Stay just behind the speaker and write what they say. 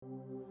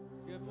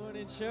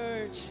Morning,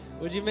 church.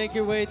 Would you make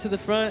your way to the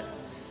front?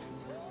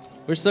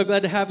 We're so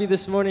glad to have you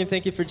this morning.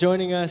 Thank you for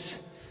joining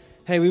us.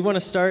 Hey, we want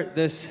to start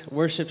this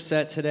worship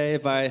set today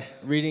by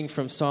reading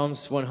from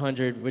Psalms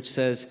 100, which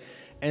says,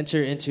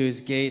 "Enter into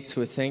his gates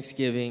with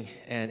thanksgiving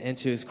and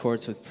into his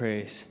courts with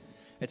praise."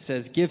 It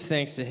says, "Give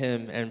thanks to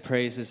him and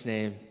praise his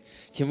name."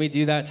 Can we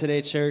do that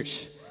today,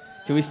 church?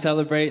 Can we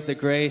celebrate the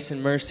grace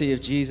and mercy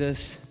of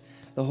Jesus?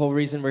 The whole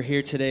reason we're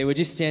here today. Would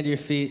you stand to your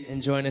feet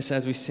and join us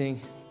as we sing?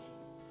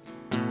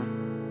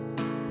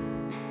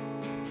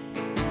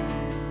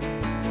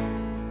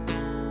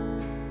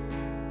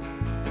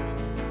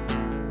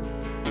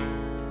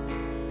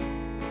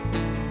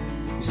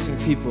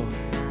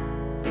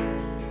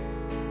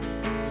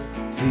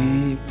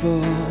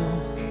 People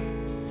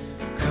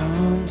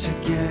come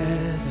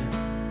together,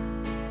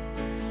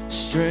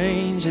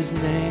 strangers'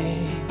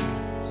 names,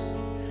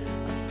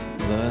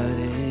 blood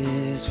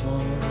is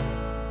one.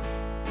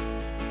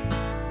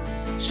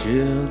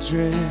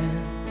 Children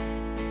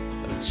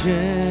of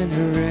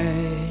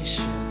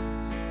generations,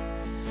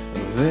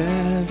 of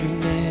every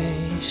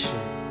nation,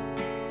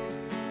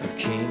 of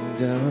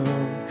kingdom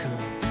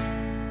come.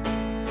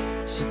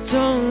 So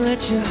don't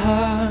let your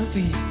heart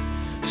be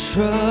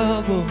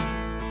troubled.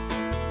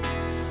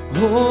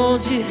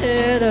 Hold your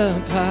head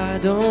up high,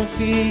 don't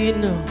fear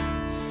no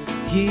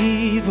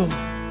evil.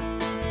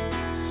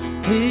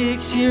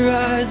 Fix your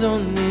eyes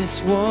on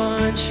this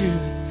one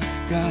truth: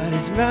 God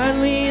is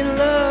madly in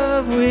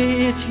love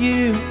with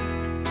you.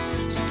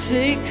 So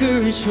take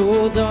courage,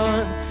 hold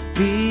on,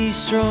 be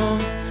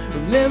strong.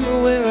 Remember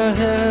where our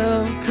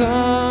help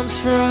comes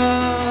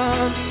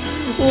from.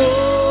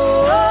 Whoa.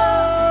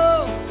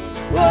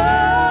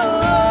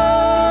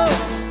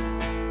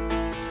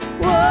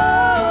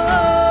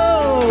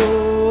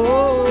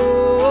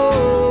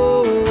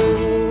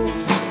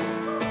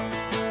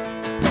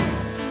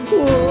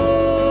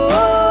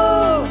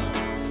 Whoa,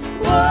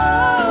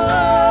 whoa,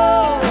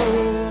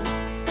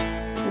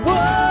 whoa,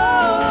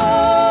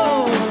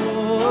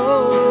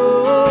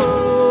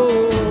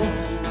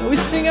 whoa. We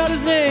sing out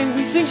his name,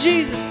 we sing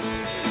Jesus.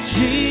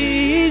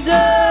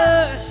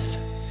 Jesus,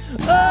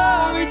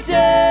 our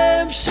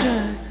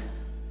redemption,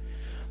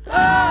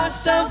 our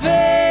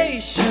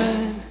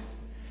salvation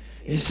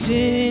is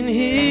in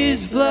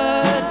his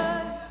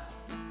blood.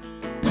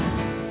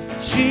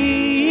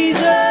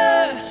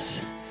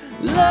 Jesus,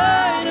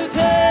 light of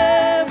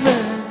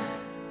heaven,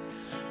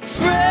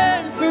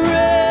 friend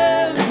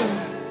forever,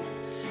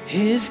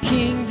 his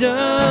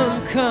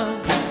kingdom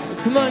come.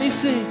 Come on, you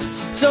sing.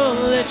 So don't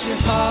let your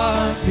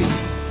heart be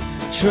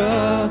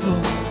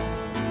troubled.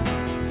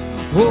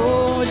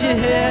 Hold your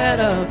head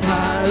up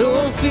high,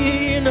 don't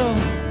fear no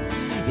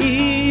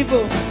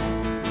evil.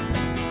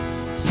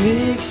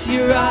 Fix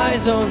your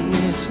eyes on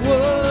this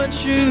one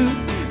truth: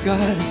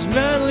 God is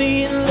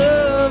madly in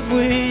love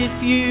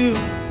with you.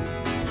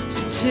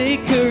 So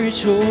take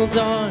courage, hold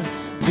on,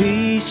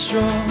 be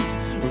strong.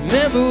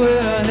 Remember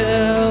where our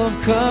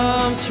help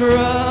comes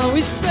from.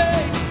 We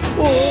say,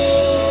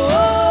 whoa,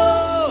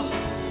 whoa,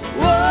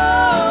 whoa.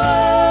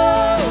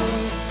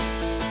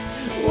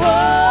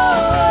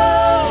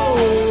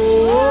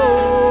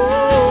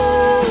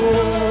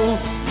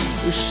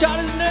 We shout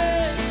his name.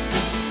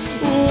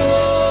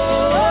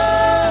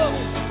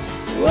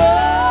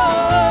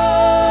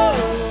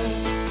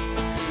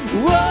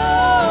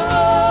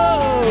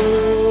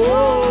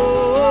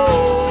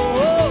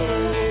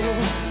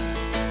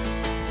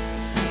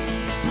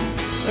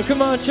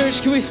 Come on,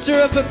 church, can we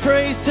stir up a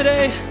praise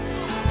today?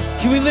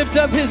 Can we lift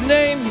up his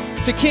name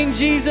to King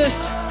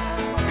Jesus?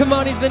 Come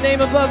on, he's the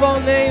name above all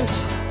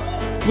names.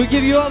 We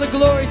give you all the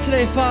glory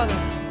today, Father.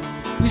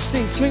 We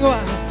sing, swing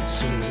wide,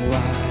 swing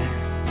wide.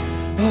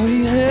 Oh,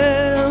 you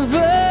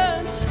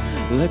heavens,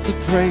 let the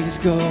praise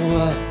go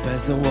up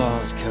as the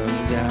walls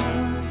come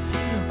down.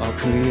 All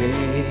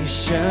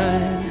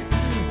creation,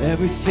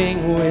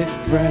 everything with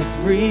breath,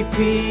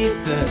 repeat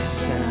the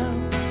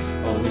sound.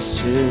 All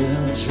his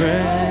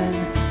children,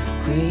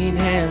 clean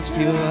hands,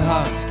 pure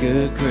hearts,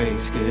 good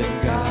grace, good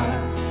God.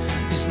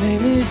 His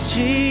name is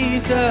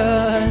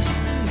Jesus.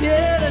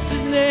 Yeah, that's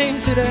his name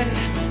today.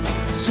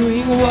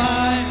 Swing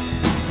wide,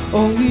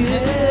 oh ye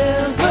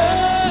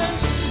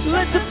heavens,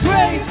 let the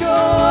praise go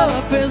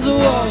up as the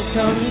walls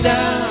come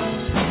down.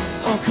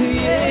 On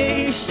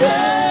creation,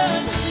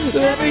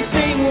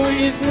 everything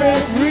with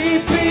breath,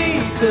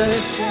 repeat the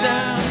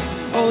sound.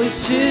 All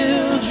his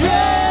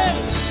children,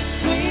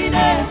 clean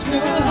hands,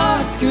 pure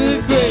hearts,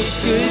 good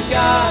grace, good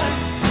God.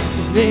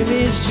 His name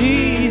is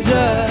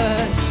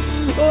Jesus.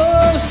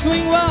 Oh,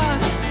 swing wide,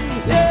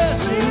 yeah,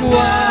 swing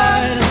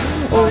wide.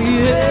 Oh,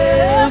 ye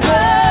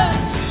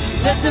heavens,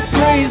 let the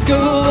praise go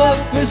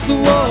up as the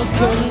walls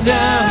come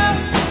down.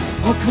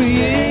 Oh,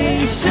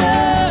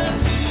 creation,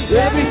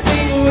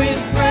 everything with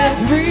breath,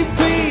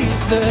 repeat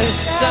the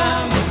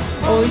sound.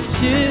 Oh, his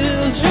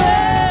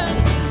children,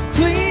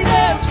 clean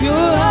hands,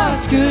 pure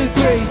hearts, good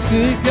grace,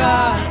 good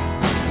God.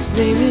 His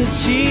name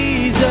is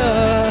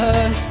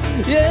Jesus.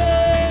 Yeah.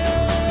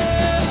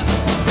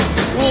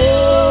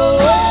 Whoa,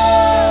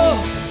 whoa,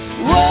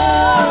 whoa.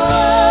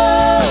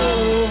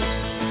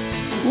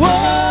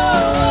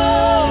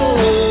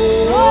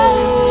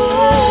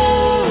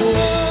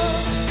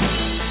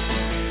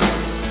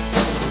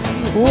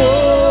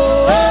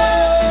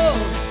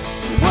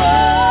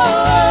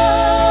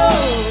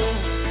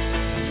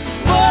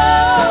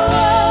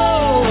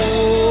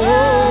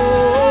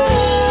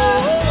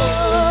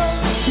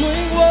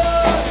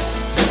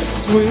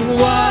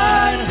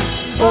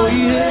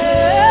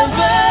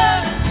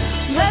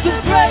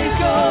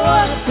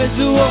 as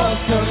the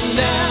walls come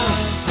down.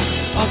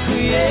 Our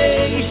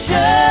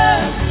creation,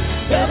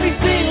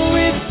 everything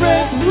with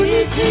breath,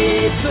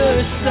 repeat the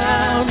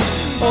sound.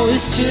 All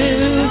His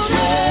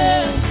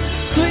children,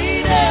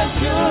 clean hands,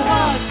 pure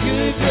hearts,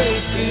 good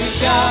grace, good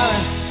God.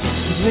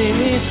 His name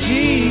is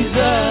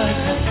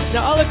Jesus.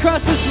 Now all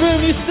across this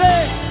room you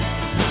say,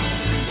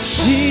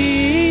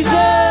 Jesus,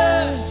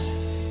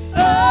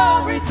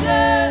 our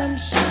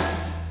redemption,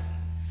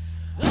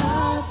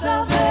 our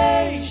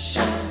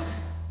salvation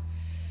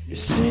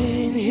is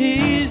in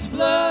His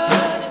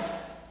blood.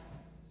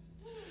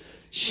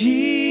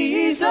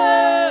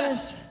 Jesus,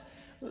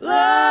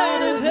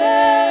 light of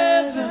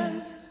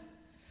heaven,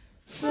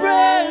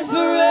 friend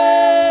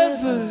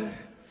forever,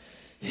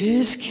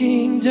 His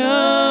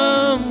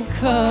kingdom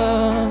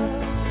come.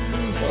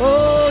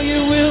 Oh,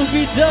 your will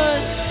be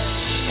done.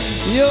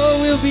 Your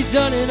will be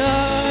done in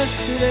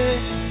us today.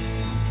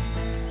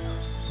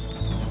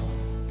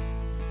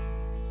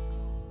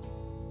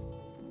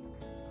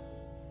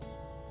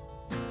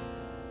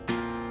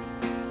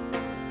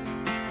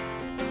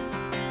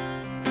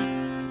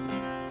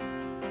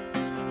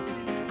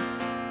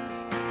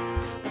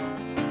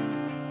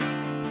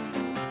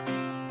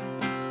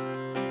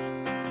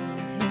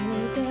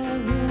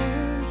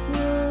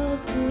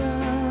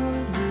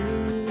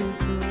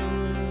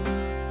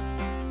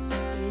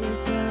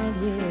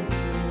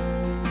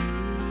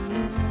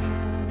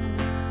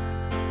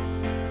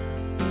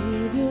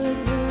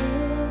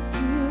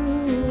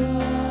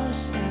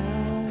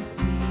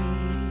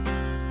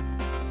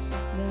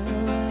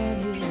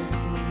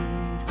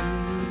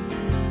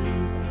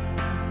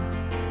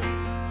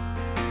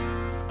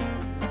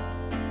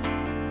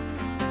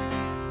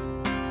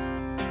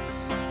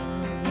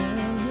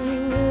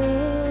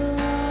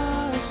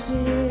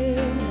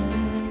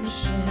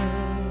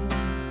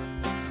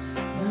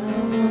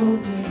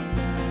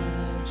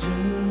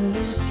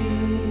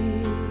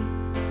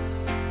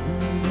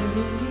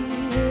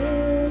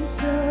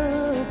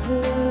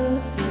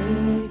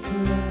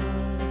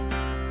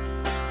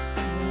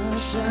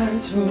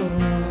 Shines for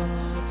all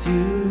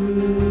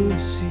to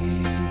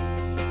see.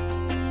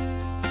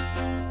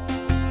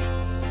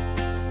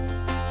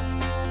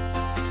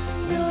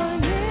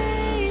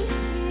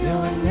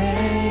 Your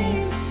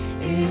name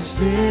is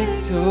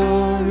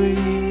victory.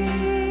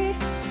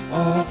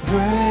 All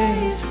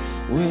praise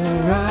will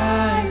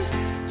rise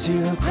to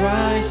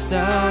Christ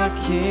our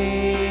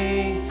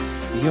King.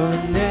 Your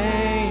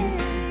name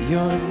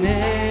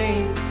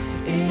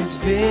is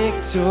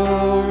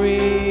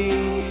victory.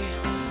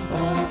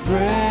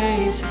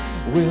 Praise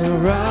will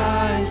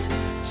rise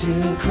to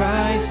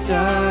Christ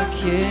our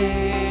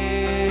King.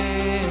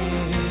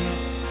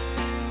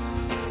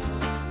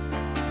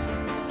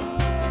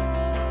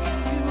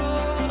 You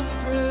are the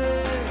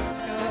praise,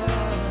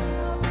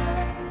 God.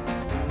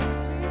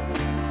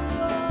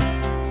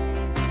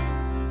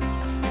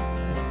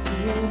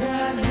 Feel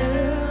that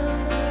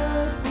held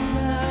us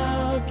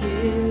now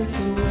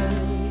gives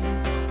way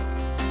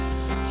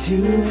to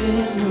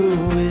Him who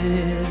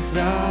is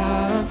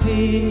our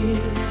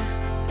peace.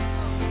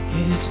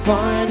 His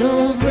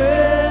final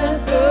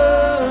breath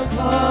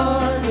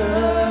upon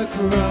the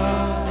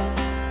cross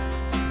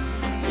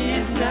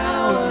is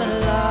now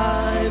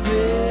alive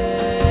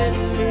in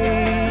me.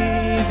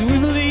 Do we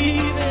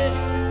believe it?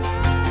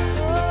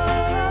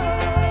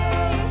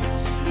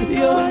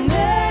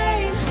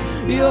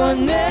 Your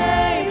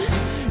name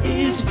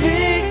is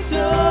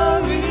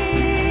victory.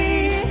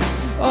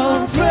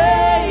 All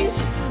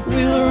praise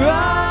will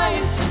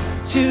rise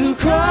to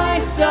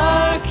Christ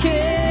our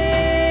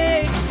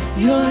King.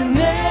 Your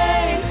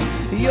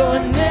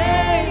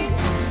name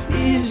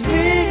is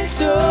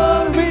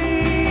victory.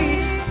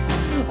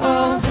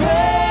 All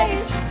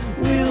praise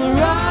will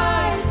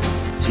rise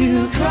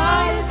to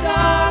Christ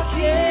our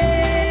King.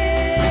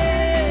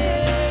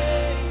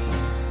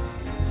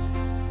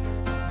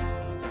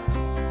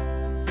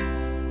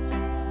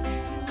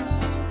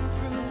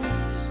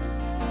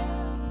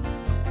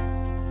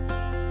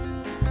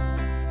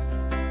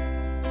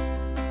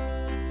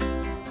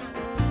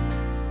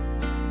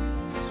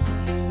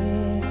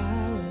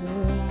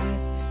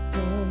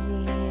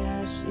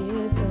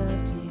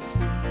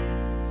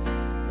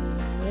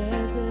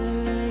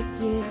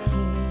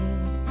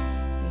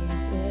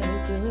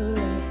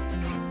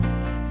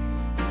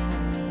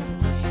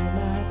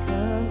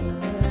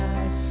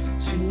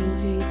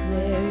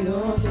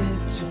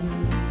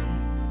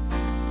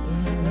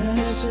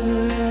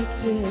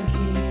 Resurrected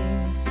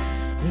King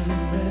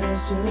is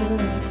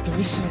resurrected. Can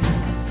we sing?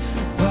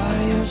 By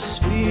your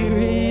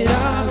Spirit I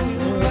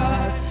will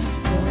rise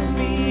from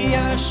the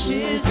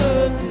ashes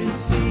of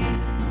defeat.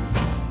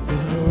 The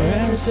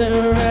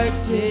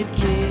resurrected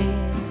King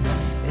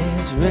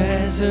is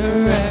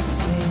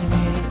resurrecting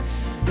me.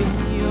 In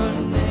your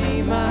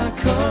name I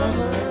come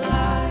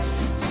alive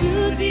to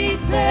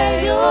declare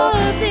your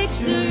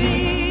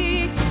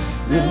victory.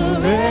 The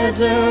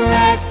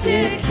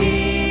resurrected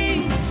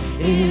King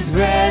is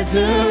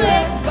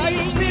resurrected.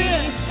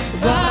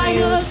 By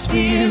your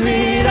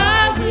Spirit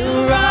I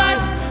will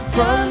rise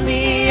from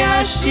the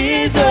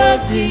ashes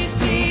of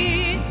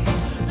defeat.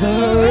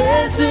 The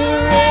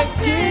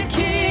resurrected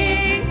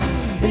King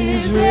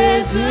is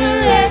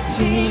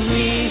resurrecting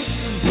me.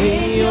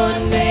 In your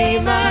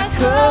name I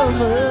come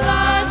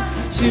alive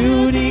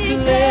to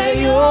declare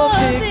your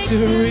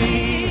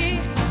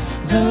victory.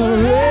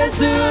 The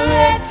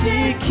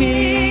resurrected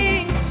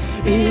King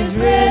is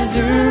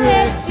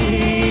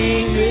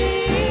resurrecting me.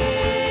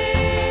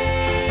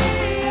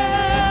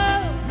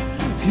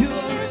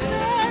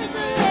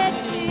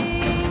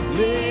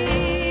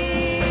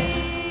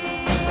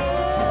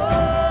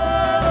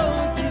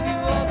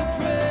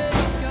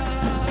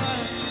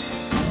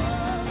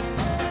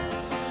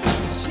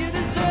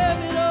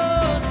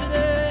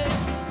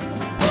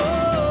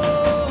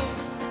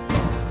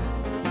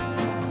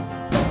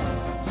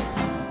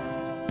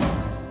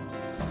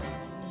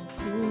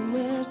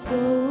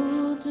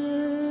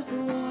 Soldiers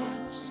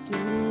watched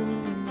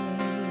in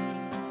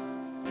vain,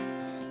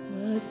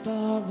 was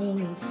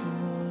borrowed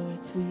for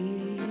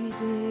 3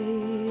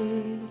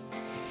 days.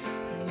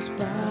 His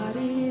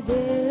body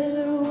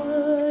there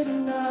would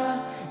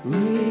not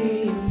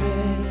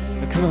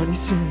remain. Come on, you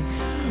sing.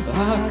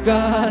 Our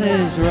God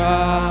has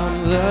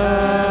robbed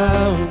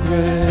the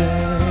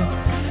grave.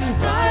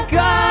 My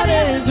God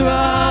has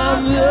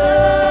robbed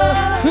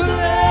the grave.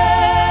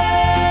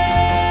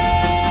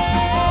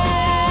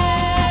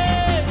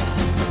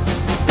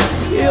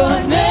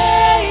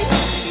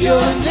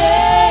 Your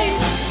name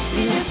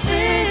is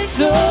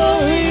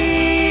victory.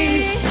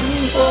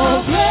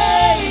 All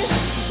praise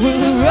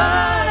will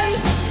rise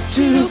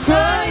to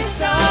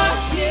Christ our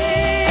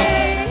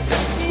King.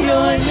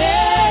 Your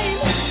name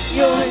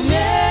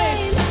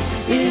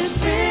is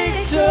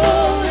victory.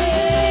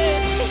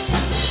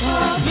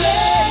 All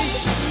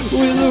praise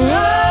will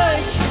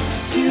rise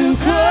to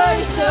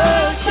Christ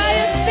our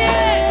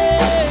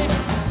King.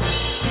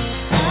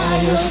 By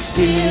your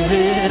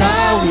Spirit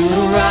I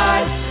will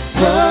rise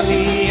from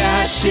the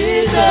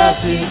ashes of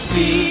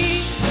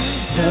defeat.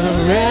 The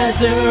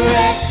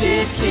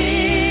resurrected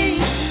King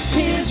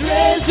is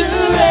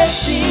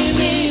resurrecting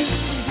me.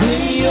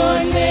 In your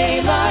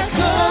name I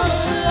come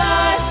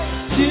alive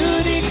to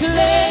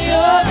declare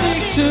your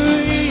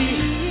victory.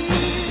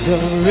 The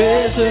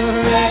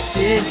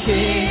resurrected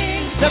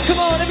King. Now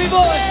come on, every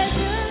voice,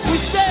 we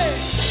say,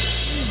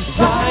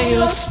 by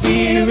your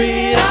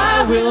Spirit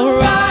I will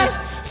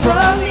rise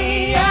from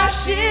the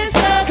ashes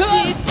of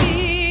defeat.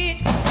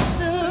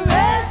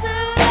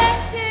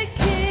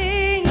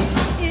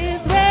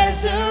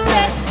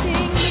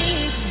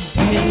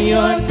 In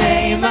your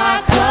name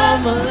I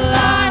come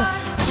alive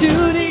to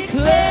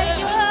declare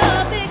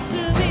your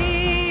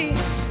victory.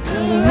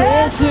 The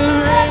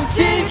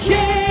resurrected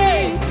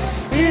King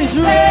is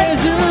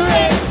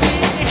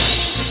resurrecting.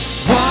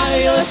 By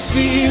your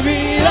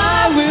Spirit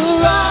I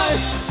will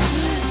rise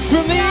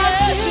from the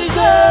ashes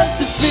of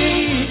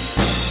defeat.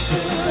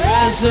 The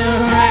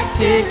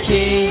resurrected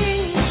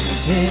King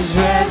is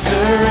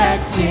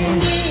resurrecting.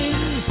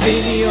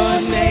 In your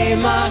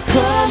name I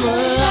come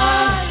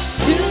alive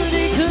to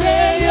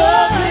declare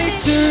your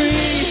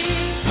victory.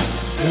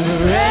 The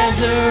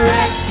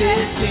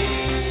resurrected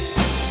King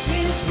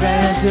is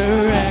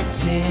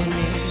resurrecting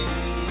me.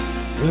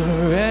 The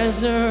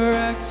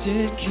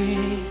resurrected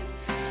King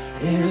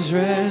is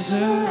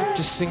resurrecting.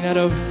 Just sing that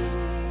over.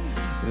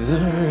 The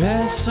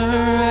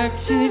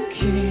resurrected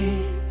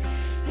King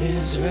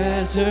is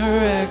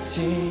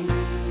resurrecting.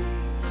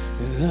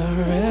 The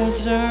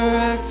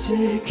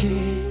resurrected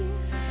King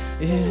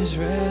is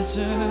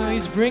resurrecting.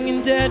 He's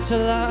bringing dead to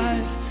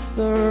life.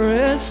 The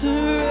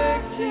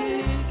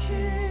resurrected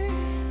King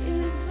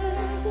is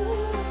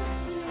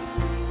resurrecting.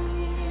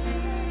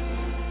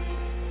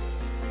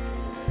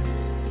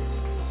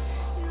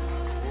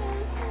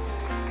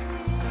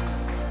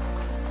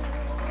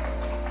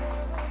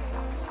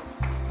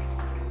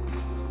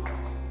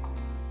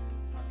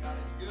 God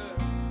is good.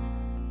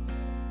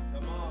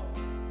 Come on.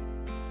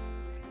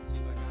 Let's see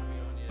if I got me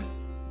on yet.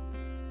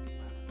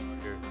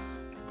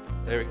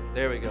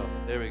 There we go.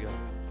 There we go.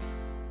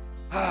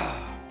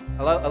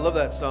 I love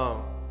that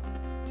song.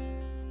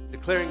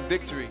 Declaring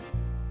victory.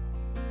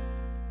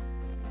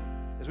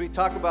 As we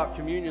talk about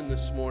communion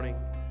this morning,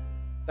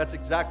 that's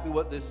exactly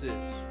what this is.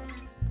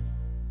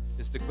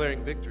 It's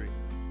declaring victory.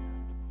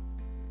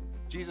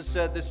 Jesus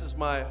said, this is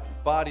my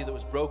body that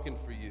was broken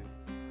for you.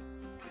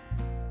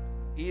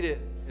 Eat it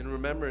in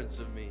remembrance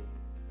of me.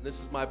 And this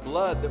is my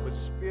blood that was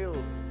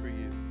spilled for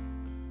you.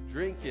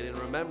 Drink it in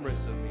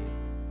remembrance of me.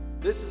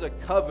 This is a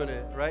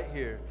covenant right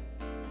here.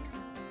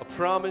 A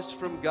promise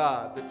from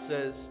God that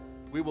says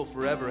we will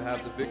forever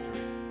have the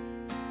victory.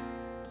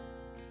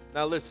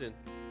 Now listen,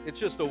 it's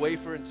just a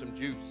wafer and some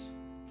juice.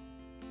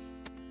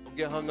 Don't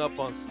get hung up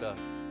on stuff.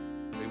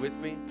 Are you with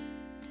me?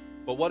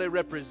 But what it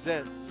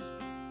represents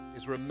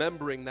is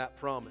remembering that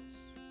promise.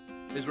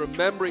 Is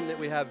remembering that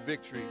we have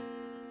victory.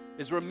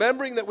 Is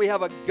remembering that we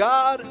have a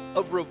God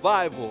of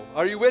revival.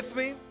 Are you with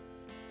me?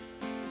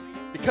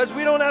 Because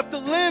we don't have to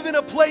live in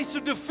a place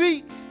of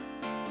defeat.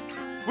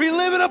 We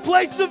live in a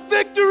place of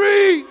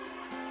victory.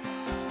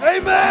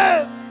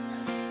 Amen.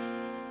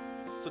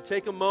 So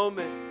take a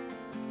moment.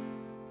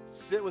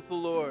 Sit with the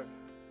Lord.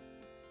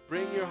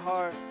 bring your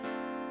heart,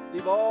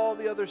 leave all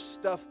the other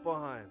stuff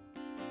behind.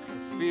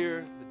 The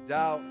fear, the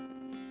doubt,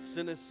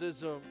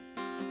 cynicism,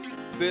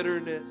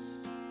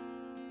 bitterness.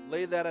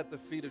 Lay that at the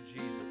feet of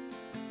Jesus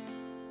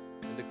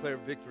and declare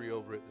victory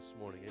over it this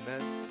morning.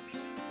 Amen?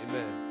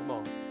 Amen. Come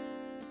on.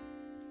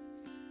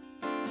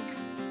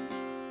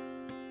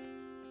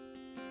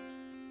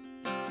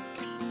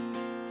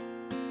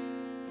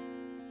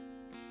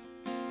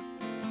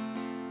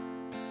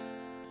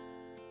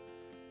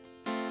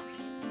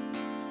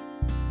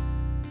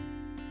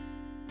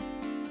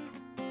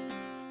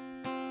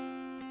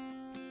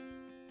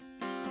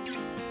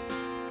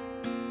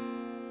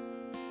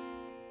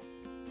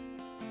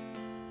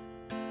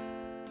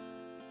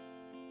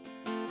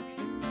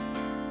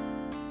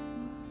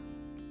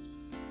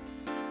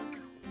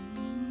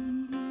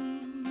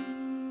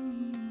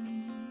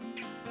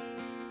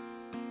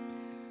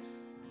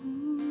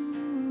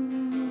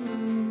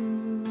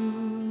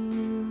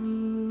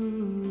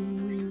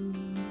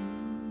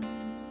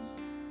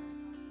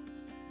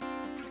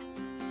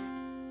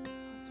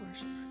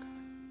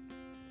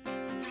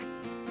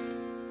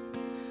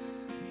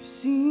 You've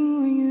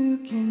seen what you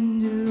can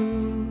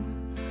do,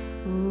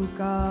 oh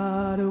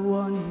God of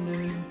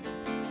wonders.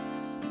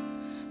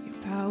 Your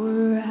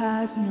power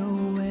has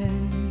no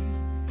end.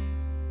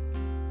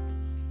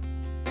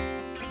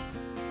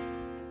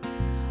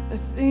 The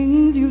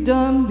things you've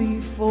done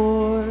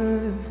before,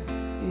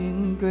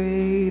 in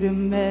greater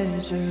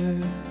measure,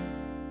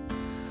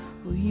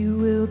 well, you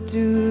will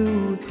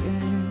do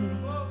again.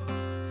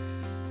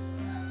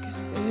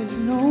 'Cause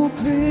there's no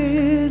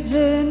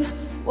prison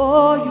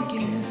wall you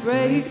can't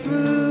break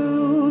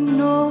through,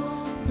 no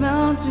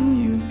mountain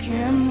you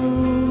can't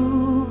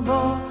move.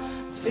 All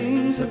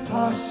things are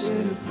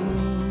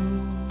possible.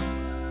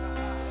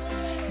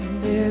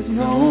 And there's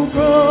no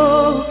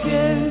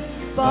broken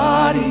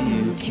body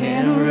you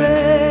can't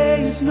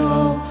raise,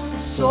 no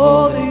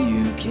soul that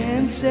you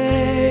can't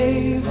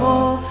save.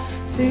 All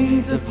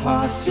things are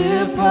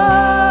possible.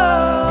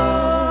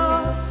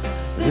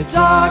 The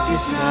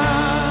darkest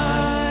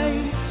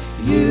night,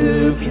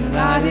 you can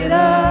light it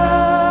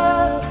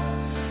up.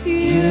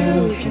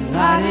 You can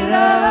light it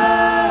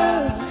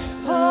up.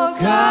 Oh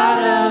God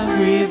of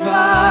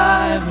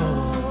revival,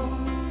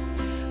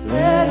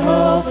 let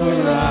hope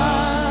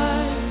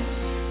arise.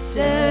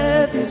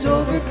 Death is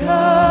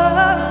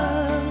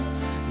overcome.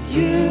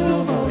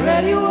 You've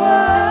already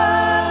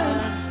won.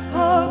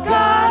 Oh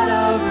God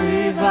of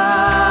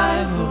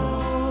revival.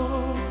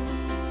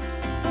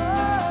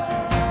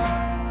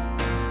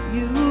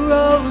 You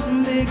rose in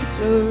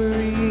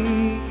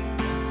victory,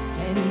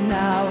 and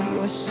now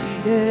you're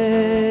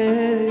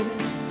seated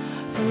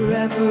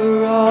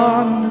forever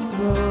on the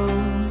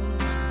throne.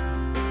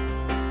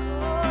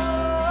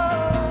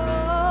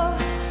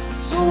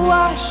 So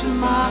why should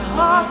my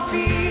heart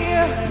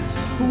fear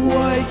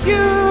what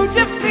you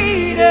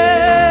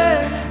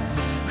defeated?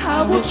 I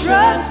will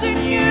trust in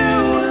you,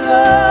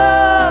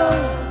 love.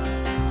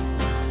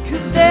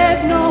 'Cause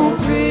there's no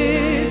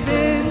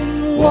prison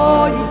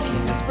wall you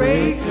can't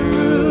break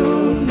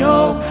through, no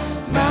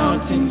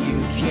mountain you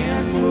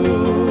can't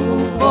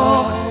move.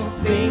 All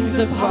things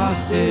are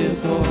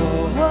possible.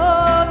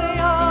 Oh, they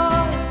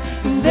are.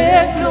 'Cause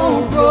there's no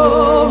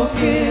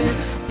broken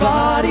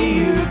body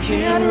you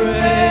can't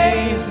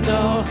raise,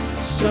 no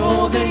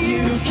soul that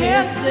you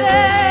can't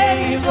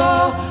save.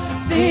 All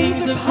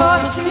things are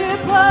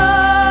possible.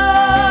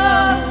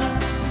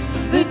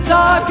 The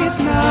darkest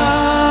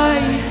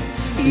night,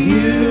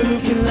 you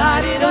can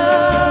light it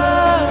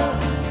up.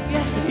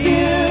 Yes,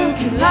 you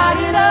can light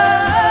it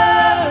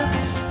up.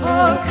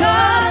 Oh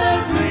God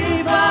of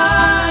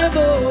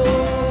revival,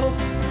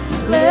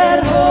 let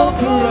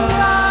hope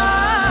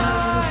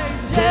arise.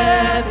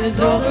 Death is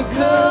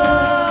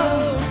overcome.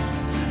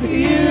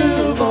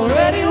 You've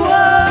already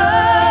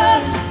won.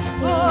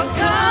 Oh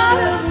God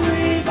of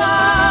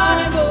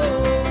revival.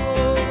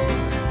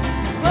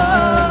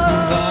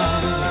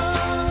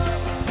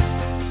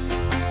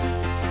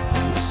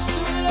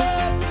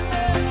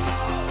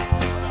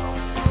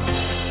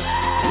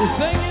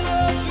 Thank you,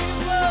 Lord, for your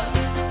blood.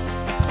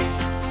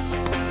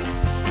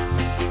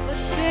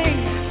 Let's sing.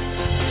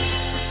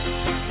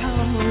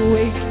 Come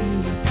awaken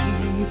your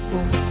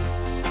people.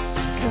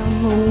 Come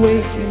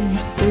awaken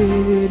your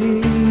city.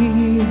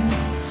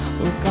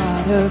 Oh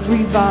God of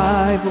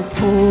revival,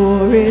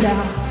 pour it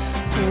out,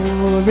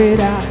 pour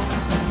it out.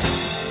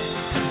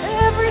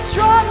 Every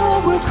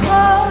stronghold will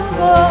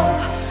crumble.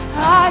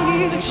 I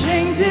hear the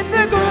chains hit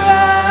the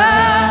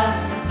ground.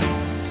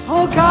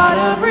 Oh God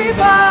of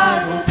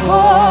revival,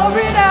 pour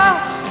it out,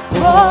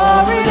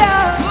 pour it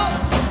out.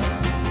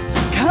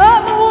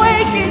 Come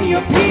awaken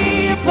your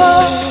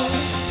people.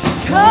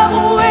 Come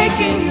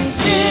awaken your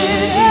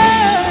city.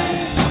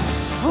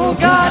 Oh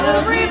God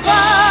of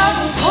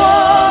revival,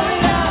 pour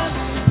it out,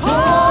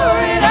 pour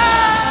it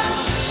out.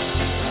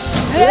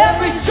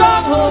 Every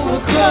stronghold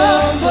will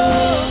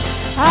crumble.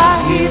 I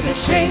hear the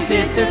chains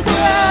hit the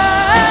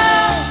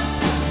ground.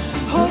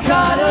 Oh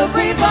God of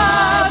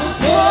revival,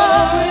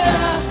 pour it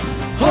out,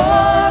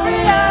 pour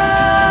it out.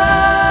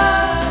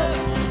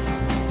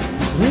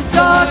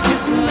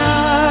 darkest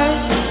night,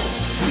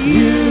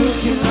 you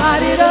can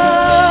light it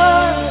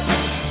up.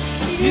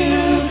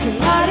 You can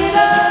light it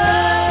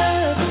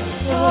up.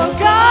 Oh,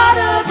 God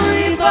of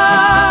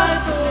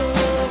revival,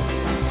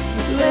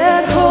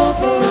 let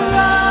hope arise.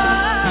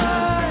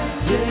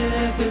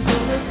 Death is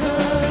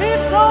overcome.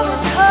 It's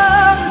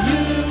overcome.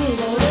 You've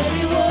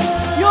already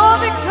won. You're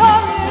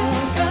victorious.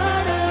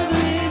 God of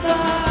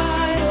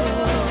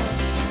revival.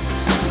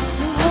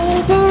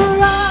 Hope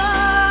arise.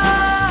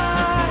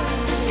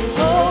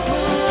 Hope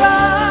arise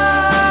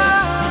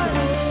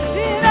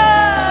in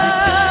us.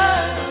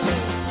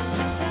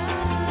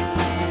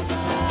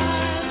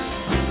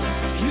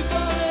 You've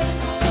already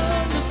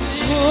won the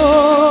victory.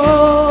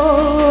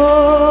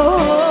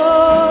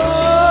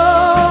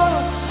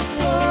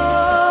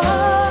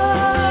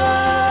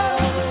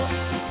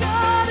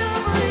 God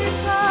of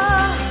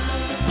revival.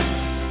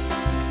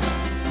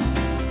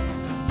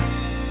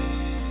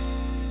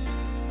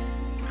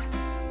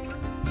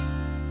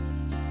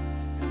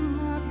 Come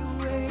have your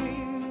way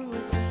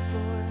with us,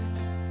 Lord.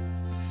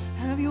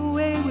 Have your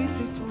way with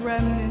this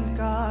remnant,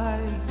 God.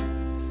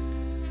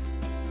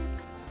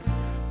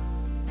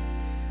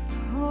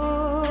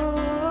 Oh,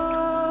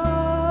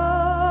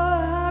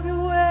 have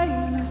your way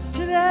in us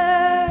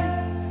today.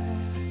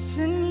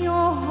 Send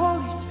your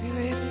Holy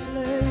Spirit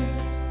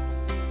flames.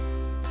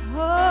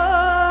 Oh,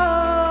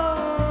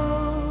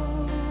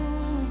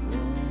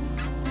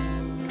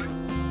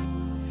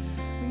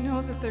 we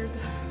know that there's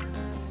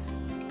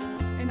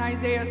in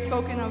Isaiah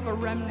spoken of a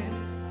remnant,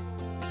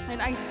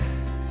 and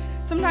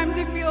sometimes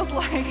it feels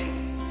like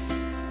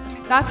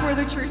that's where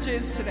the church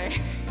is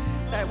today,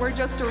 that we're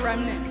just a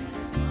remnant.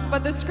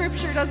 But the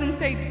scripture doesn't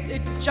say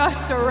it's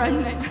just a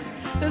remnant.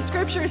 The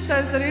scripture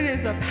says that it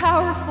is a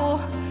powerful,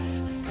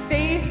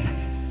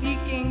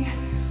 faith-seeking,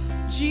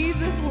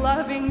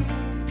 Jesus-loving,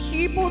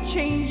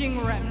 people-changing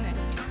remnant.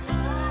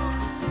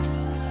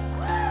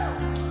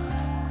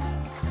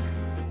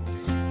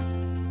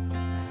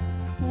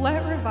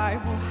 Let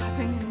revival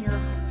happen in your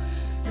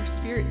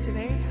spirit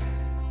today.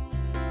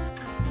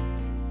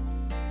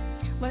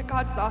 Let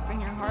God soften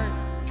your heart.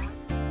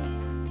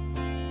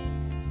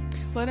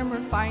 Let Him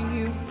refine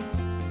you.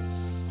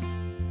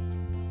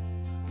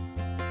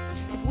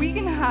 If we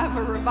can have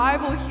a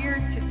revival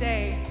here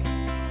today,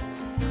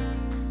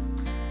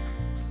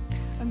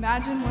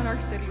 imagine what our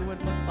city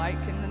would look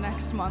like in the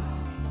next month.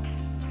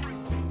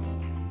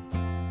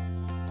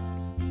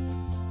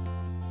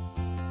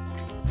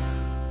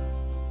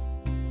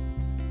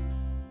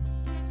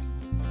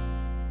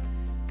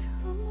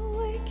 Come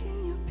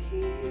awaken your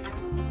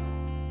people.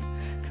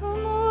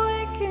 Come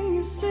awaken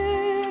your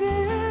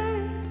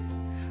city.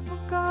 Oh,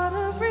 God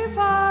of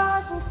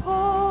revival,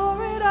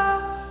 pour it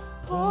out,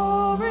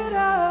 pour it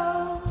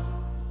out.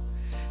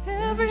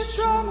 Every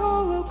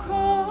stronghold will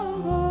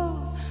crumble.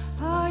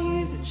 I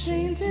hear the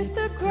chains hit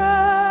the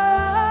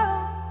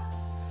ground.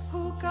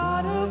 Oh,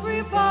 God of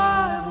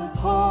revival,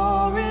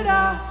 pour it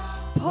out,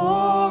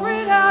 pour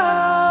it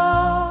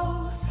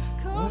out.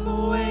 Come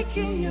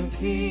awaken your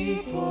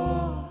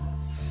people.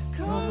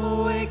 Come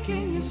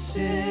awaken your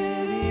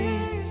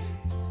cities.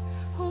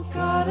 Oh,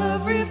 God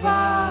of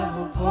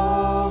revival,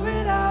 pour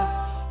it out,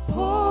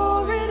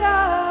 pour it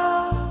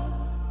out.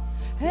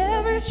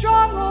 Every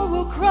stronghold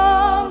will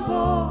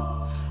crumble.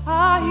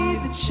 I hear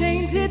the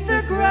chains hit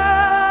the ground.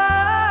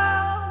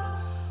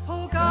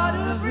 Oh, God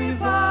of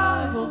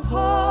revival,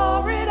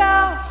 pour it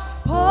out,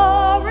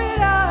 pour it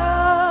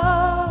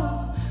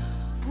out.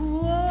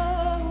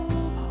 Whoa,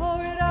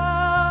 pour it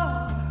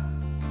out,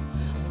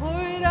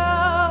 pour it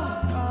out.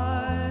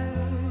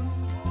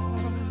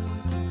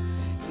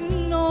 You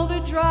know the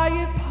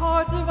driest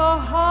parts of our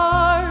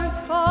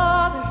hearts,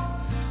 Father.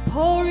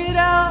 Pour it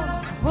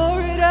out, pour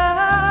it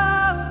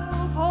out,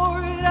 pour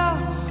it out,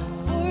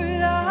 pour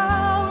it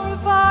out.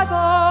 Revive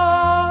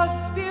our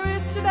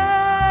spirits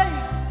today.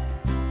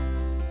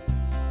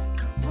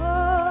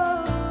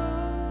 Whoa.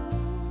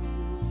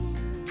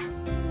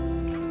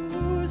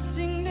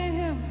 Sing to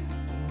Him.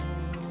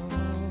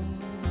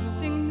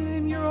 Sing to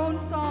Him your own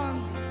song.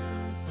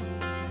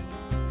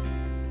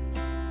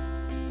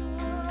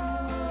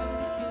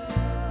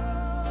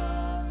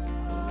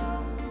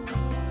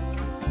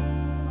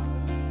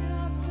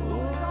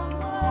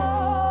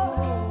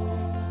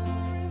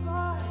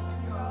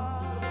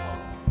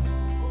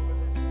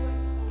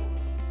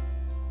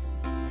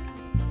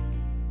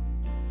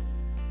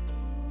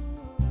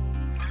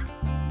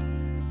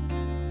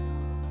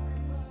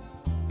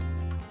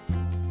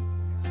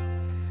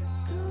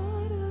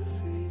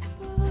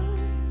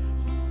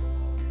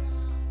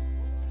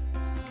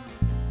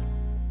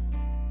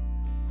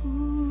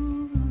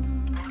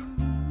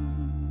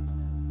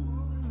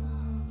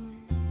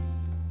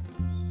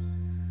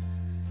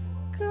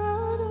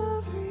 God of revival. God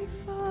of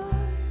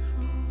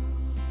revival.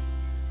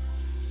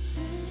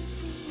 There's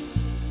no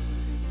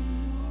reason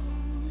why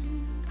you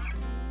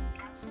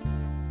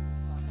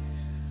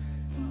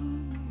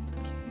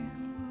can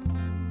move.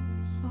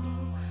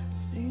 All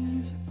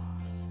things are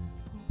possible.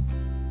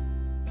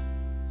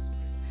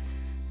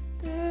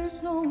 There's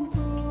no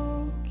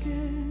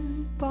broken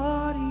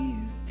body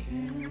you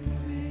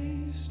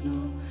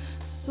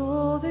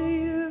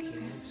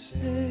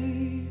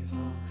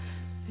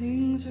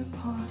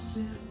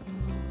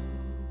impossible.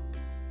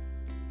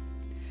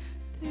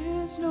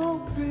 There's no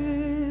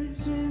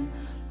prison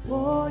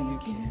wall you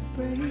can't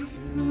break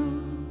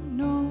through,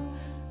 no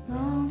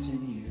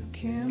mountain you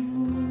can't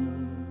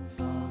move.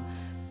 All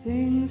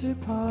things are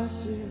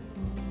possible.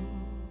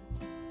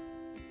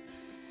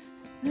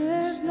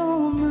 There's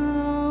no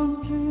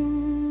mountain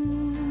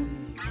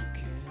you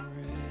can't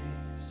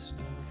raise,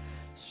 no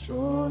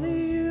shore that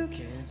you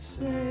can't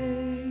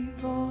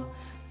save. All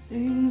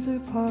things are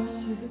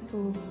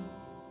possible.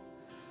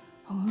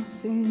 All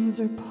things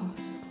are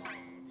possible.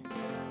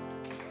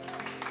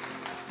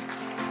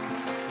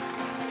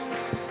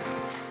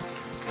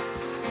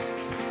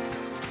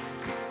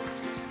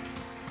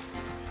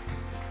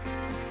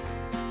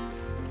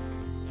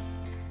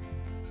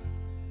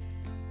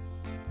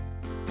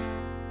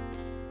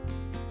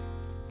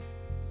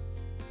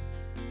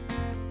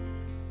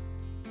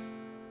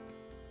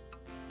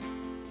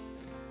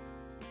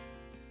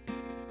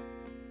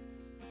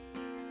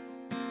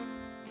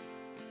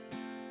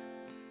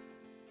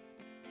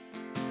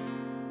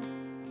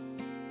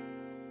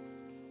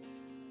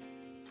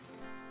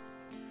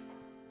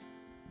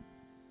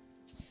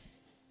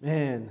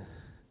 Man,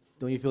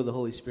 don't you feel the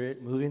Holy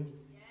Spirit moving?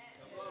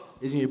 Yes.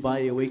 Isn't your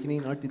body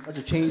awakening? Aren't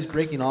the chains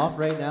breaking off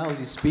right now as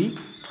you speak?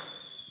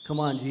 Come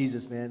on,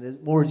 Jesus, man.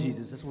 There's more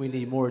Jesus. That's what we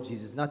need, more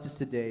Jesus. Not just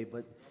today,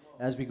 but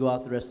as we go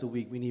out the rest of the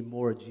week, we need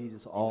more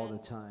Jesus all the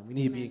time. We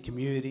need to be in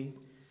community.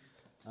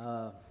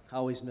 I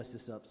always mess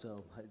this up,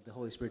 so the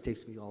Holy Spirit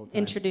takes me all the time.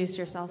 Introduce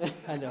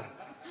yourself. I know.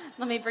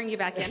 Let me bring you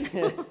back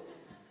in.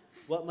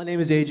 Well, my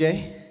name is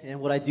AJ, and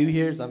what I do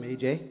here is I'm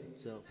AJ.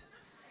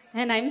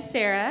 And I'm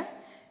Sarah.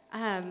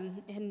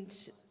 And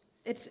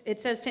it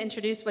says to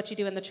introduce what you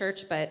do in the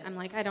church, but I'm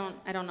like, I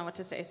don't know what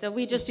to say. So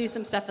we just do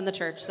some stuff in the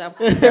church. So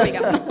there we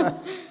go.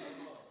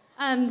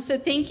 So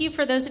thank you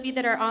for those of you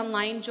that are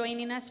online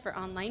joining us for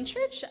online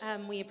church.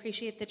 We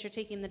appreciate that you're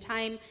taking the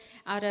time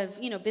out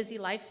of, busy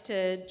lives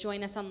to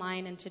join us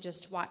online and to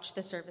just watch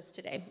the service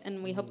today.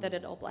 And we hope that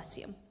it'll bless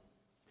you.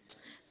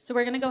 So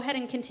we're going to go ahead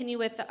and continue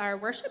with our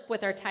worship,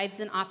 with our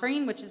tithes and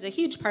offering, which is a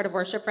huge part of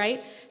worship,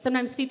 right?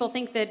 Sometimes people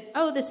think that,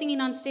 the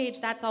singing on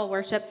stage, that's all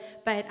worship.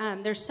 But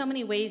there's so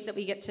many ways that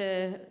we get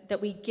to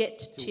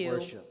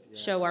worship,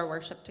 show our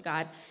worship to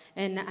God.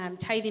 And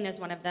tithing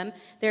is one of them.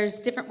 There's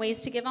different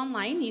ways to give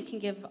online. You can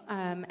give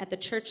at the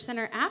Church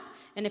Center app.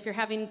 And if you're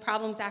having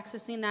problems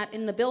accessing that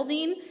in the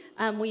building,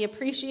 we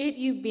appreciate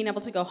you being able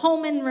to go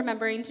home and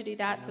remembering to do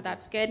that. So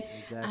that's good.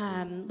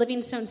 Exactly.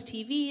 Living Stones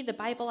TV, the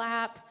Bible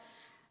app.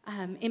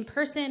 In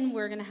person,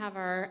 we're going to have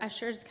our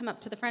ushers come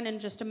up to the front in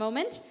just a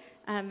moment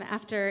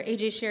after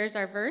AJ shares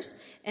our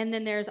verse. And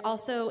then there's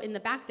also in the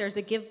back, there's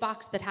a give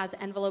box that has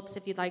envelopes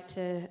if you'd like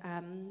to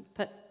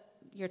put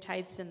your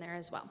tithes in there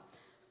as well.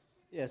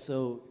 Yeah,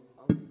 so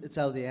it's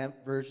out of the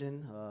AMP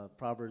version,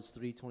 Proverbs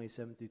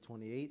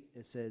 3:27-28.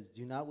 It says,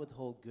 do not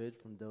withhold good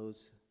from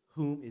those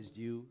whom is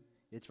due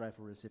its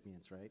rightful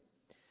recipients, right?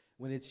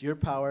 When it's your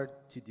power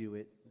to do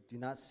it, do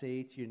not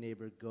say to your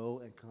neighbor, go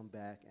and come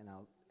back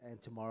and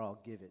tomorrow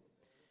I'll give it,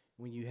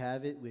 when you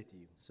have it with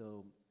you.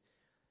 So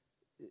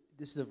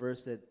this is a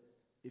verse that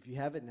if you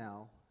have it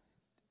now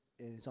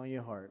and it's on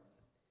your heart,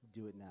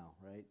 do it now,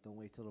 right? Don't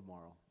wait till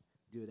tomorrow.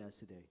 Do it as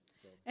today.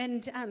 So.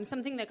 And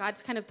something that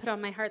God's kind of put on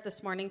my heart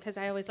this morning, because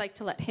I always like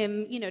to let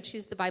him,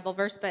 choose the Bible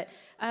verse, but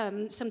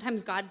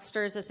sometimes God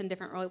stirs us in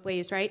different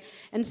ways, right?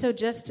 And so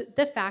just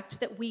the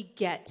fact that we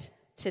get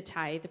to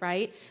tithe,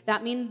 right?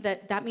 That means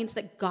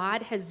that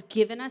God has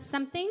given us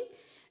something.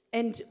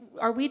 And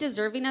are we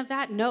deserving of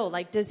that? No.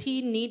 Does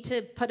he need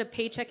to put a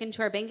paycheck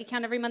into our bank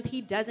account every month?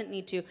 He doesn't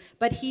need to.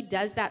 But he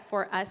does that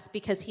for us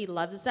because he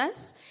loves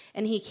us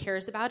and he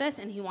cares about us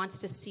and he wants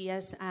to see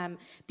us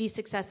be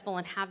successful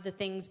and have the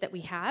things that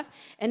we have.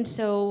 And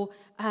so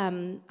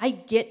I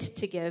get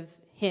to give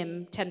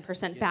him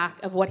 10% back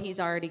of what he's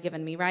already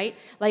given me, right?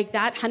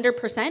 That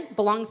 100%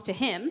 belongs to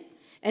him.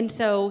 And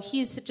so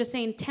he's just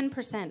saying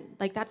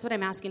 10%. That's what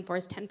I'm asking for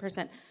is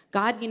 10%.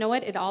 God, you know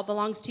what? It all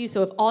belongs to you.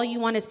 So if all you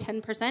want is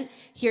 10%,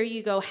 here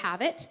you go,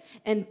 have it.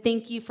 And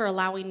thank you for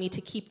allowing me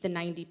to keep the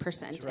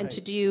 90% and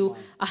to do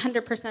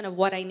 100% of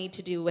what I need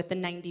to do with the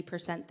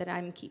 90% that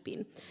I'm keeping.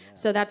 Yeah.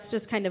 So that's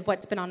just kind of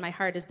what's been on my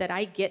heart is that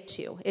I get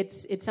to.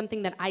 It's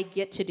something that I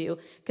get to do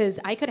because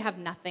I could have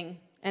nothing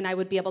and I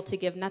would be able to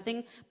give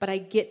nothing, but I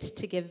get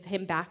to give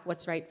him back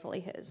what's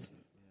rightfully his.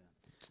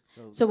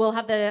 So we'll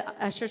have the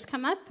ushers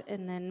come up,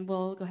 and then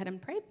we'll go ahead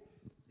and pray.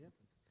 Yep.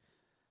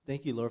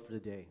 Thank you, Lord, for the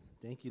day.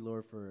 Thank you,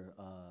 Lord, for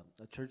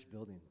a church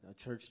building, a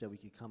church that we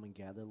could come and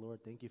gather,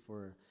 Lord. Thank you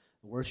for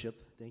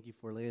worship. Thank you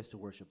for letting us to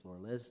worship,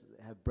 Lord. Let us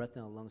have breath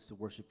in our lungs to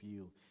worship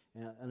you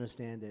and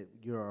understand that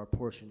you're our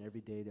portion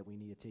every day that we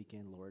need to take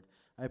in, Lord.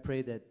 I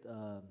pray that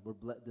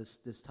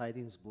this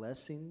tithing's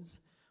blessings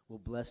will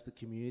bless the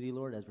community,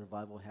 Lord, as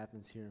revival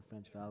happens here in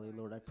French Valley,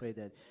 Lord. I pray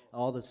that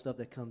all the stuff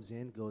that comes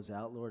in goes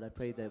out, Lord. I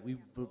pray that we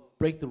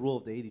break the rule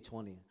of the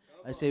 80-20.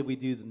 I say we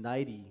do the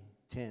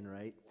 90-10,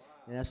 right?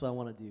 And that's what I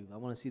want to do. I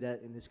want to see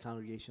that in this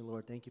congregation,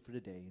 Lord. Thank you for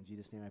today. In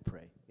Jesus' name I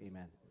pray.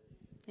 Amen.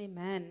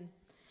 Amen.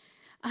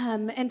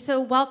 And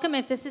so welcome.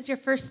 If this is your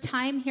first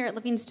time here at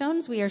Living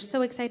Stones, we are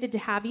so excited to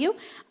have you.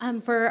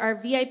 For our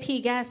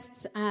VIP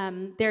guests,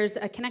 there's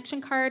a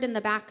connection card in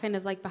the back, kind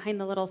of like behind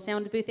the little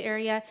sound booth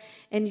area,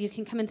 and you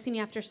can come and see me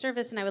after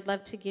service, and I would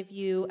love to give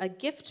you a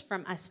gift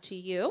from us to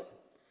you.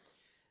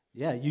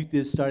 Yeah, youth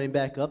is starting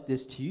back up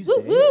this Tuesday.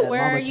 Woo, woo. At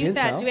Where Mama are youth Jen's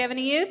at? house. Do we have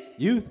any youth?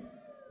 Youth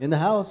in the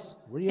house.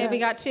 Where you Okay, at? we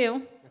got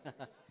 2.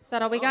 Is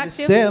that all we got? 2?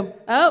 Sam,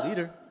 Oh,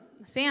 leader.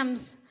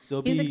 Sam's. So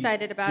it'll He's be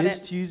excited about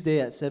this it. Tuesday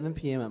at 7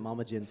 p.m. at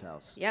Mama Jen's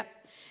house. Yep.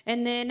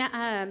 And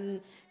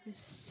then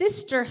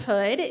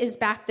Sisterhood is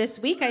back this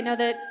week. I know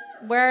that.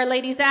 Where are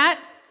ladies at?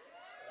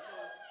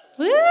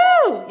 Woo!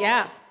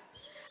 Yeah.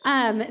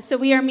 So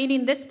we are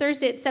meeting this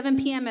Thursday at 7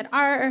 p.m. at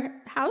our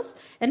house.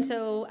 And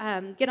so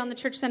get on the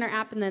Church Center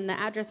app, and then the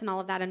address and all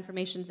of that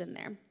information's in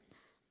there.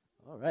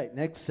 All right,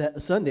 next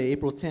Sunday,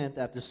 April 10th,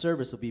 after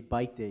service will be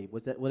Bike Day.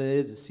 What it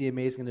is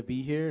CMA is going to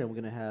be here, and we're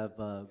going to have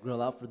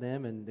grill out for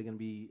them, and they're going to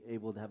be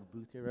able to have a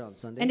booth here on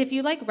Sunday. And if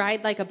you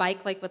ride like a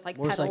bike, like with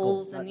Motorcycle.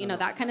 pedals and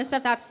that kind of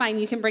stuff, that's fine.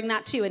 You can bring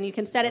that too, and you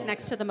can set it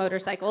next to the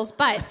motorcycles.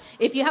 But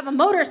if you have a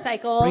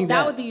motorcycle, Bring that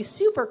that. would be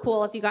super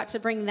cool if you got to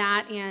bring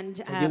that. And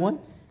Can I get one?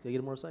 Can I get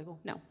a motorcycle?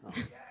 No.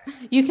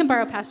 You can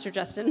borrow Pastor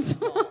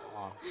Justin's.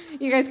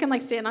 You guys can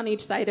stand on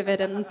each side of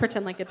it and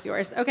pretend like it's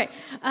yours. Okay.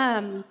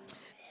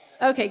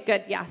 Okay,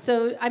 good. Yeah.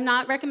 So I'm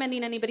not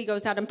recommending anybody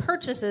goes out and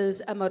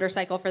purchases a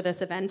motorcycle for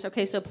this event.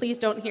 Okay, so please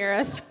don't hear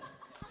us.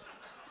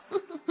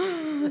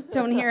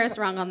 Don't hear us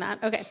wrong on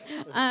that. Okay.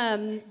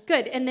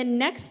 Good. And then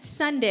next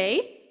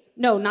Sunday,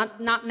 no,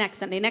 not next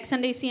Sunday. Next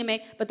Sunday,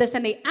 CMA, but the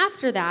Sunday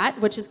after that,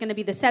 which is going to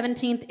be the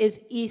 17th,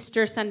 is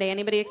Easter Sunday.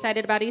 Anybody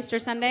excited about Easter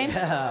Sunday?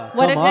 Yeah,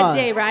 What a come good on.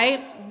 day, right?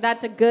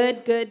 That's a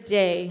good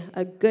day.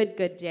 A good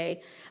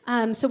day.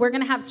 So we're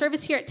going to have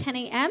service here at 10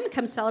 a.m.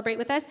 Come celebrate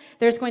with us.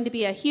 There's going to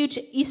be a huge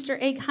Easter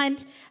egg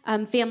hunt,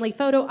 family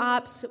photo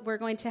ops. We're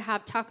going to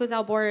have Tacos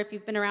Albor. If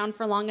you've been around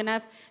for long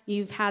enough,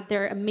 you've had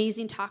their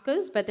amazing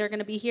tacos, but they're going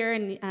to be here,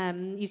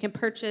 and you can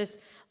purchase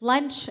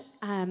lunch,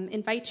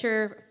 invite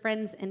your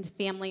friends and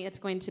family. It's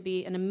going to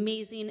be an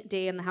amazing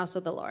day in the house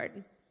of the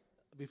Lord.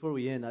 Before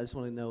we end, I just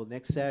want to know,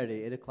 next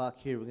Saturday, 8 o'clock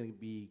here, we're going to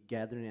be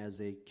gathering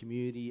as a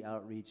community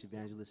outreach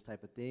evangelist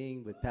type of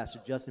thing with Pastor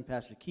Justin,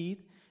 Pastor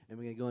Keith, and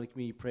we're going to go in the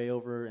community, pray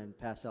over, and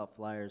pass out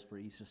flyers for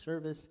Easter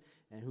service,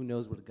 and who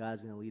knows what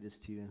God's going to lead us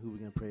to and who we're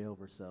going to pray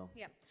over. So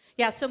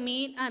Yeah, so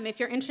meet,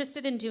 if you're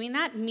interested in doing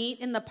that, meet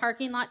in the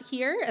parking lot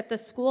here at the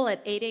school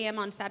at 8 a.m.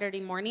 on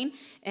Saturday morning,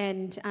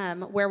 and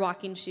wear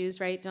walking shoes,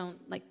 right? Don't,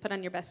 put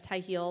on your best high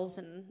heels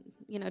and,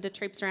 to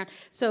traipse around.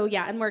 So,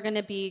 yeah, and we're going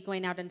to be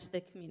going out into the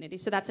community.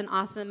 So that's an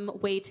awesome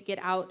way to get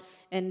out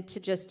and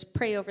to just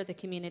pray over the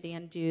community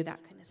and do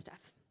that kind of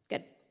stuff.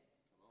 Good.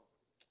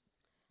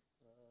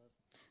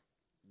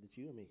 It's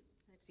you or me?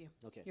 That's you.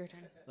 Okay. Your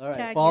turn. All right,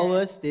 Tag follow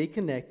your- us, stay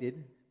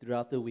connected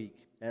throughout the week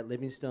at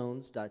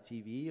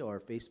livingstones.tv or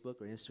Facebook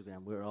or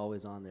Instagram. We're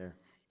always on there.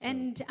 So.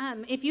 And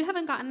if you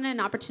haven't gotten an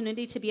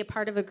opportunity to be a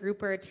part of a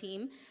group or a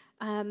team,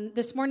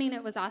 this morning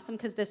it was awesome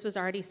because this was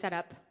already set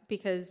up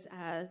because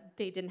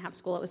they didn't have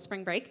school. It was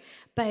spring break.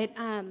 But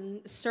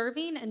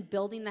serving and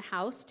building the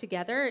house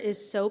together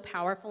is so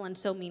powerful and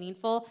so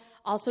meaningful.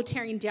 Also,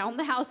 tearing down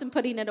the house and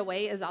putting it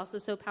away is also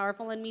so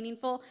powerful and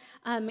meaningful.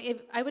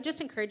 I would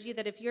just encourage you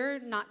that if you're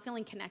not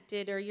feeling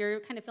connected or you're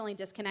kind of feeling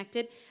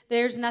disconnected,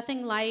 there's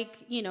nothing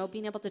like,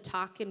 being able to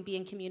talk and be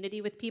in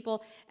community with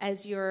people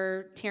as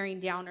you're tearing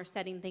down or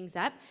setting things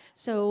up.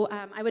 So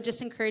I would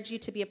just encourage you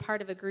to be a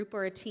part of a group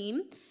or a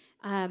team.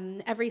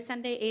 Every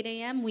Sunday, 8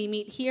 a.m., we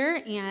meet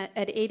here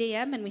at 8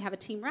 a.m., and we have a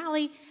team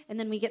rally, and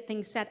then we get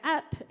things set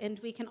up, and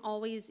we can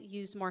always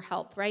use more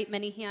help, right?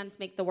 Many hands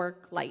make the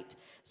work light.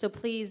 So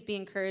please be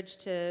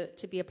encouraged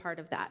to be a part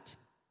of that.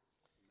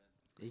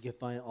 You can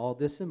find all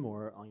this and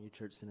more on your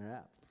Church Center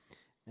app.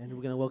 And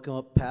we're going to welcome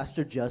up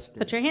Pastor Justin.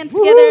 Put your hands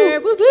together.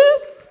 Woo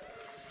woo!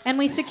 And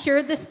we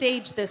secured the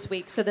stage this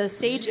week, so the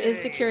stage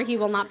is secure. He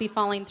will not be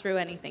falling through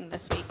anything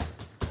this week.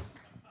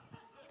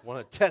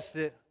 Want to test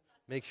it,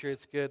 make sure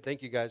it's good.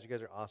 Thank you guys. You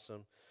guys are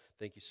awesome.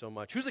 Thank you so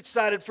much. Who's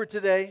excited for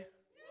today?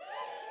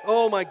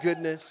 Oh my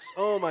goodness.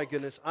 Oh my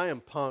goodness. I am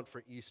pumped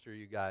for Easter,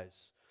 you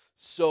guys.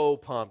 So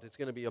pumped. It's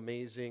going to be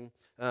amazing.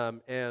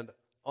 And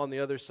on the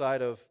other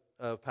side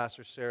of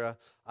Pastor Sarah,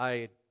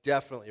 I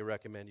definitely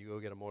recommend you go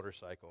get a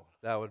motorcycle.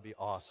 That would be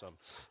awesome.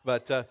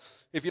 But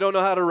if you don't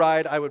know how to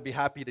ride, I would be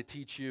happy to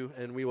teach you,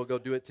 and we will go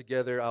do it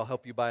together. I'll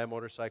help you buy a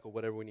motorcycle,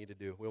 whatever we need to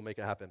do. We'll make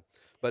it happen.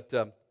 But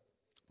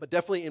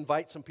definitely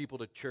invite some people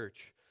to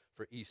church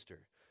for Easter.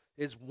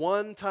 It's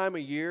one time a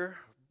year,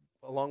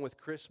 along with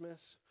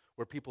Christmas,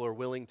 where people are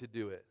willing to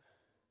do it.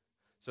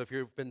 So if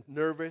you've been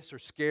nervous or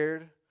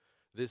scared,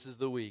 this is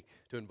the week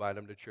to invite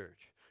them to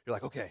church. You're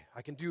like, okay,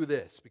 I can do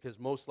this, because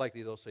most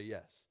likely they'll say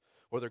yes.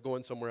 Or they're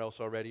going somewhere else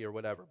already or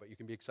whatever, but you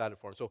can be excited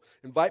for them. So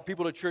invite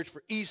people to church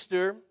for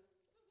Easter.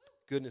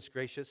 Goodness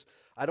gracious.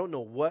 I don't know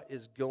what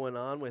is going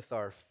on with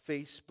our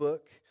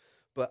Facebook,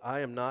 but I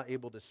am not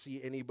able to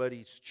see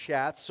anybody's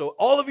chats. So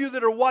all of you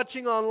that are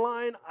watching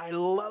online, I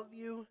love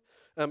you.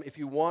 If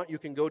you want, you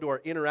can go to our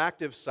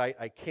interactive site.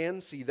 I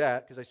can see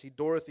that because I see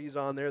Dorothy's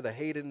on there. The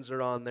Haydens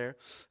are on there.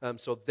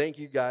 So thank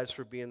you guys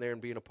for being there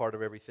and being a part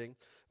of everything.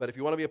 But if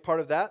you want to be a part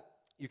of that,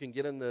 you can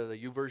get in the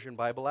YouVersion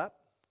Bible app.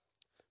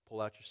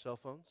 Pull out your cell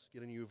phones.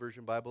 Get in the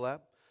YouVersion Bible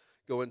app.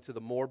 Go into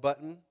the More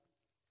button.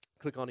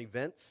 Click on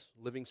Events,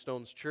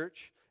 Livingstone's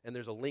Church. And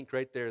there's a link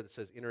right there that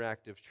says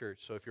Interactive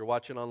Church. So if you're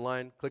watching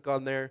online, click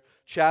on there,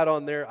 chat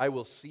on there. I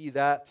will see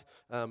that,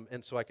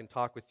 and so I can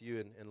talk with you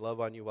and love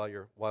on you while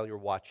you're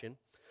watching.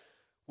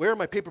 Where are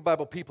my paper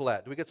Bible people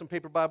at? Do we get some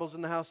paper Bibles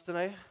in the house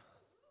tonight?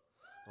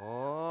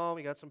 Oh,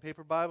 we got some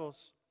paper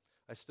Bibles.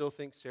 I still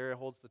think Sarah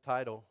holds the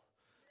title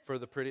for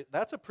the pretty.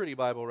 That's a pretty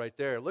Bible right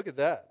there. Look at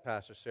that,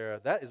 Pastor Sarah.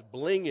 That is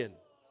blinging.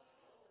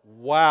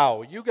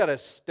 Wow, you got to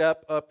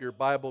step up your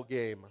Bible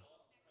game.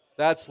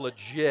 That's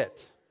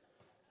legit.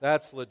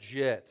 That's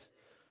legit.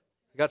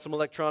 You got some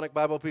electronic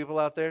Bible people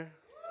out there?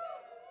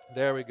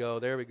 There we go.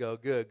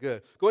 Good.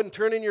 Go ahead and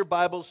turn in your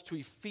Bibles to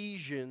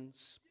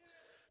Ephesians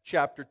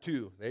chapter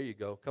 2. There you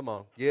go. Come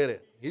on, get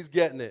it. He's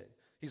getting it.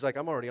 He's like,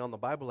 I'm already on the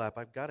Bible app.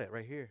 I've got it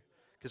right here.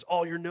 Because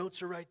all your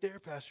notes are right there,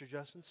 Pastor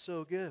Justin.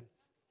 So good.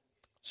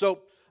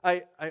 So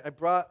I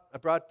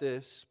brought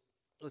this.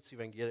 Let's see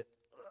if I can get it.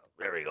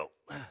 There we go.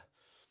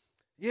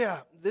 Yeah,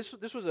 this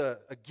was a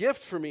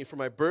gift for me for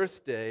my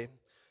birthday.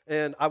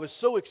 And I was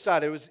so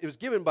excited. It was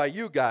given by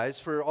you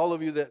guys, for all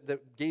of you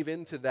that gave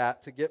into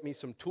that to get me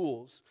some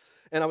tools.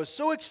 And I was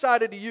so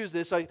excited to use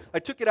this. I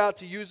took it out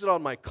to use it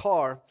on my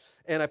car,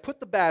 and I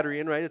put the battery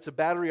in, right? It's a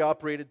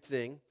battery-operated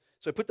thing.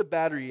 So I put the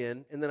battery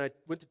in, and then I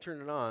went to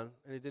turn it on,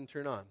 and it didn't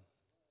turn on.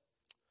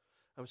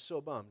 I was so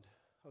bummed.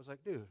 I was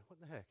like, dude, what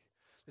the heck?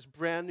 This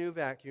brand new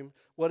vacuum.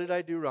 What did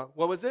I do wrong?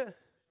 What was it?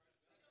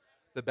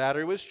 The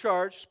battery was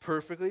charged,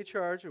 perfectly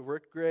charged. It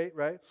worked great,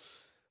 right?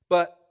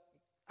 But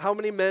how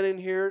many men in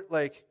here,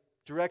 like,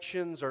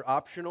 directions are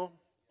optional?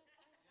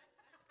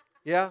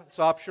 Yeah, it's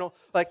optional.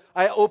 Like,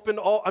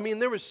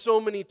 there was so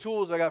many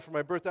tools I got for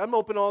my birthday. I'm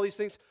opening all these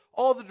things.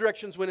 All the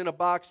directions went in a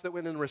box that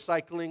went in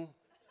recycling.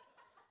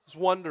 It's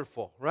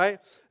wonderful, right?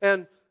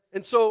 And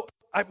so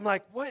I'm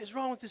like, what is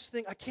wrong with this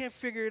thing? I can't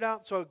figure it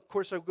out. So, of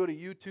course, I go to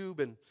YouTube,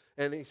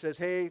 and he says,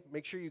 hey,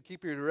 make sure you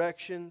keep your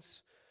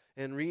directions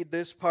and read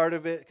this part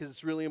of it because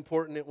it's really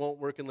important. It won't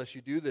work unless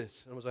you do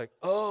this. And I was like,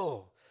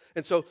 oh.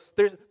 And so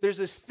there's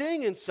this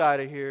thing inside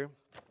of here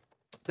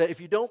that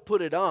if you don't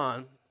put it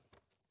on,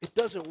 it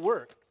doesn't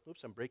work.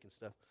 Oops, I'm breaking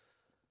stuff.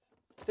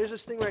 There's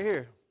this thing right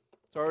here.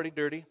 It's already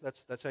dirty.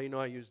 That's how you know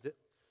I used it.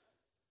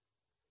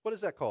 What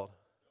is that called?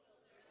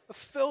 A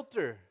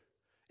filter.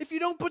 If you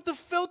don't put the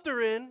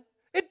filter in,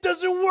 it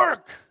doesn't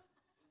work.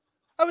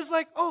 I was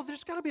like, oh,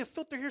 there's got to be a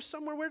filter here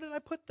somewhere. Where did I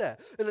put that?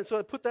 And then so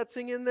I put that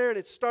thing in there, and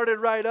it started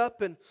right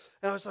up. And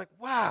I was like,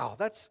 wow,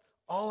 that's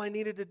all I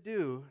needed to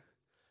do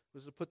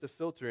was to put the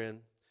filter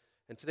in.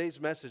 And today's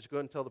message, go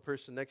ahead and tell the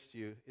person next to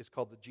you, is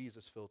called the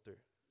Jesus filter.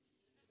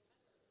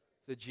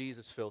 The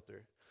Jesus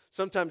filter.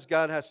 Sometimes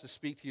God has to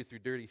speak to you through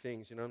dirty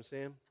things, you know what I'm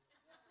saying?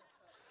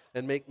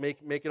 And make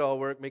it all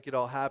work, make it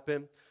all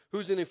happen.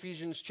 Who's in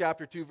Ephesians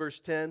chapter 2, verse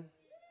 10?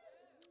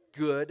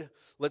 Good.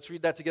 Let's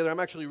read that together. I'm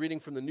actually reading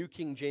from the New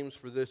King James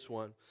for this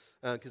one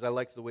because I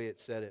like the way it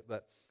said it.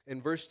 But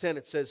in verse 10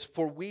 it says,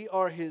 for we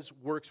are his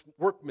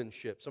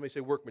workmanship. Somebody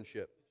say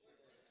workmanship.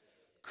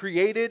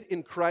 Created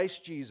in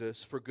Christ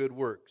Jesus for good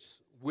works,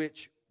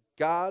 which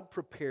God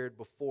prepared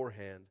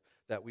beforehand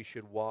that we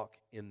should walk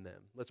in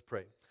them. Let's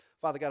pray.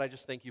 Father God, I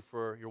just thank you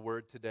for your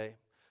word today.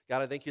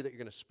 God, I thank you that you're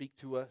going to speak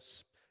to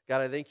us.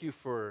 God, I thank you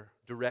for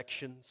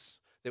directions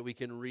that we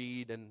can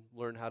read and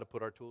learn how to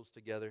put our tools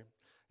together.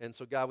 And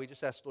so, God, we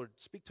just ask, Lord,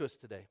 speak to us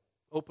today.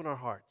 Open our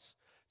hearts.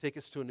 Take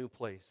us to a new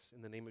place.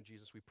 In the name of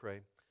Jesus we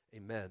pray.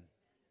 Amen.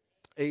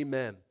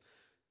 Amen.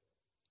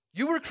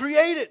 You were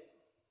created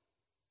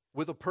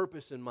with a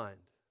purpose in mind.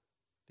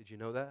 Did you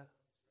know that?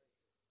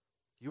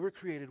 You were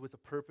created with a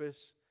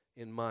purpose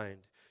in mind.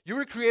 You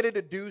were created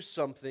to do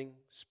something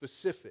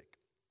specific.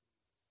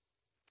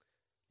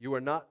 You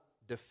are not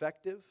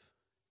defective,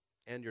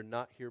 and you're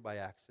not here by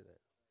accident.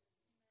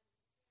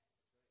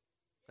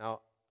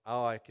 Now,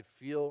 I could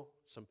feel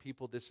some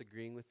people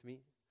disagreeing with me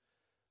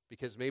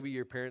because maybe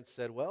your parents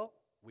said, well,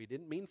 we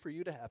didn't mean for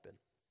you to happen.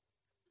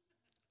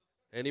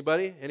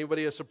 Anybody?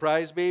 Anybody a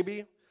surprise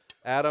baby?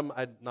 Adam,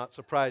 I'm not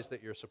surprised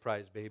that you're a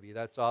surprise baby.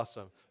 That's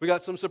awesome. We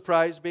got some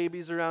surprise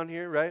babies around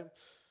here, right?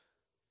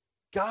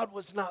 God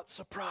was not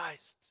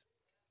surprised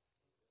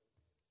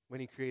when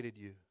he created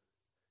you.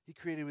 He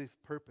created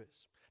with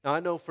purpose. Now, I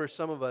know for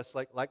some of us,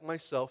 like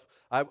myself,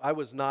 I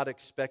was not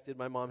expected.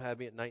 My mom had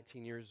me at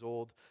 19 years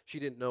old. She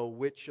didn't know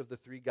which of the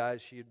three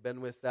guys she had been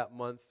with that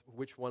month,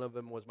 which one of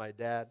them was my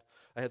dad.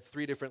 I had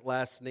 3 different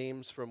last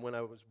names from when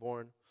I was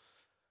born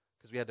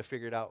because we had to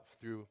figure it out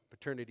through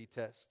paternity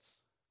tests.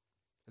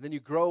 And then you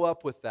grow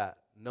up with that,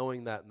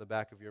 knowing that in the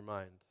back of your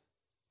mind,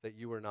 that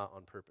you were not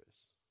on purpose.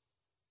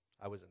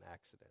 I was an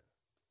accident.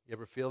 You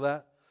ever feel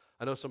that?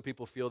 I know some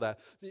people feel that.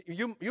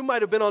 You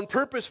might have been on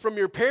purpose from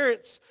your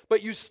parents,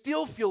 but you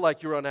still feel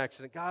like you're on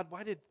accident. God,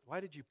 why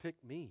did you pick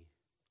me?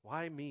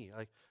 Why me?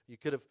 You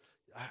could have.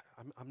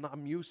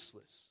 I'm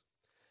useless.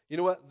 You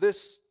know what?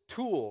 This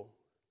tool,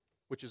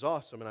 which is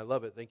awesome, and I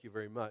love it. Thank you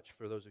very much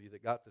for those of you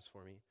that got this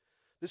for me.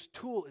 This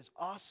tool is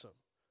awesome,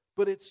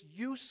 but it's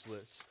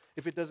useless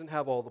if it doesn't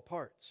have all the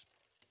parts.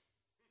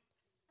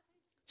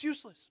 It's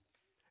useless.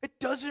 It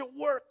doesn't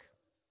work.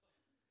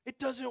 It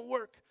doesn't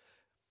work.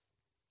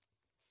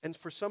 And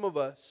for some of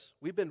us,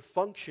 we've been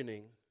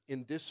functioning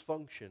in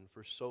dysfunction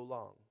for so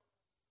long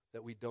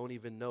that we don't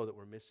even know that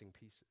we're missing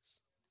pieces.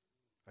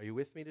 Are you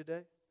with me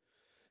today?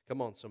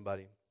 Come on,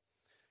 somebody.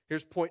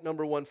 Here's point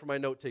number 1 for my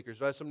note takers.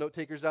 Do I have some note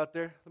takers out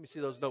there? Let me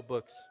see those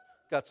notebooks.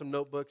 Got some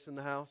notebooks in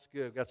the house?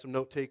 Good. Got some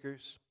note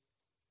takers.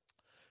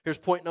 Here's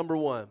point number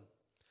 1.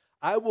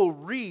 I will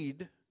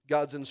read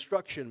God's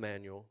instruction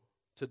manual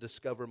to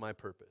discover my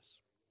purpose.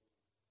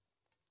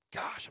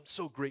 Gosh, I'm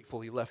so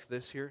grateful He left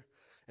this here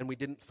and we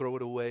didn't throw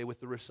it away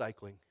with the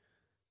recycling.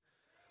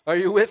 Are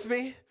you with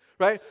me?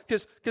 Right?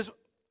 Because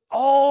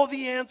all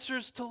the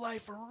answers to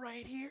life are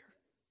right here.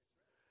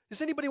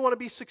 Does anybody want to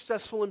be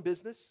successful in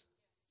business?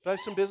 Do I have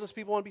some business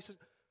people want to be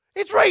successful?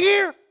 It's right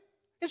here.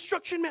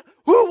 Instruction man.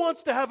 Who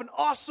wants to have an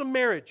awesome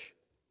marriage?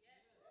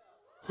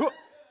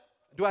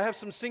 Do I have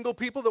some single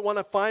people that want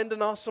to find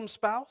an awesome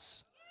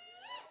spouse?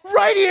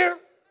 Right here.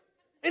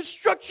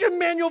 Instruction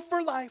manual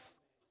for life.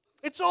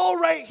 It's all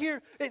right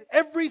here.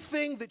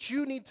 Everything that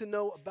you need to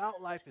know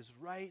about life is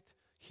right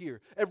here.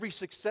 Every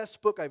success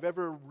book I've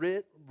ever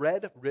written,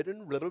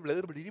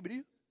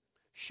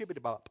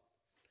 shibbity-bop.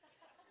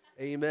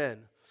 Amen.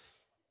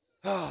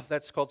 Oh,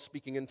 that's called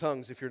speaking in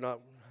tongues if you're not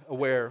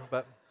aware,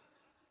 but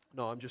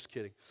no, I'm just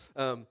kidding.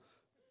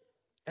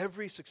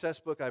 Every success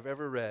book I've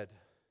ever read,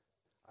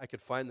 I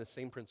could find the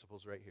same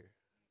principles right here.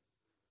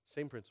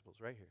 Same principles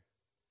right here.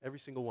 Every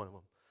single one of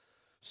them.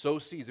 Sow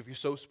seeds. If you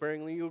sow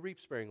sparingly, you'll reap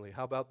sparingly.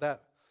 How about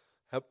that?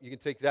 You can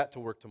take that to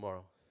work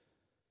tomorrow.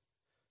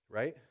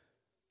 Right?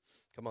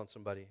 Come on,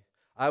 somebody.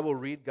 I will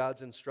read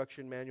God's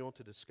instruction manual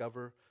to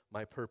discover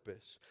my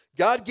purpose.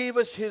 God gave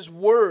us His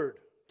word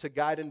to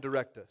guide and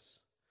direct us,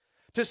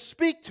 to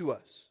speak to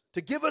us,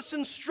 to give us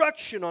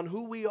instruction on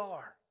who we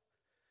are,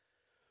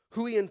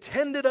 who He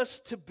intended us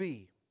to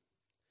be.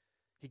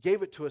 He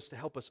gave it to us to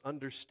help us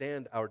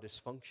understand our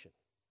dysfunction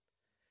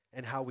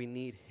and how we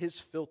need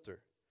His filter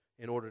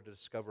in order to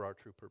discover our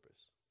true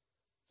purpose.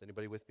 Is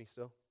anybody with me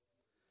still?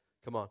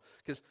 Come on.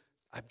 Because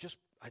I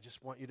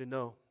just want you to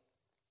know,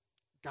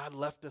 God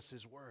left us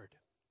His word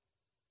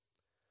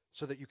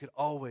so that you could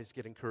always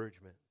get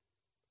encouragement.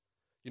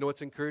 You know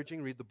what's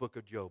encouraging? Read the book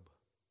of Job.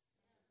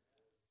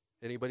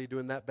 Anybody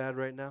doing that bad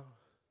right now?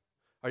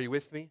 Are you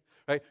with me?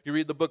 Right? You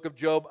read the book of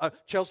Job.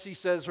 Chelsea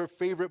says her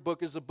favorite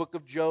book is the book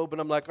of Job.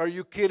 And I'm like, are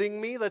you kidding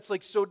me? That's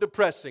like so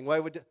depressing. Why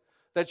would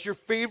that's your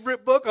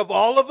favorite book of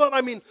all of them?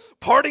 I mean,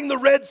 parting the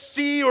Red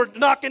Sea or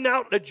knocking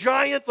out a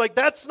giant. Like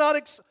that's not,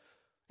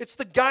 it's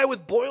the guy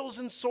with boils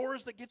and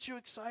sores that gets you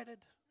excited.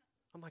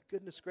 I'm like,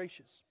 goodness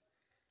gracious.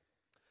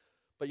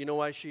 But you know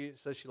why she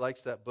says she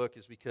likes that book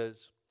is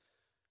because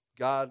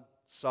God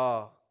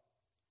saw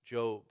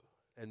Job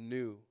and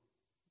knew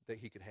that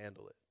He could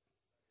handle it.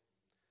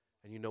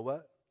 And you know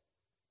what?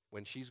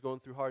 When she's going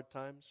through hard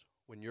times,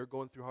 when you're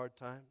going through hard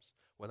times,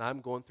 when I'm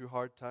going through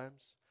hard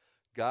times,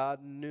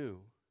 God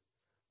knew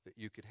that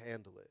you could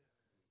handle it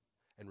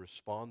and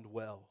respond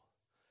well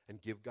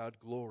and give God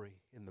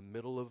glory in the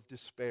middle of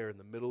despair, in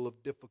the middle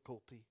of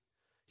difficulty.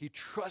 He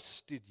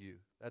trusted you.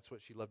 That's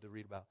what she loved to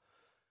read about.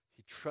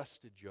 He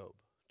trusted Job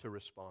to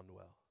respond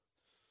well.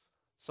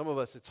 Some of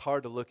us, it's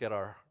hard to look at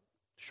our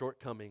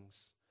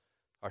shortcomings,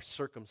 our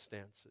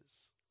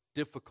circumstances,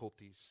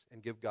 difficulties,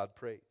 and give God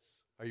praise.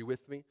 Are you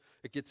with me?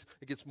 It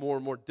gets more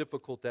and more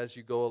difficult as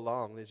you go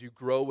along. As you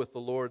grow with the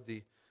Lord,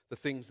 the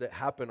things that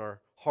happen are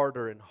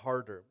harder and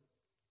harder.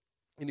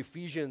 In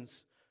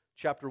Ephesians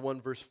chapter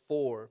 1, verse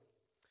 4,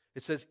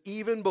 it says,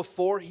 even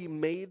before He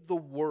made the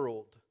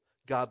world,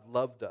 God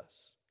loved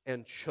us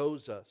and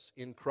chose us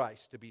in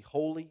Christ to be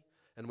holy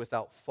and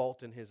without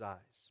fault in His eyes.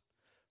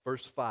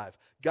 Verse 5,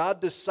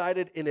 God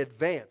decided in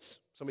advance,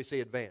 somebody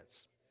say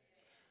advance.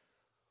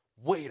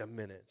 Wait a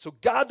minute. So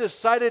God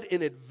decided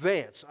in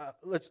advance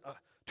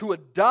to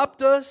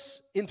adopt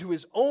us into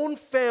His own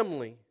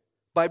family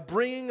by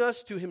bringing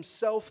us to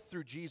Himself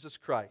through Jesus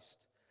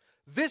Christ.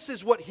 This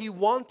is what He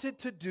wanted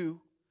to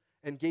do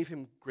and gave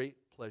Him great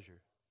pleasure.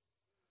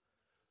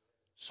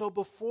 So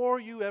before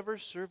you ever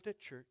served at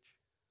church,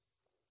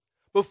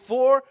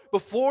 before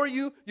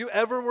you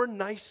ever were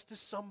nice to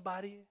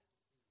somebody,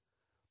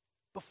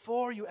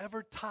 before you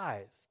ever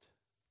tithed,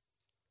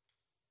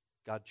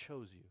 God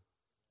chose you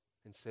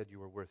and said you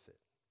were worth it.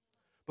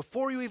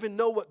 Before you even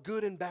know what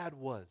good and bad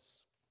was.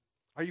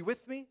 Are you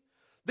with me?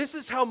 This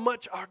is how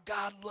much our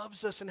God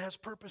loves us and has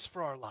purpose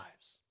for our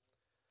lives.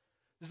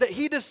 Is that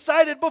He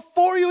decided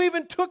before you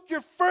even took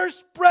your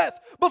first breath,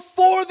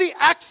 before the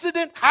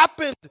accident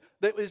happened,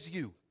 that was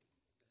you.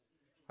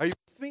 Are you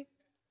with me?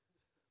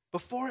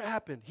 Before it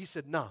happened, He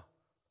said, nah,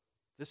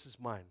 this is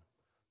mine.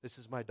 This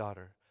is my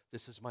daughter.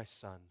 This is my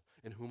son,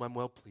 in whom I'm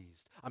well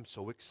pleased. I'm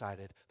so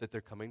excited that they're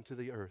coming to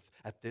the earth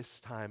at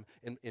this time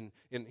in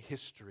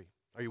history.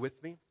 Are you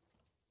with me?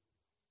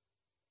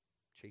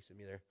 chasing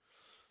me there.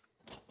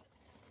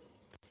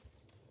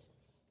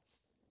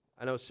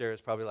 I know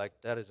Sarah's probably like,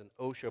 that is an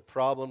OSHA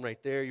problem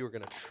right there. You were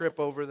going to trip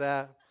over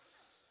that.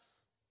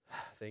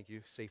 Thank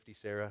you. Safety,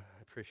 Sarah.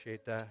 I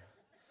appreciate that.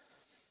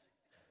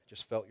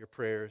 Just felt your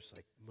prayers.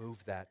 Like,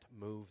 move that,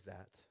 move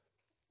that.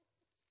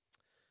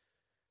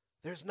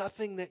 There's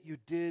nothing that you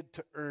did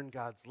to earn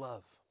God's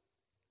love.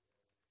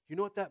 You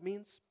know what that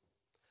means?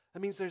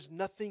 That means there's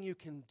nothing you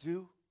can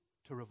do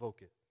to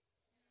revoke it.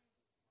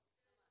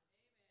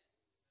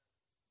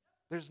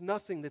 There's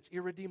nothing that's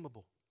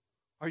irredeemable.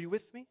 Are you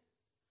with me?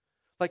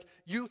 Like,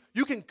 you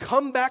can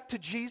come back to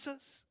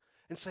Jesus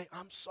and say,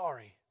 I'm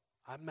sorry,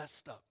 I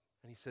messed up.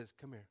 And he says,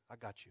 come here, I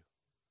got you.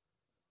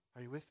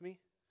 Are you with me?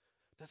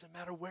 Doesn't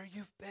matter where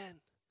you've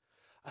been.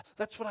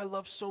 That's what I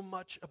love so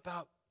much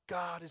about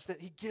God, is that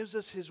he gives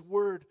us his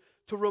word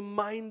to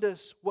remind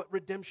us what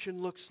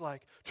redemption looks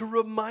like, to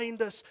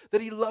remind us that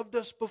he loved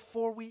us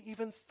before we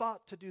even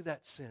thought to do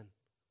that sin.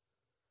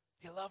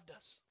 He loved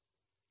us.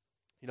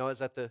 You know, I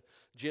was at the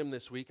gym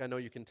this week. I know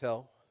you can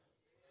tell.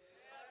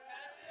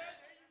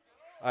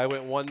 I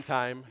went one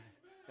time,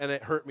 and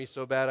it hurt me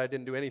so bad I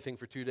didn't do anything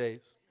for 2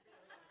 days.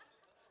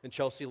 And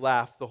Chelsea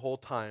laughed the whole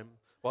time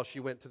while she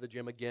went to the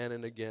gym again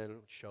and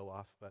again. Show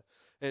off. But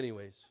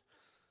anyways,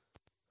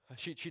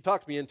 she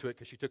talked me into it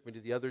because she took me to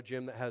the other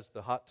gym that has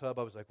the hot tub.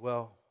 I was like,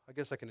 well, I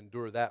guess I can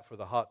endure that for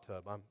the hot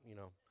tub.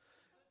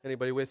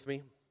 Anybody with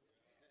me?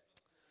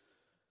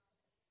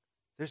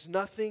 There's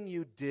nothing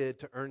you did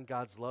to earn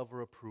God's love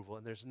or approval,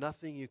 and there's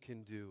nothing you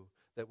can do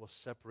that will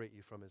separate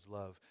you from his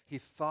love. He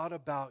thought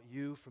about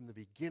you from the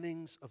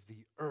beginnings of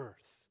the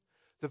earth,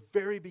 the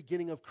very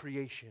beginning of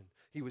creation.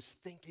 He was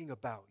thinking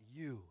about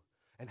you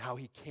and how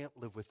he can't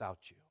live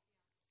without you.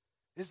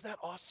 Isn't that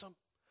awesome?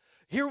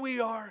 Here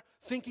we are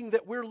thinking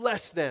that we're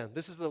less than.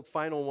 This is the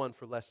final one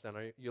for less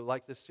than. You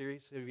like this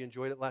series? Have you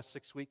enjoyed it last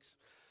 6 weeks?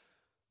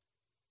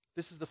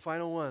 This is the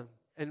final one.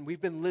 And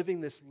we've been living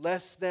this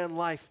less than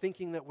life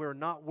thinking that we're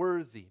not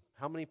worthy.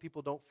 How many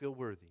people don't feel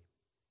worthy?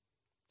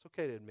 It's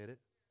okay to admit it.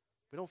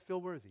 We don't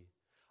feel worthy.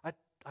 I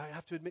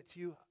have to admit to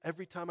you,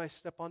 every time I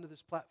step onto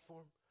this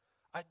platform,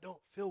 I don't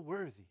feel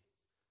worthy.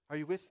 Are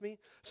you with me?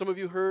 Some of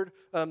you heard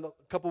a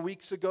couple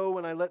weeks ago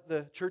when I let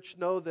the church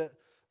know that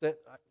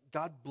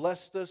God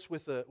blessed us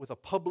with a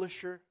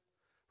publisher,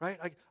 right?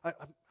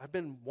 I've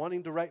been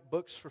wanting to write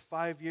books for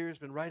 5 years,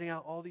 been writing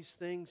out all these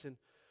things and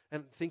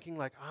thinking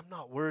like, I'm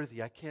not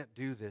worthy. I can't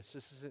do this.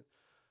 This isn't.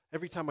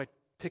 Every time I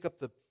pick up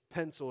the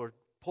pencil or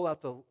pull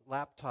out the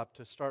laptop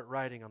to start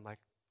writing, I'm like,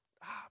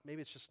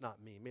 maybe it's just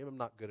not me. Maybe I'm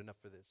not good enough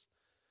for this.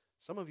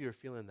 Some of you are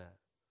feeling that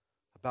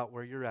about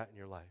where you're at in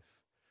your life.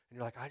 And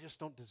you're like, I just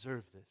don't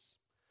deserve this.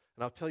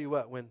 And I'll tell you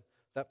what, when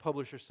that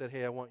publisher said,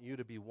 hey, I want you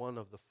to be one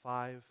of the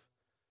 5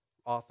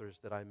 authors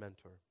that I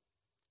mentor,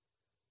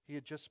 he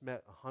had just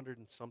met 100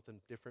 and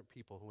something different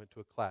people who went to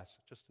a class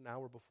just an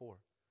hour before.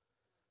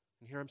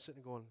 And here I'm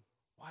sitting going,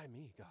 why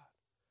me, God?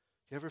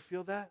 You ever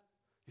feel that?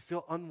 You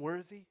feel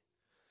unworthy?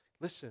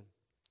 Listen,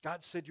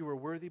 God said you were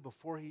worthy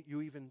before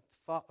you even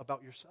thought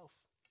about yourself.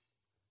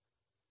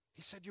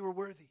 He said you were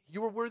worthy.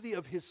 You were worthy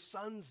of his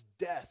son's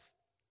death.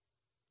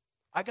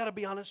 I got to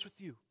be honest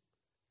with you.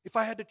 If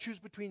I had to choose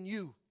between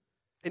you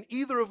and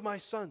either of my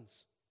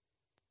sons,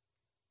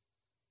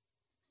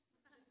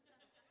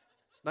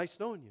 it's nice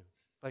knowing you.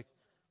 Like,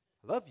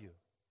 I love you.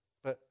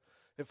 But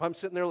if I'm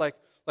sitting there like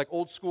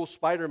old school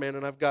Spider-Man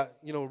and I've got,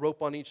 a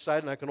rope on each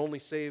side and I can only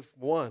save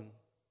one,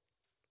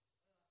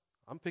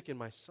 I'm picking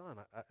my son.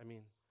 I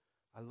mean,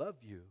 I love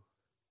you.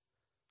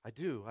 I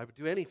do. I would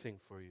do anything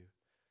for you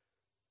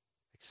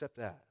except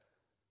that.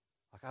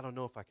 Like, I don't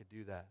know if I could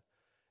do that.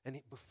 And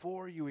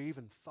before you were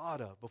even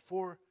thought of,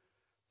 before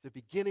the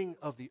beginning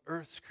of the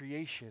earth's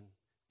creation,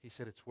 he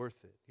said it's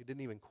worth it. He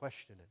didn't even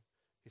question it.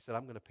 He said,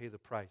 I'm going to pay the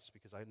price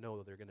because I know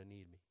that they're going to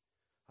need me.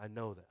 I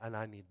know that, and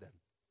I need them.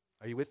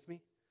 Are you with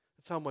me?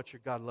 That's how much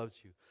your God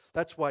loves you.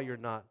 That's why you're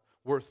not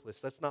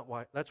worthless.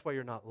 That's why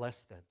you're not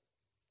less than.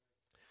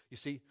 You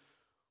see,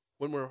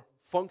 when we're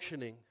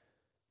functioning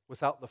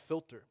without the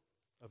filter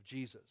of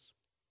Jesus,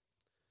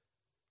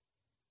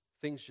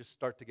 things just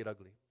start to get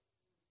ugly.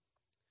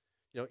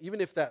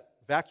 Even if that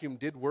vacuum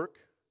did work,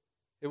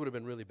 it would have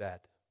been really bad.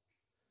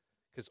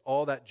 Because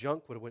all that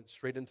junk would have went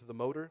straight into the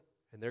motor,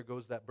 and there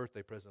goes that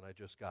birthday present I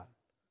just got.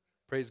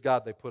 Praise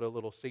God, they put a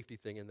little safety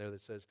thing in there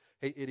that says,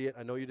 hey, idiot,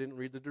 I know you didn't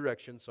read the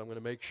directions, so I'm going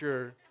to make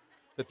sure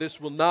that this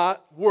will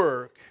not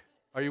work.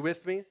 Are you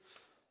with me?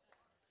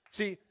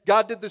 See,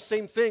 God did the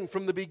same thing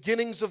from the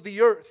beginnings of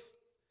the earth.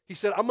 He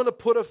said, I'm going to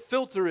put a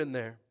filter in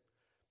there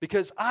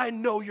because I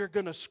know you're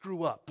going to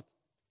screw up.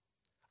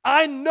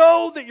 I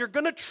know that you're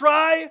going to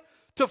try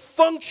to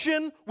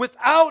function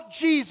without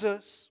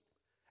Jesus,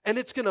 and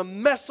it's going to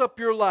mess up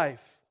your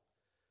life.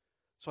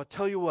 So I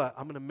tell you what,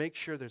 I'm going to make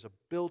sure there's a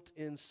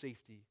built-in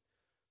safety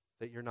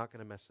that you're not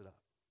going to mess it up.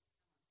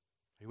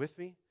 Are you with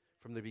me?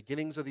 From the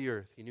beginnings of the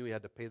earth, he knew he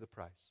had to pay the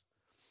price.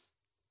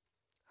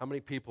 How many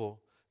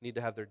people need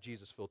to have their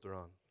Jesus filter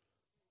on?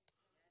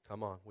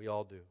 Come on, we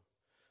all do.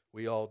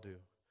 We all do.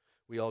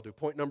 We all do.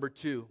 Point number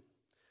 2,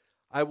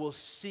 I will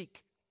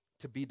seek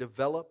to be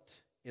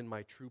developed in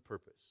my true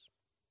purpose.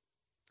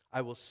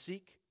 I will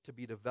seek to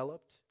be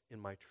developed in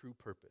my true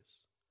purpose.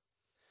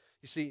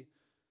 You see,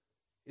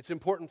 it's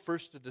important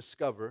first to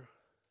discover,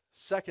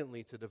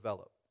 secondly to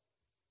develop.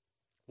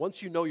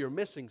 Once you know you're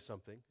missing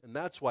something, and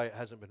that's why it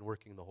hasn't been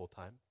working the whole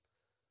time.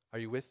 Are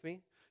you with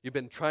me? You've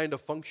been trying to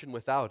function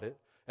without it.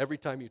 Every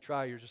time you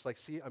try, you're just like,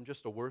 see, I'm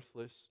just a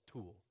worthless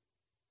tool.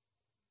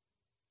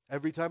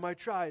 Every time I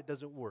try, it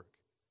doesn't work.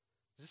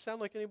 Does this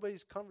sound like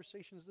anybody's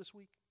conversations this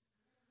week?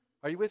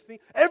 Are you with me?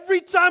 Every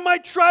time I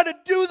try to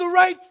do the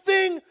right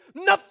thing,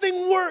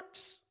 nothing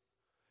works.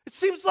 It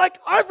seems like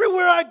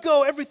everywhere I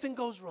go, everything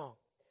goes wrong.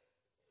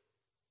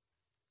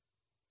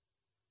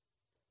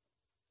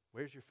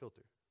 Where's your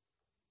filter?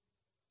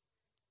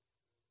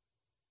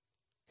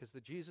 Because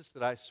the Jesus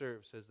that I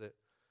serve says that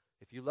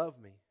if you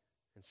love me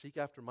and seek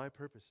after my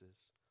purposes,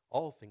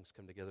 all things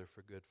come together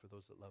for good for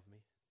those that love me.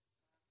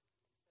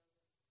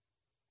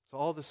 So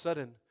all of a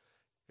sudden,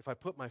 if I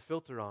put my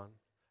filter on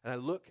and I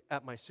look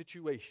at my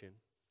situation,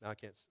 now I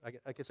guess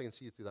I can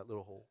see it through that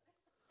little hole.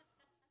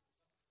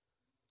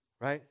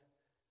 Right?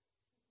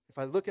 If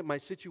I look at my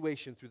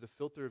situation through the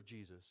filter of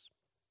Jesus,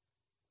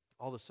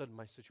 all of a sudden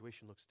my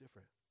situation looks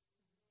different.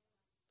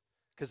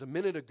 Because a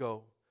minute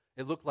ago,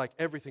 it looked like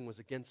everything was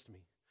against me.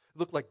 It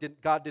looked like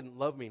God didn't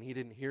love me and he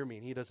didn't hear me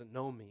and he doesn't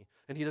know me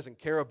and he doesn't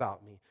care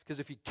about me. Because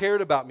if he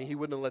cared about me, he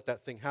wouldn't have let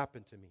that thing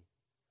happen to me.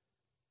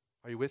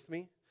 Are you with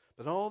me?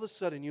 But all of a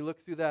sudden, you look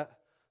through that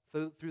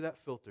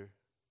filter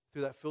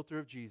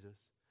of Jesus,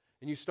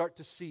 and you start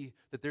to see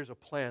that there's a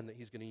plan that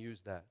he's going to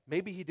use that.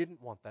 Maybe he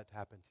didn't want that to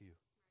happen to you.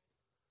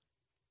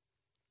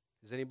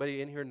 Does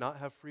anybody in here not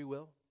have free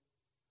will?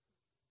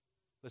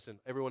 Listen,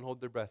 everyone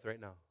hold their breath right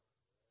now.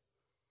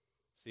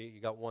 See,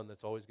 you got one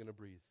that's always going to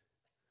breathe.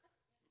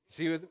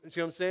 See what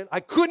I'm saying?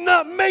 I could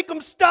not make them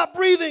stop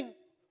breathing.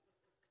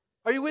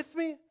 Are you with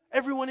me?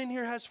 Everyone in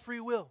here has free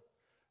will.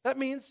 That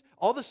means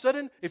all of a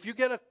sudden, if you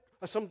get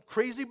some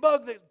crazy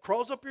bug that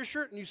crawls up your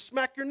shirt and you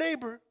smack your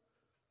neighbor,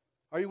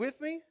 are you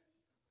with me?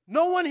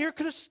 No one here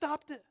could have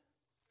stopped it.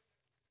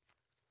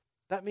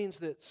 That means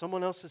that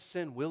someone else's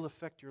sin will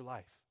affect your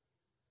life.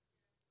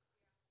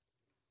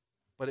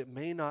 But it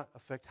may not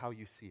affect how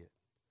you see it.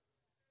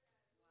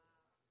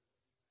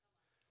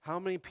 How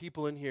many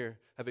people in here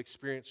have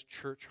experienced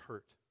church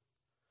hurt?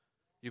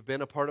 You've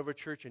been a part of a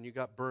church and you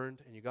got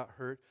burned and you got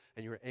hurt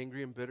and you were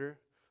angry and bitter.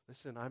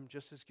 Listen, I'm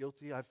just as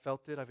guilty. I've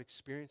felt it. I've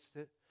experienced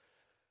it.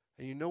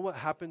 And you know what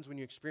happens when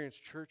you experience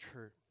church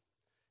hurt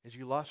is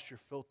you lost your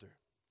filter.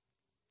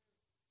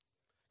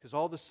 Because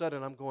all of a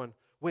sudden I'm going,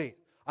 wait,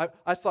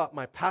 I thought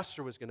my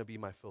pastor was going to be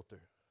my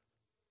filter.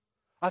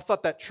 I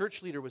thought that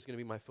church leader was going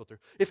to be my filter.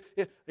 If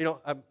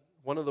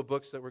one of the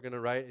books that we're going to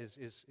write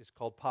is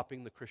called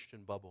Popping the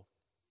Christian Bubble.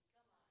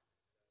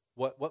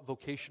 What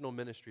vocational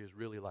ministry is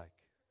really like.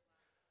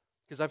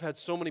 Because I've had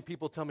so many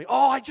people tell me,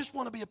 oh, I just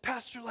want to be a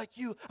pastor like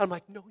you. I'm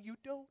like, no, you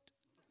don't.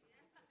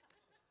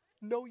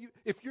 No,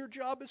 if your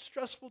job is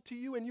stressful to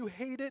you and you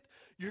hate it,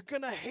 you're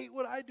going to hate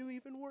what I do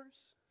even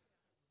worse.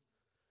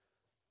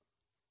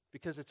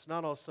 Because it's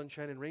not all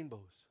sunshine and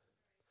rainbows.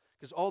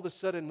 Because all of a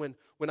sudden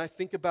when I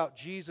think about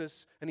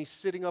Jesus and he's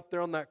sitting up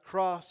there on that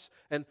cross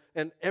and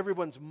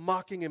everyone's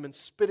mocking him and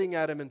spitting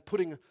at him and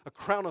putting a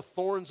crown of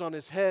thorns on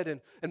his head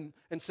and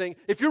saying,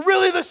 if you're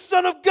really the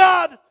Son of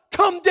God,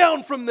 come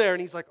down from there.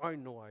 And he's like, I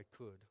know I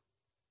could.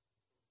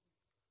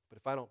 But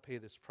if I don't pay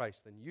this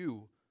price, then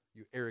you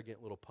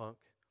arrogant little punk,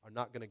 are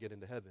not going to get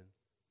into heaven.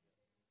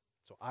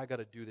 So I got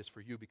to do this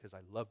for you because I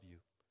love you,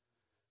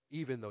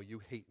 even though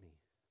you hate me.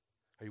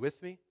 Are you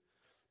with me?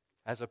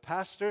 As a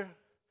pastor,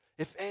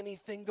 if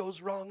anything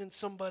goes wrong in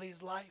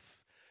somebody's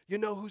life, you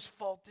know whose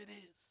fault it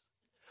is?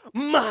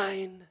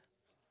 Mine.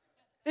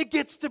 It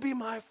gets to be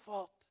my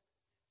fault.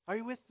 Are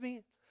you with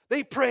me?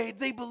 They prayed,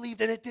 they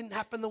believed, and it didn't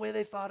happen the way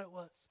they thought it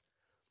was.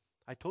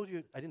 I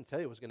didn't tell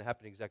you it was going to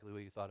happen exactly the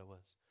way you thought it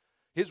was.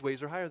 His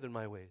ways are higher than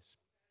my ways.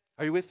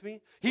 Are you with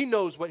me? He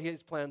knows what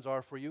his plans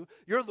are for you.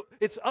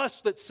 It's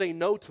us that say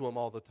no to him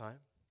all the time.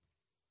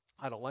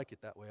 I don't like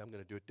it that way. I'm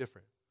going to do it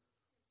different.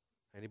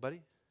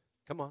 Anybody?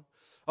 Come on.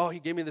 Oh, he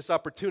gave me this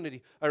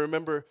opportunity. I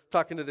remember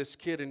talking to this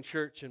kid in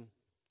church, and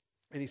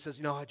he says,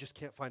 I just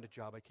can't find a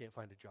job. I can't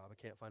find a job. I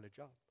can't find a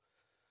job.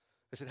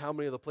 I said, how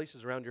many of the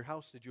places around your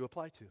house did you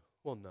apply to?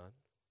 Well, none.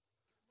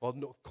 Well,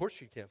 no, of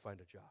course you can't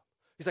find a job.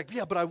 He's like,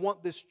 yeah, but I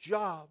want this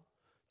job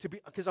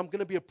because I'm going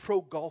to be a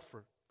pro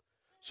golfer.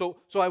 So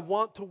I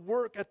want to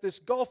work at this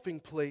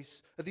golfing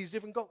place, at these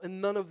different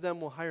and none of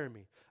them will hire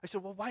me. I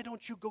said, well, why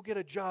don't you go get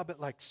a job at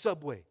like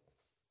Subway?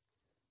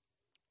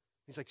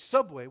 He's like,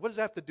 Subway? What does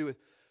that have to do with?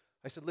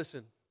 I said,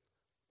 listen,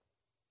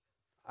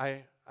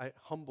 you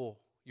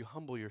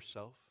humble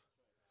yourself,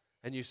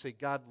 and you say,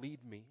 God,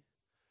 lead me,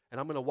 and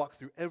I'm going to walk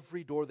through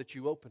every door that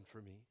you open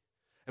for me.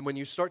 And when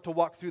you start to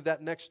walk through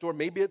that next door,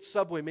 maybe it's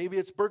Subway, maybe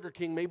it's Burger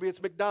King, maybe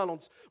it's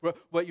McDonald's,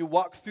 but you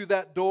walk through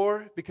that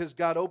door because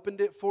God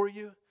opened it for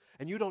you,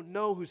 and you don't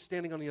know who's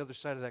standing on the other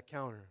side of that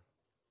counter.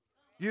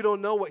 You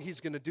don't know what he's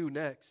going to do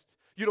next.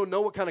 You don't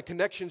know what kind of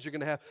connections you're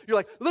going to have. You're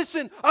like,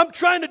 listen, I'm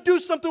trying to do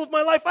something with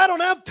my life. I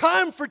don't have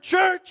time for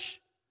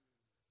church.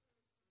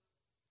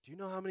 Do you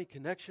know how many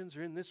connections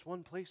are in this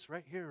one place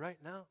right here, right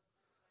now?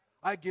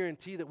 I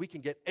guarantee that we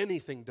can get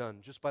anything done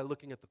just by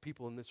looking at the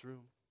people in this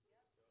room.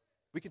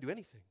 We can do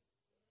anything.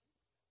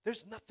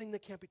 There's nothing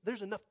that can't be.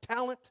 There's enough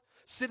talent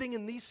sitting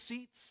in these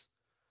seats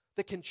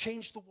that can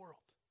change the world.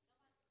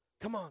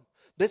 Come on.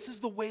 This is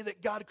the way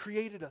that God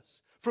created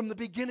us from the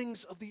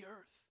beginnings of the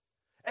earth.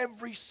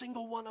 Every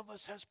single one of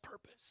us has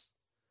purpose.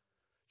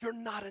 You're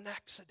not an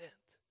accident.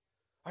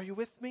 Are you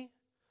with me?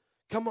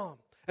 Come on.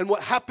 And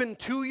what happened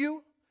to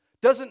you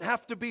doesn't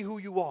have to be who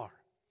you are.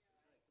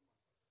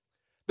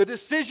 The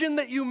decision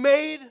that you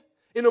made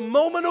in a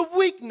moment of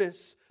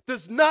weakness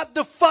does not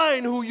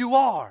define who you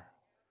are.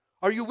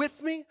 Are you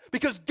with me?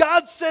 Because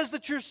God says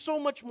that you're so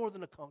much more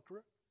than a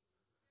conqueror.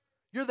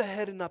 You're the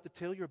head and not the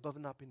tail. You're above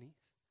and not beneath.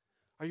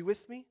 Are you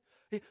with me?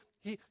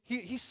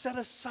 He set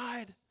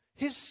aside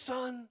his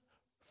son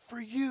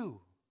for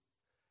you.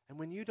 And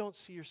when you don't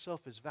see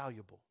yourself as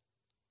valuable,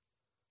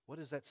 what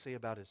does that say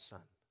about his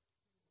son?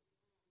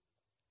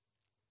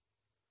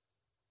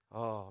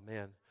 Oh,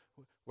 man.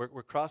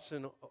 We're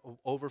crossing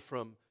over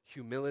from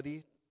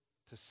humility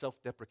to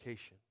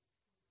self-deprecation.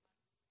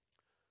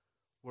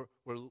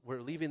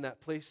 We're leaving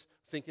that place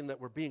thinking that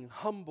we're being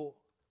humble,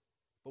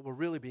 but we're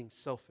really being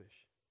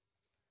selfish.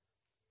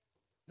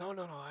 No.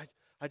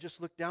 I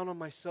just look down on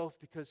myself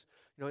because,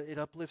 it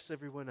uplifts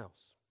everyone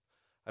else.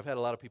 I've had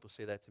a lot of people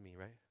say that to me,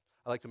 right?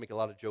 I like to make a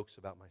lot of jokes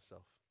about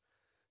myself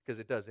because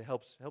it does. It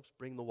helps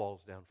bring the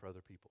walls down for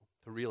other people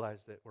to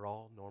realize that we're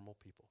all normal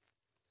people.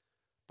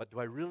 But do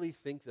I really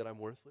think that I'm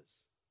worthless?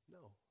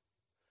 No,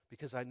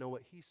 because I know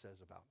what he says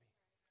about me.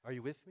 Are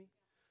you with me?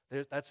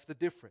 That's the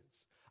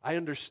difference. I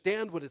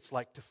understand what it's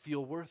like to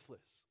feel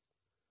worthless.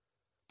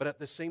 But at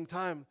the same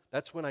time,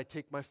 that's when I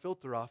take my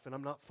filter off and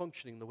I'm not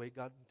functioning the way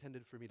God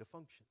intended for me to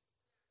function.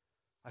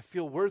 I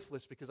feel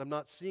worthless because I'm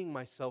not seeing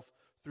myself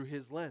through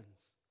his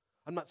lens.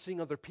 I'm not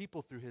seeing other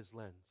people through his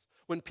lens.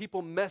 When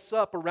people mess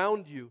up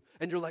around you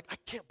and you're like, I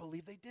can't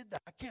believe they did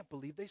that. I can't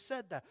believe they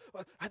said that.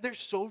 They're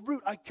so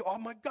rude. Oh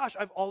my gosh,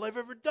 all I've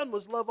ever done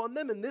was love on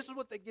them and this is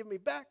what they give me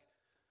back.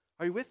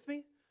 Are you with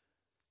me?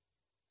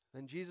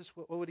 Then Jesus,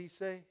 what would he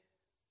say?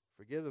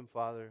 Forgive them,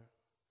 Father,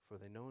 for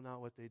they know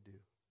not what they do.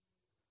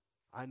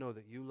 I know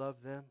that you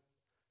love them,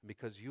 and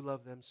because you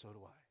love them, so do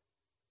I.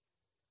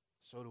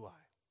 So do I.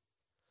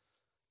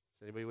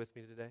 Is anybody with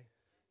me today?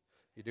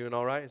 You doing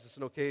all right? Is this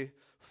an okay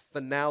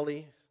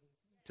finale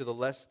to the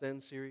Less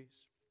Than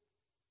series?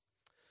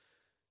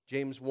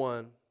 James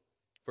 1,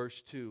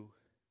 verse 2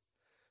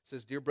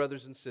 says, Dear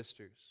brothers and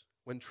sisters,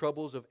 when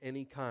troubles of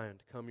any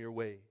kind come your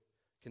way,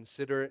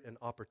 consider it an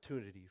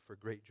opportunity for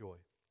great joy.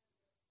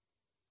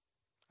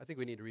 I think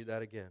we need to read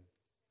that again.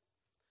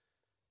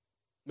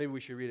 Maybe we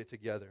should read it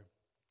together.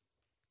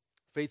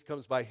 Faith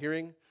comes by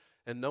hearing,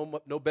 and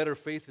no better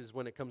faith is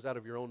when it comes out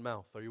of your own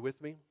mouth. Are you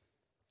with me?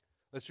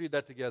 Let's read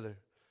that together.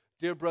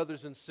 Dear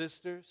brothers and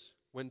sisters,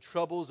 when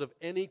troubles of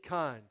any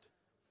kind,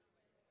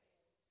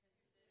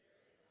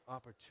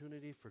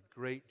 opportunity for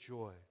great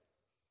joy.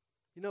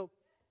 The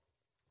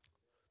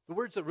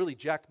words that really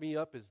jack me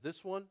up is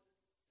this one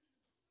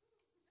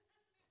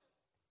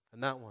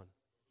and that one.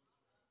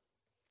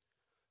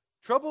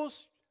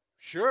 Troubles,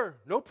 sure,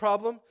 no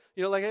problem.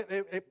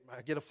 I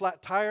get a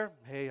flat tire.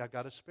 Hey, I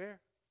got a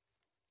spare.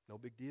 No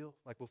big deal.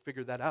 We'll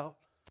figure that out.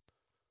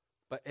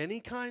 But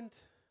any kind,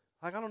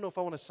 I don't know if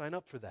I want to sign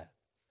up for that.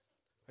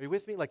 Are you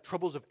with me?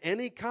 Troubles of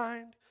any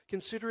kind,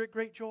 consider it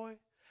great joy.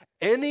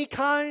 Any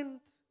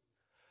kind.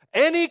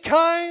 Any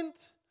kind.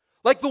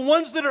 Like the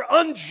ones that are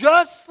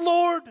unjust,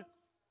 Lord.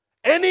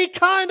 Any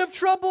kind of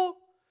trouble.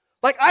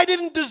 I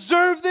didn't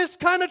deserve this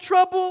kind of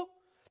trouble.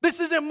 This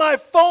isn't my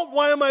fault.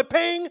 Why am I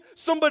paying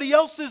somebody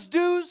else's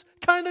dues?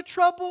 Kind of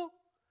trouble.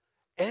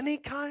 Any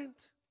kind.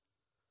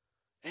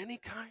 Any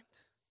kind.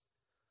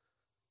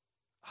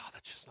 Oh,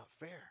 that's just not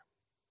fair.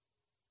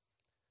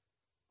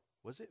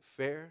 Was it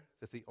fair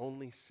that the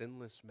only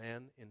sinless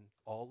man in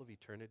all of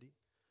eternity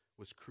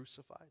was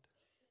crucified?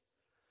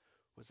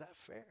 Was that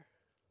fair?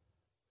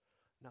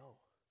 No.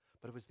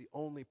 But it was the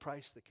only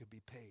price that could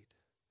be paid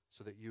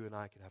so that you and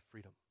I could have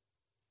freedom.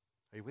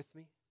 Are you with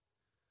me?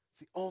 It's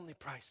the only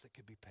price that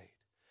could be paid.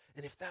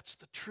 And if that's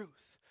the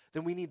truth,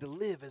 then we need to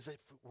live as if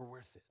we're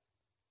worth it.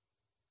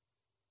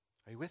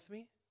 Are you with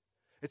me?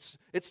 It's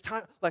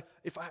time,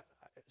 if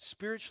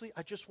spiritually,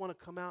 I just want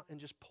to come out and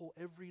just pull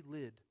every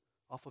lid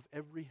off of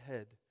every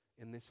head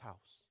in this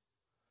house.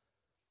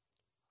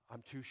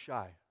 I'm too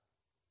shy.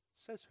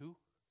 Says who?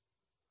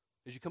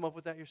 Did you come up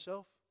with that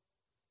yourself?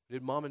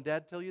 Did mom and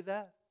dad tell you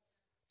that?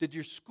 Did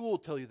your school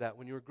tell you that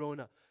when you were growing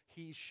up?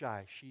 He's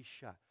shy, she's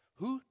shy.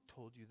 Who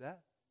told you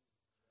that?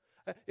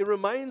 It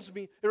reminds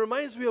me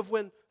of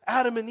when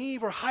Adam and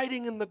Eve are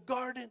hiding in the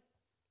garden.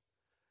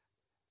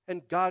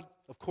 And God,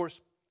 of course,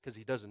 because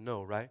he doesn't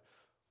know, right?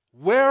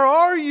 Where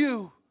are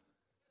you?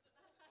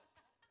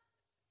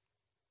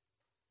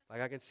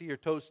 I can see your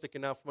toes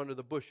sticking out from under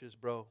the bushes,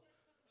 bro.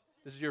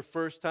 This is your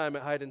first time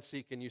at hide and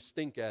seek and you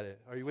stink at it.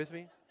 Are you with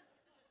me?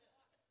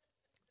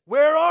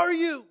 Where are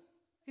you?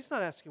 He's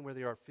not asking where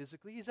they are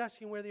physically. He's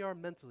asking where they are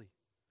mentally.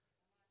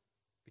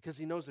 Because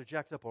he knows they're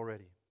jacked up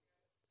already.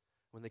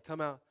 When they come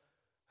out,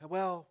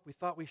 well, we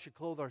thought we should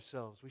clothe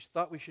ourselves. We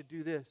thought we should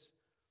do this.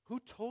 Who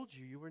told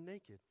you you were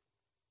naked?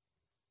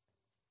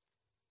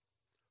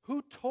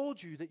 Who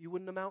told you that you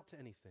wouldn't amount to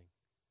anything?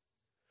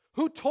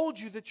 Who told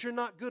you that you're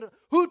not good?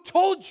 Who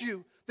told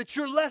you that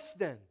you're less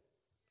than?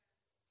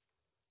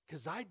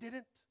 Because I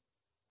didn't.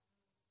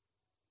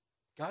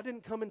 God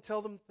didn't come and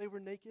tell them they were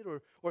naked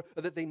or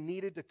that they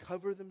needed to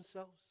cover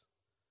themselves.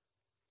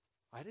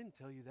 I didn't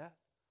tell you that.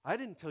 I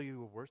didn't tell you you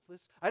were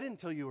worthless. I didn't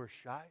tell you were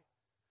shy.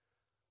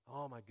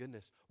 Oh my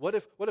goodness. What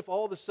if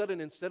all of a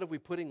sudden, instead of we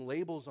putting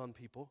labels on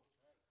people,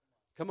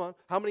 come on,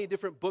 how many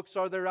different books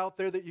are there out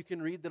there that you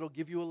can read that'll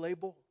give you a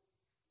label?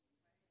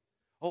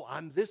 Oh,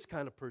 I'm this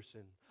kind of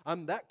person.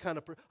 I'm that kind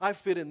of person. I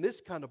fit in this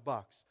kind of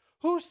box.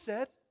 Who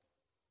said?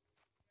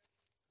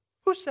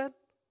 Who said?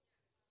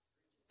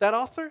 That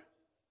author?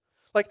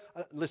 Like,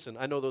 listen,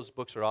 I know those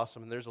books are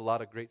awesome, and there's a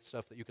lot of great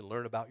stuff that you can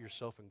learn about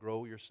yourself and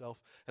grow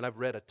yourself, and I've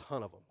read a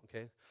ton of them,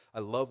 okay? I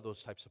love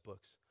those types of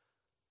books.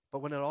 But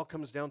when it all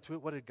comes down to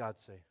it, what did God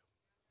say?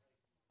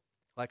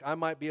 Like, I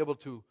might be able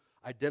to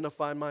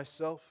identify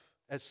myself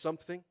as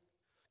something.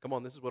 Come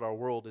on, this is what our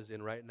world is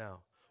in right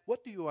now.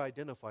 What do you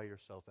identify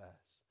yourself as?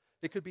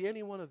 It could be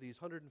any one of these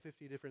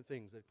 150 different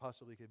things that it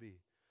possibly could be.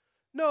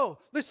 No,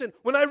 listen,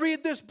 when I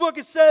read this book,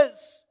 it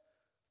says,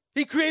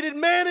 He created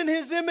man in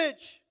His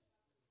image.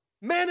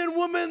 Man and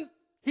woman,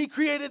 He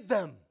created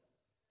them.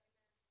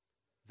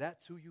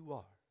 That's who you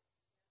are.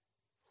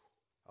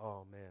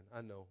 Oh, man,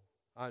 I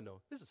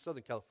know. This is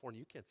Southern California.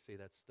 You can't say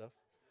that stuff.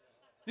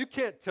 You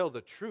can't tell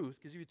the truth,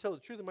 because if you tell the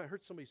truth, it might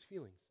hurt somebody's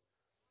feelings.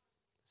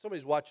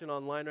 Somebody's watching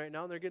online right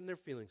now, and they're getting their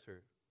feelings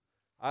hurt.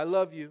 I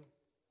love you.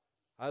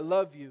 I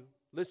love you.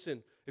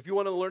 Listen, if you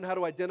want to learn how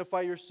to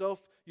identify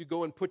yourself, you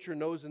go and put your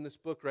nose in this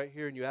book right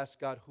here, and you ask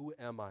God, who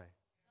am I?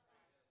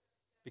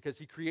 Because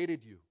He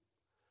created you.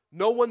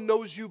 No one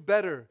knows you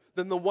better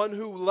than the one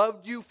who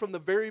loved you from the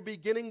very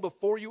beginning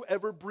before you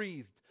ever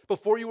breathed,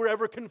 before you were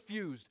ever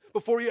confused,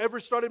 before you ever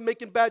started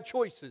making bad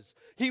choices.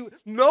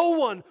 No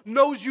one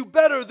knows you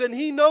better than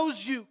He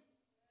knows you.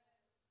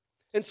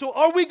 And so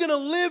are we going to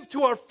live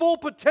to our full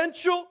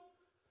potential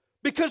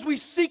because we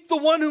seek the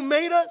one who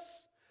made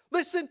us?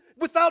 Listen,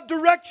 without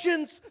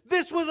directions,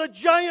 this was a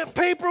giant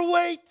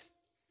paperweight.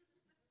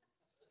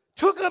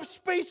 Took up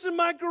space in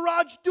my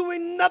garage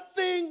doing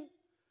nothing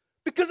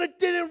because I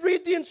didn't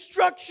read the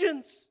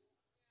instructions.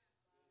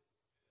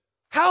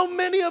 How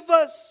many of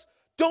us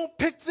don't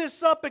pick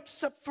this up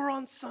except for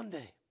on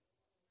Sunday?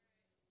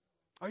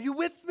 Are you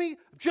with me?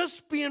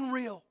 Just being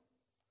real.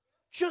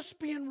 Just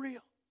being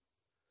real.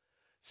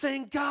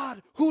 Saying,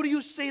 God, who do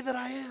you say that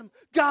I am?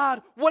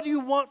 God, what do you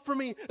want from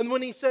me? And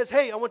when He says,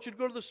 hey, I want you to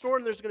go to the store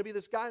and there's going to be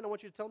this guy and I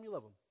want you to tell him you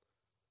love him.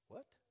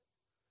 What?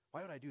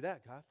 Why would I do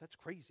that, God? That's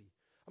crazy.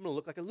 I'm going to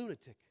look like a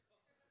lunatic.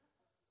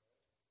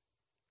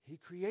 He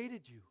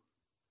created you.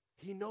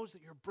 He knows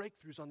that your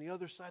breakthrough's on the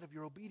other side of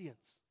your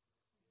obedience.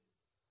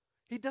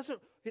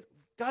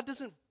 God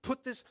doesn't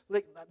put this,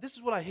 like, this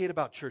is what I hate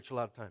about church a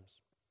lot of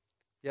times.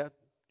 Yeah,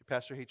 your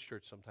pastor hates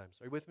church sometimes.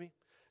 Are you with me?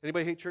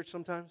 Anybody hate church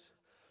sometimes?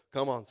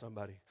 Come on,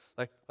 somebody.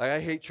 Like I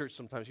hate church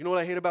sometimes. You know what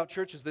I hate about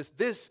church is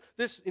this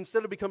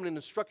instead of becoming an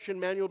instruction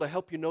manual to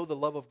help you know the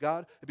love of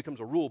God, it becomes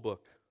a rule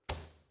book.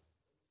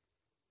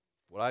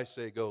 What I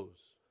say goes.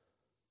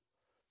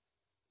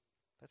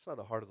 That's not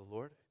the heart of the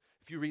Lord.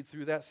 If you read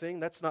through that thing,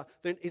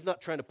 then He's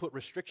not trying to put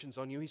restrictions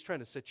on you. He's trying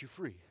to set you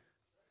free.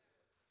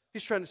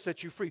 He's trying to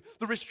set you free.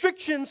 The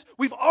restrictions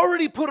we've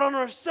already put on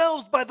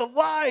ourselves by the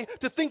lie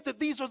to think that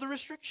these are the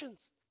restrictions.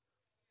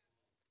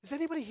 Is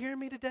anybody hearing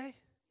me today?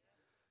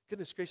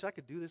 Goodness gracious, I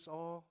could do this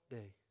all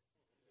day.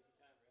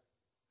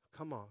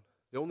 Come on.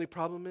 The only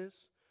problem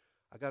is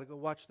I got to go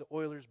watch the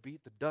Oilers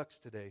beat the Ducks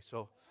today.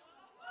 So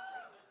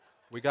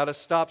we got to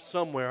stop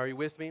somewhere. Are you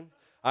with me?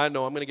 I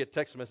know I'm going to get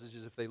text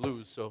messages if they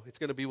lose. So it's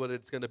going to be what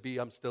it's going to be.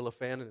 I'm still a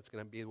fan, and it's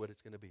going to be what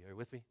it's going to be. Are you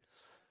with me?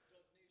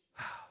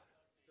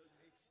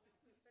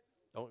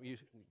 Don't you?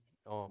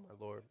 Oh, my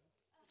Lord.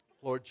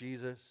 Lord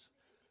Jesus,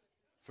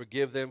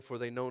 forgive them, for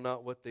they know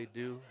not what they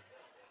do.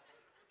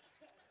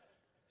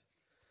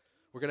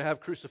 We're going to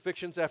have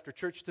crucifixions after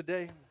church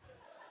today.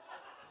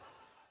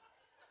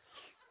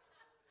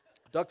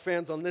 Duck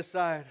fans on this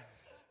side.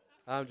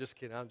 I'm just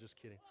kidding.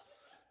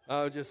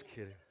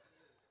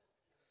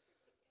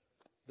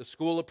 The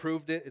school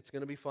approved it. It's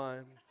going to be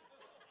fine.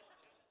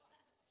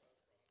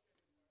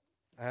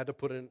 I had to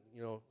put in,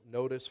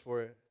 notice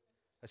for it.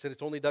 I said,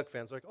 it's only Duck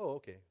fans. They're like, oh,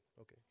 okay.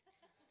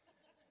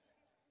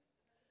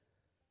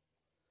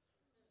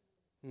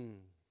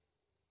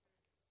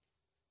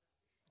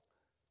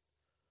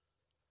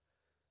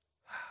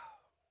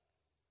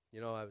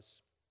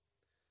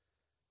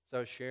 I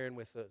was sharing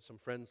with some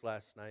friends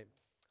last night.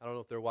 I don't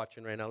know if they're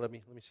watching right now. Let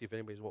me see if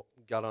anybody's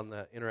got on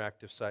the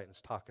interactive site and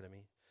is talking to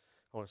me.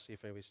 I want to see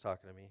if anybody's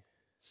talking to me.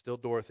 Still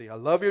Dorothy. I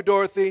love you,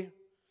 Dorothy.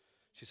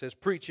 She says,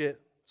 preach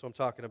it. That's what I'm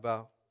talking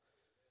about.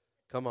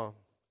 Come on.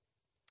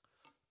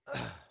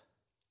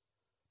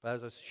 But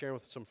as I was sharing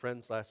with some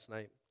friends last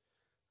night,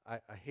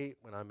 I hate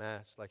when I'm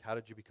asked, like, how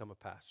did you become a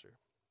pastor?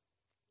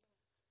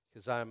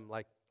 Because I'm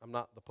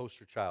not the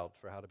poster child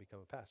for how to become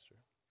a pastor.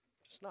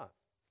 Just not.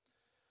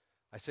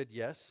 I said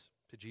yes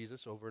to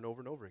Jesus over and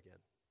over and over again.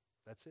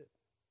 That's it.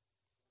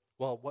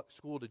 Well, what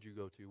school did you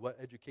go to? What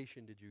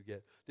education did you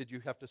get? Did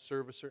you have to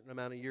serve a certain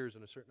amount of years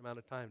and a certain amount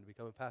of time to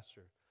become a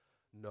pastor?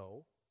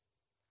 No.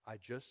 I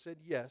just said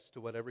yes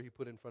to whatever he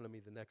put in front of me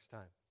the next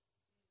time.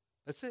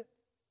 That's it.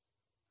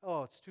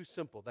 Oh, it's too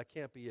simple. That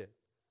can't be it.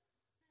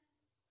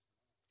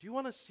 Do you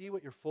want to see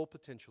what your full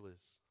potential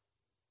is?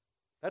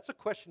 That's a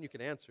question you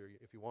can answer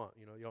if you want.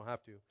 You don't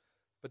have to.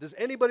 But does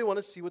anybody want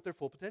to see what their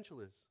full potential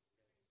is?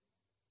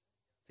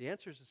 The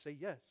answer is to say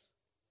yes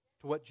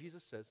to what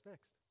Jesus says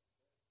next.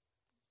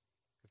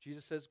 If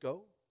Jesus says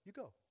go, you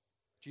go.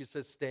 If Jesus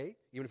says stay,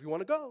 even if you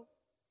want to go,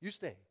 you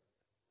stay.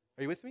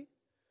 Are you with me?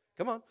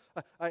 Come on.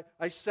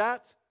 I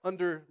sat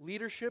under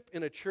leadership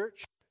in a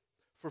church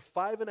for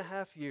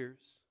 5.5 years,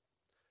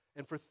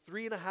 and for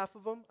 3.5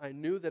 of them, I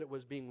knew that it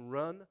was being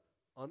run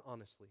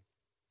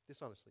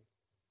dishonestly.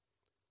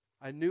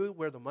 I knew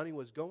where the money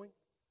was going,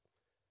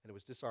 and it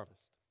was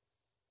dishonest.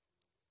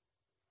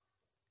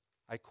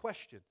 I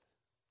questioned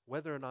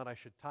whether or not I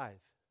should tithe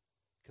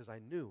because I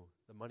knew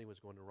the money was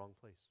going to the wrong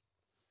place.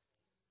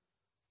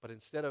 But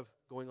instead of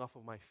going off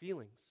of my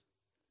feelings,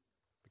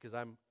 because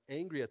I'm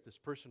angry at this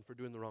person for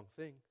doing the wrong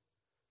thing,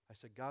 I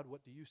said, God,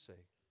 what do you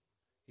say?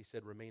 He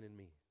said, remain in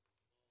me.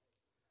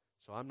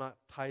 So I'm not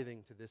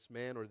tithing to this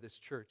man or this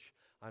church.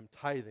 I'm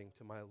tithing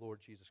to my Lord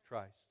Jesus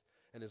Christ.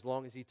 And as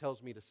long as he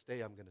tells me to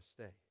stay, I'm going to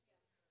stay.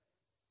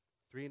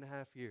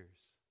 3.5 years.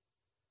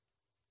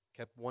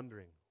 Kept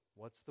wondering,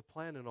 what's the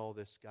plan in all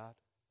this, God?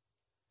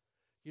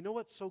 You know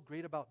what's so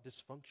great about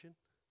dysfunction?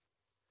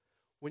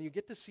 When you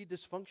get to see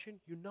dysfunction,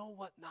 you know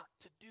what not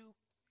to do.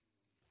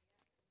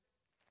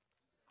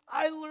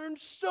 I learned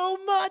so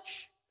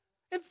much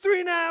in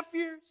 3.5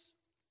 years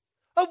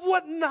of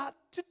what not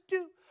to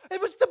do. It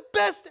was the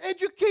best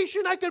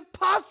education I could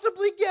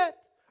possibly get.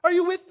 Are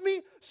you with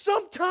me?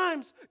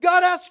 Sometimes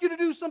God asks you to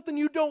do something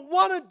you don't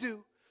want to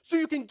do so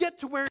you can get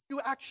to where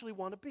you actually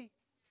want to be.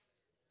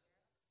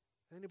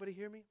 Anybody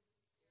hear me?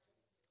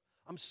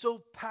 I'm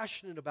so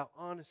passionate about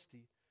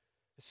honesty,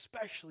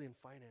 especially in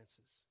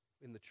finances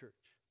in the church,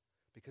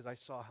 because I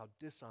saw how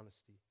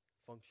dishonesty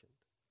functioned.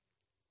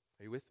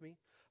 Are you with me?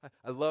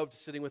 I loved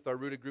sitting with our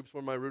rooted groups.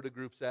 Where are my rooted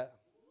groups at?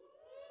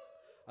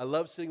 I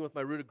love sitting with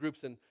my rooted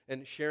groups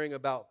and sharing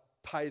about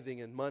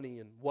tithing and money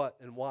and what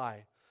and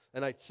why.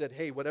 And I said,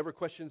 hey, whatever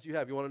questions you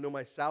have, you want to know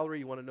my salary,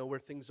 you want to know where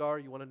things are,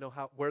 you want to know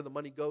where the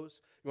money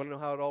goes, you want to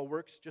know how it all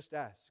works, just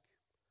ask.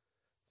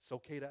 It's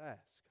okay to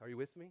ask. Are you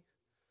with me?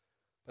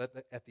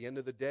 But at the end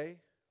of the day,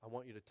 I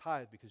want you to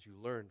tithe because you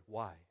learned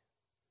why,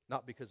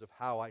 not because of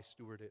how I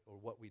steward it or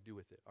what we do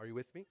with it. Are you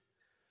with me?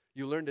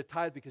 You learn to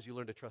tithe because you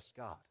learn to trust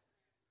God.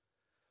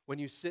 When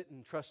you sit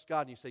and trust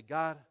God and you say,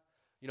 God,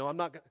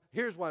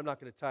 here's why I'm not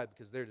going to tithe,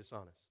 because they're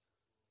dishonest.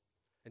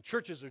 And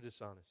churches are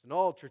dishonest, and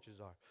all churches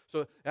are.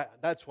 So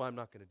that's why I'm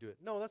not going to do it.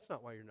 No, that's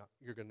not why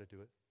you're going to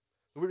do it.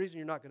 The reason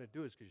you're not going to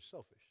do it is because you're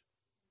selfish,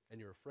 and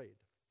you're afraid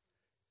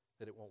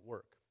that it won't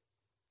work.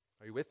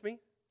 Are you with me?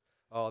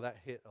 Oh, that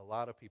hit a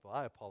lot of people.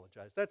 I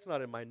apologize. That's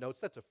not in my notes.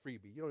 That's a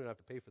freebie. You don't even have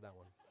to pay for that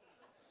one.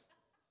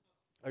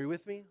 Are you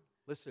with me?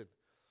 Listen,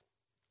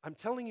 I'm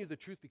telling you the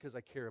truth because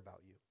I care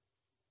about you.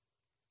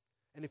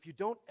 And if you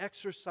don't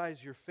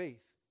exercise your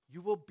faith,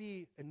 you will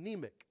be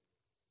anemic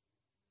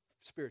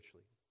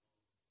spiritually.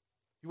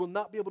 You will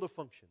not be able to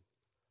function.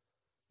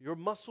 Your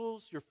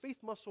muscles, your faith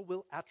muscle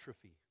will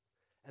atrophy.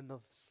 And the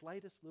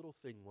slightest little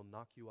thing will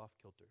knock you off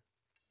kilter.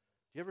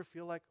 Do you ever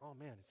feel like, oh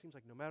man, it seems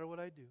like no matter what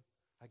I do,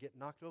 I get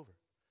knocked over.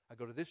 I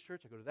go to this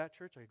church, I go to that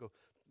church, I go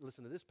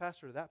listen to this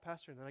pastor or that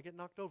pastor, and then I get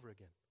knocked over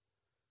again.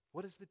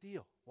 What is the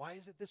deal? Why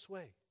is it this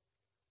way?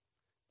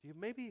 Do you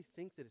maybe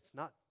think that it's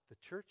not the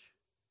church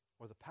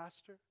or the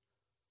pastor,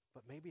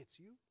 but maybe it's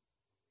you?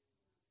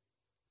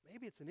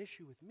 Maybe it's an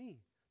issue with me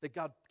that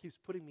God keeps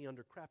putting me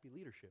under crappy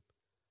leadership.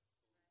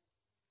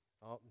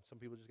 Oh, some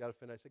people just got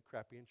offended. I said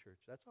crappy in church.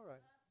 That's all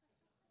right.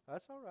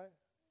 That's all right.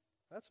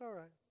 That's all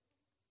right.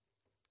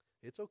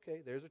 It's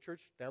okay. There's a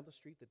church down the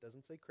street that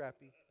doesn't say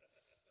crappy.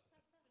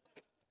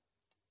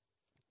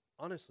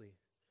 Honestly,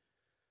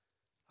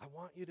 I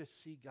want you to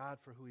see God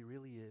for who he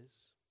really is,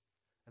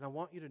 and I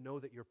want you to know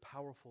that you're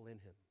powerful in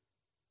him.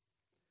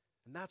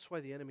 And that's why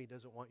the enemy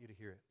doesn't want you to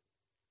hear it.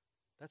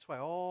 That's why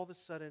all of a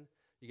sudden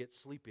you get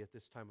sleepy at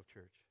this time of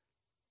church.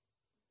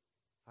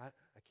 I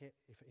can't,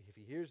 if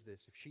he hears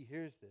this, if she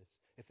hears this,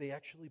 if they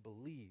actually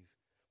believe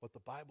what the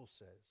Bible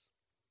says,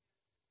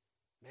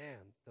 man,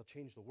 they'll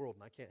change the world,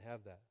 and I can't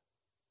have that.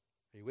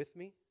 Are you with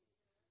me?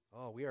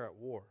 Oh, we are at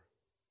war.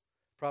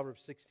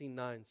 Proverbs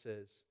 16:9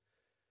 says,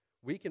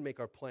 we can make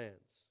our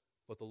plans,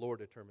 but the Lord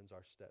determines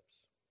our steps.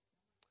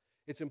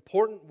 It's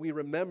important we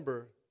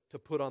remember to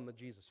put on the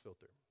Jesus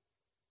filter.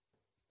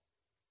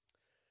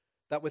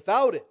 That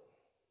without it,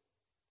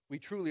 we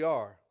truly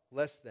are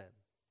less than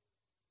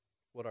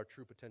what our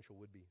true potential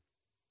would be.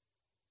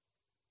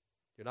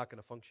 You're not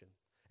going to function.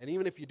 And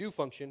even if you do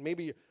function,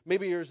 maybe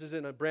yours is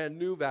in a brand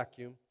new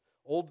vacuum.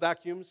 Old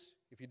vacuums,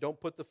 if you don't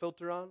put the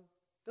filter on,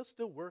 they'll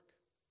still work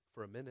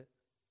for a minute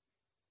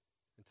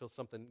until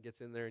something gets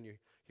in there and you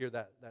hear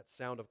that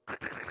sound of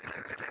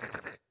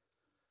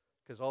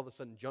because all of a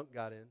sudden junk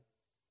got in.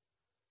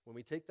 When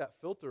we take that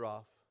filter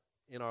off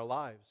in our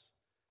lives,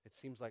 it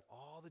seems like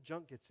all the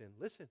junk gets in.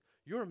 Listen,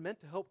 you're meant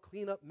to help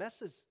clean up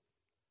messes.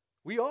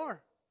 We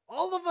are.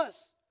 All of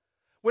us.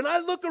 When I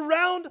look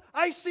around,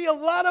 I see a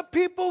lot of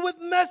people with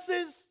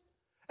messes.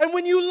 And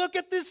when you look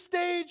at this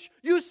stage,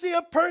 you see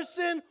a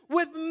person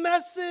with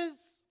messes.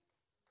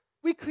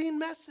 We clean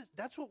messes.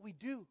 That's what we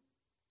do.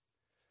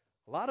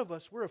 A lot of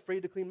us, we're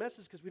afraid to clean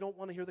messes because we don't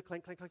want to hear the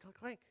clank, clank, clank, clank,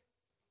 clank.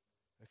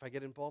 If I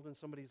get involved in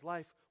somebody's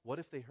life, what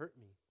if they hurt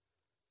me?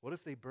 What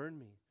if they burn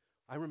me?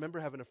 I remember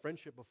having a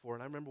friendship before,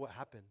 and I remember what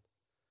happened.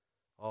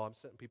 Oh, I'm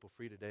setting people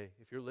free today.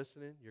 If you're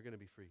listening, you're going to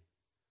be free.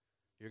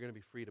 You're going to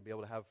be free to be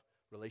able to have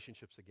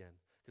relationships again.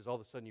 Because all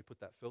of a sudden you put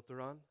that filter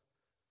on,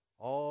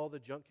 all the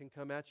junk can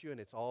come at you, and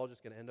it's all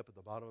just going to end up at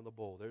the bottom of the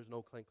bowl. There's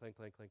no clank, clank,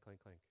 clank, clank,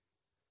 clank, clank.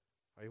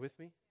 Are you with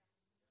me?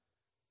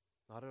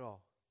 Not at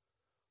all.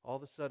 All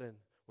of a sudden,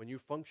 when you're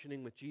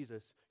functioning with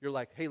Jesus, you're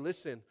like, hey,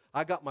 listen,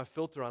 I got my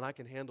filter on. I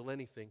can handle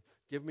anything.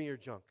 Give me your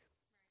junk.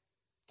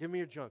 Give me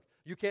your junk.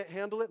 You can't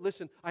handle it?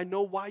 Listen, I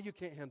know why you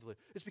can't handle it.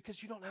 It's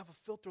because you don't have a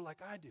filter like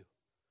I do.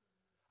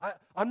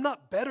 I'm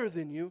not better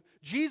than you.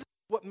 Jesus is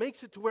what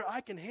makes it to where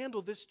I can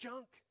handle this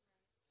junk.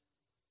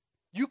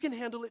 You can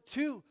handle it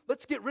too.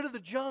 Let's get rid of the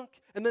junk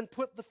and then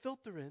put the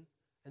filter in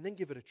and then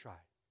give it a try.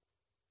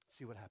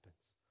 See what happens.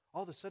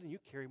 All of a sudden, you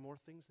carry more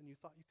things than you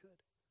thought you could.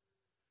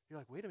 You're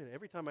like, wait a minute,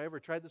 every time I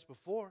ever tried this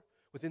before,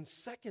 within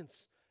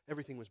seconds,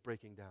 everything was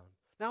breaking down.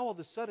 Now all of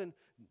a sudden,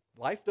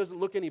 life doesn't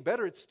look any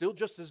better. It's still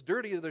just as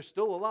dirty. There's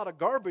still a lot of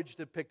garbage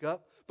to pick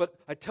up. But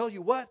I tell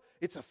you what,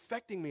 it's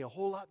affecting me a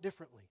whole lot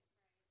differently.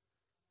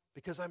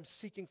 Because I'm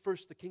seeking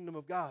first the kingdom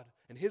of God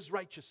and His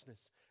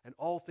righteousness. And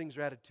all things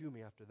are added to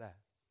me after that.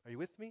 Are you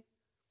with me?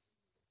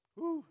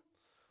 Woo.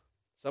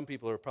 Some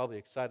people are probably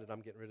excited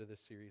I'm getting rid of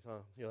this series, huh?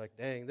 You're like,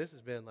 dang, this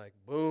has been like,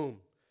 boom,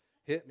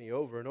 hit me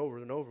over and over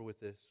and over with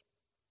this.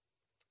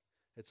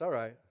 It's all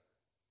right.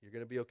 You're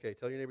going to be okay.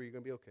 Tell your neighbor you're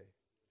going to be okay.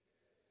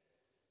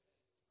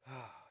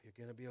 You're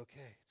going to be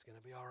okay. It's going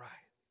to be all right.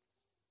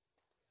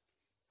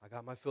 I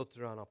got my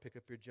filter on. I'll pick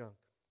up your junk.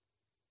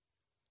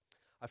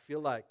 I feel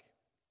like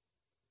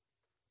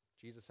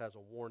Jesus has a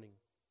warning.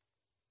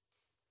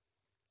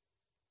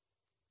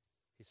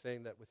 He's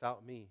saying that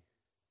without me,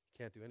 you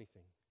can't do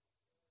anything.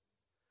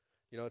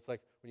 You know, it's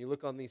like when you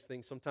look on these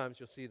things, sometimes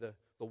you'll see the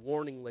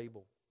warning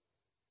label.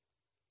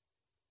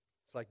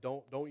 It's like,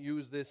 don't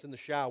use this in the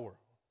shower.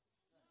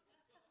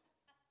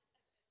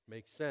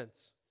 Makes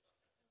sense.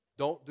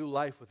 Don't do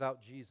life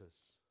without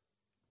Jesus.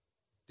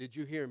 Did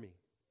you hear me?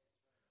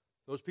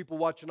 Those people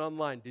watching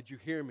online, did you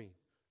hear me?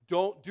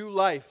 Don't do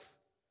life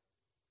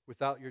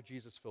without your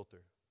Jesus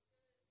filter.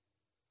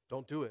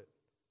 Don't do it.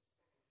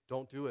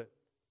 Don't do it.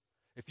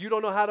 If you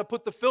don't know how to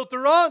put the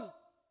filter on,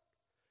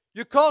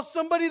 you call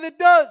somebody that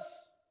does.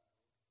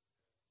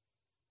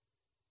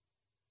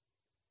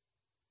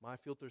 My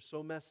filter's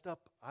so messed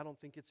up, I don't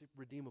think it's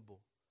redeemable.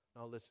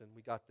 Now listen,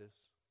 we got this.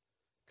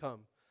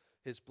 Come.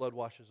 His blood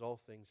washes all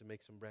things and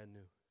makes them brand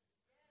new.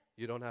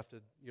 You don't have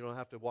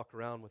to walk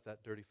around with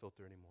that dirty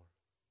filter anymore.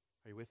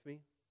 Are you with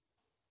me?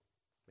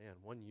 Man,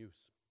 one use.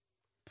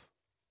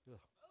 Ugh.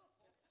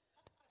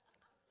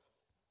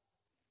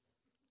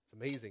 It's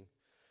amazing.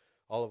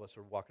 All of us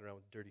are walking around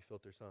with dirty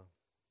filters, huh?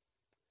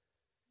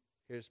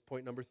 Here's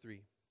point number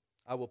 3.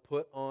 I will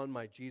put on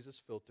my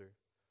Jesus filter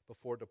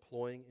before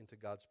deploying into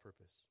God's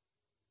purpose.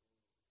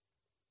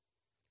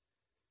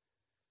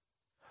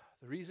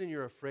 The reason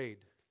you're afraid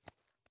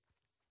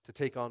to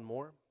take on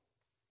more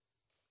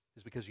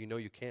is because you know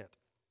you can't.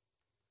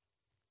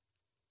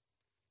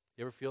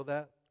 You ever feel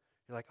that?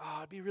 You're like, oh,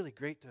 it'd be really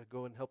great to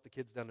go and help the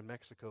kids down in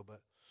Mexico, but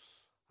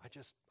I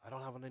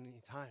don't have any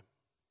time.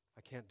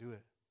 I can't do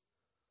it.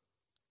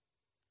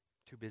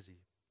 Too busy.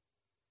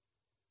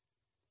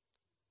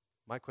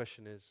 My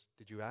question is,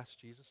 did you ask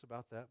Jesus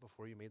about that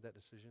before you made that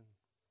decision?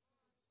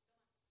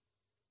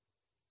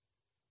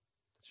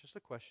 It's just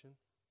a question,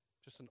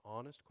 just an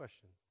honest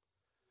question.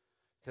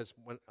 Because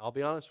I'll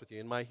be honest with you,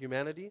 in my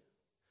humanity,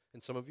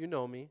 and some of you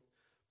know me,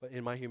 but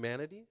in my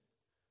humanity,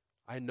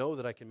 I know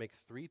that I can make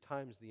 3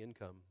 times the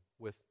income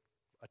with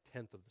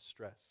 1/10 of the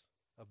stress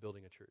of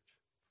building a church.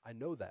 I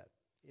know that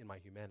in my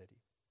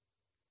humanity.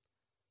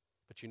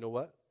 But you know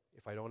what?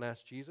 If I don't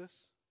ask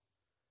Jesus,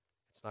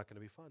 it's not going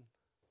to be fun.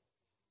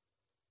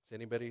 Has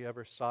anybody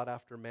ever sought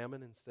after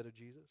mammon instead of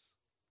Jesus?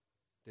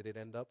 Did it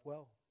end up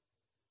well?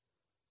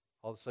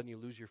 All of a sudden you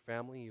lose your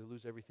family, you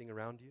lose everything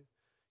around you.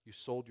 You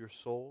sold your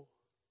soul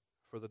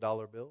for the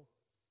dollar bill.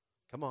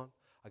 Come on.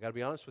 I got to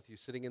be honest with you,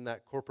 sitting in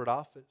that corporate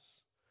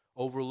office,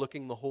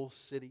 overlooking the whole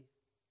city,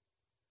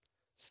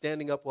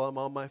 standing up while I'm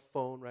on my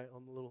phone, right,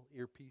 on the little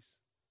earpiece,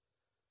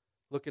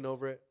 looking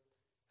over it,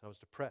 and I was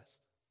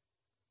depressed.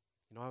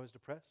 You know why I was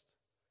depressed?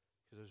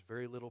 Because there's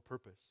very little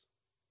purpose.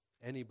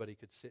 Anybody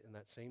could sit in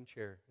that same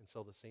chair and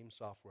sell the same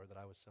software that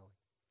I was selling.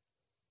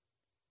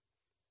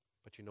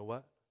 But you know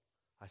what?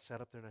 I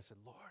sat up there and I said,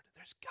 Lord,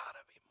 there's got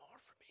to be more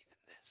for me than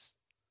this.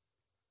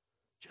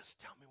 Just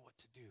tell me what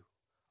to do.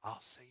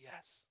 I'll say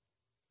yes.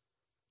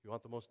 You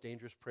want the most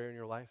dangerous prayer in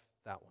your life?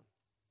 That one.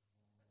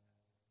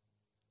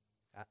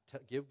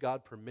 Give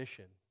God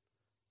permission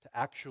to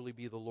actually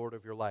be the Lord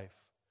of your life.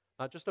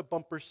 Not just a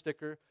bumper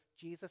sticker.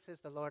 Jesus is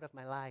the Lord of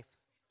my life.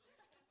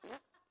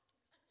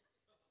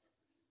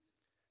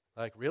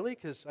 Like, really?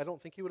 Because I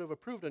don't think he would have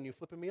approved on you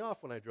flipping me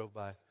off when I drove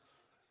by.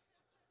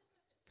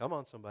 Come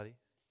on, somebody.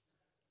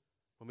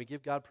 When we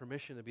give God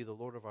permission to be the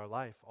Lord of our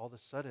life, all of a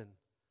sudden,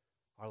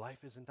 our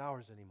life isn't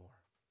ours anymore.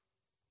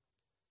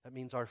 That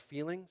means our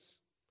feelings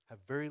have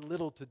very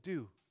little to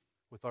do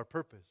with our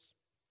purpose.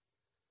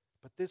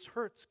 But this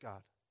hurts,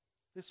 God.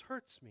 This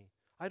hurts me.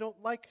 I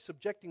don't like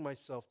subjecting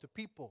myself to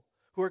people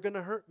who are going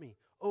to hurt me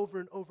over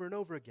and over and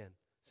over again.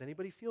 Does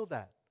anybody feel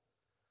that?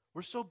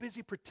 We're so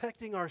busy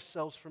protecting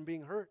ourselves from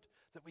being hurt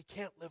that we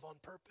can't live on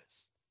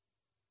purpose.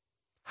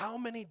 How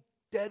many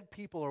dead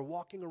people are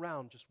walking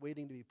around just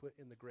waiting to be put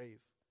in the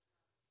grave?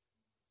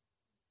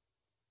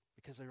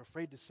 Because they're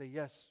afraid to say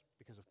yes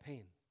because of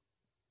pain.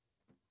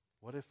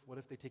 What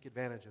if they take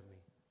advantage of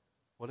me?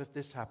 What if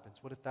this happens?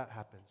 What if that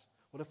happens?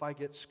 What if I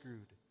get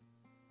screwed?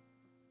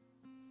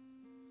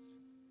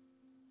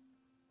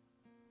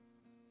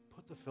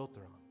 Put the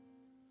filter on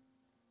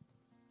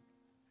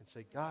and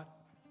say, God,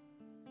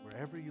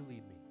 wherever you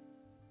lead me,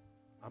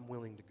 I'm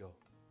willing to go.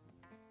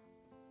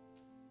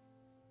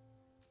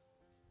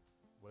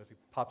 What if he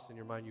pops in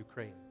your mind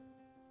Ukraine?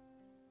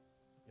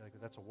 You're like,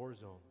 that's a war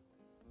zone.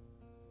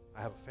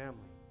 I have a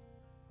family.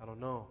 I don't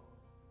know.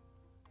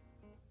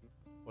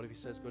 What if he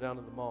says, go down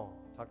to the mall,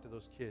 talk to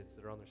those kids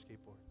that are on their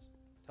skateboards.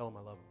 Tell them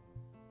I love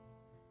them.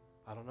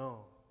 I don't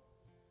know.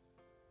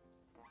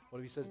 What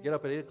if he says, get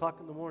up at 8 o'clock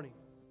in the morning,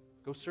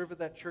 go serve at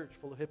that church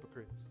full of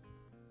hypocrites.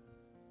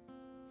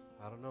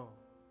 I don't know.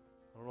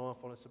 I don't know if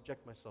I want to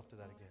subject myself to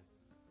that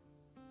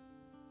again.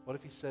 What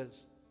if he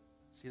says,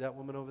 see that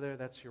woman over there?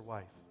 That's your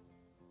wife.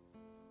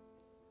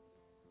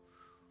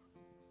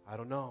 I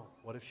don't know.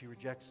 What if she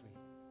rejects me?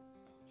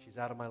 She's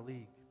out of my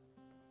league.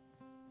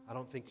 I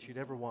don't think she'd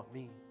ever want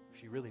me if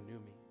she really knew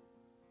me.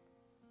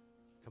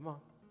 Come on.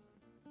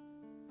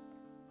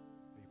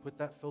 You put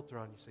that filter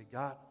on. You say,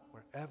 God,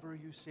 wherever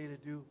you say to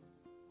do,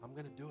 I'm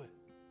going to do it.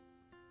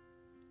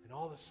 And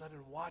all of a sudden,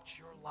 watch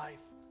your life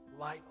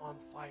light on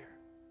fire.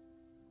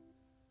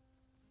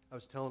 I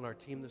was telling our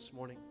team this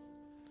morning,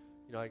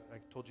 I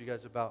told you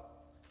guys about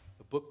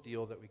the book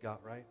deal that we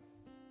got, right?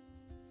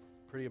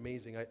 Pretty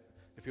amazing.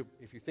 If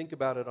you think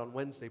about it on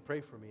Wednesday,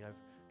 pray for me. I've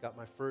got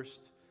my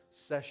first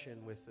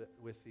session with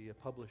the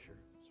publisher.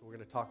 So we're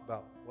going to talk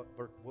about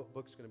what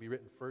book's going to be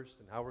written first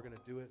and how we're going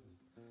to do it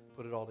and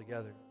put it all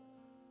together.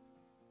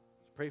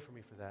 So pray for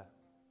me for that.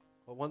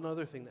 But one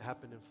other thing that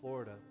happened in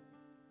Florida,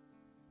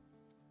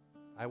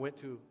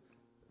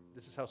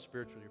 this is how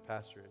spiritual your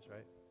pastor is,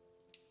 right?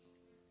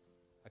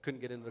 I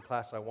couldn't get into the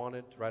class I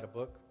wanted to write a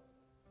book.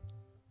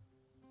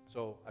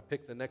 So I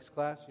picked the next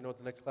class. You know what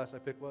the next class I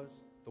picked was?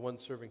 The one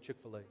serving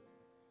Chick-fil-A.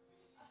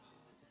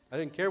 I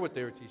didn't care what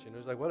they were teaching. It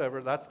was like,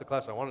 whatever, that's the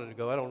class I wanted to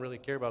go. I don't really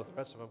care about the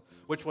rest of them.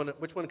 Which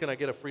one can I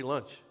get a free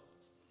lunch?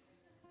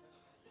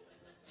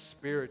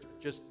 Spiritual,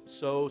 just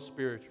so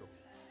spiritual.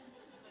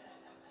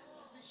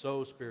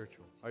 So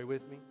spiritual. Are you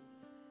with me?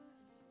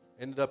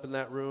 Ended up in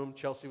that room.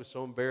 Chelsea was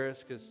so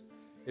embarrassed because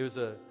it was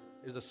a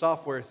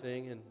software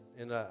thing,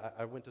 and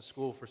I went to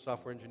school for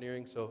software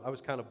engineering, so I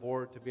was kind of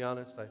bored, to be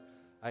honest.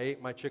 I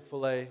ate my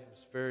Chick-fil-A. It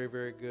was very,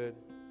 very good.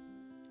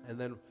 And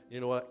then, you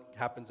know what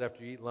happens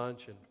after you eat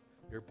lunch and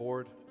you're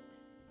bored?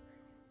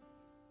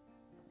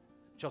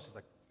 Chelsea's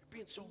like, you're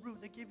being so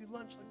rude. They gave you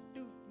lunch. Like,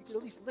 dude, you can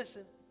at least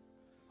listen.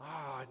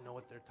 I know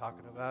what they're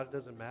talking about. It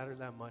doesn't matter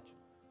that much.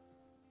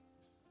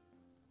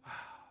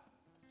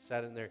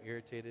 Sat in there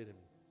irritated and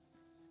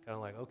kind of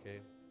like,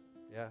 okay,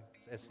 yeah,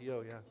 it's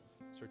SEO, yeah.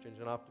 Search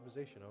engine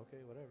optimization, okay,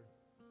 whatever.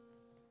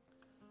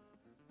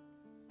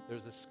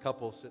 There's this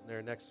couple sitting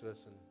there next to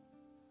us, and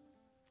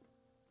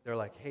they're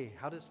like, hey,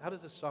 how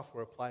does this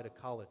software apply to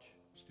college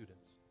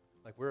students?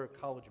 Like, we're a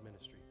college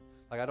ministry.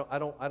 Like, I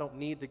don't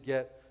need to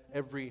get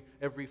every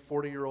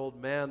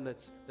 40-year-old man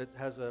that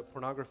has a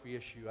pornography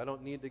issue. I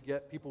don't need to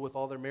get people with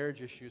all their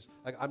marriage issues.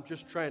 Like, I'm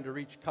just trying to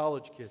reach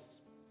college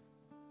kids.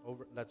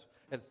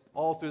 And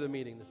all through the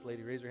meeting, this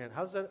lady raised her hand.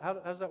 How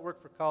does that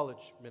work for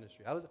college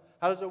ministry?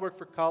 How does it work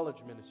for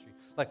college ministry?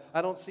 Like,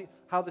 I don't see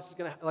how this is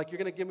going to, like, you're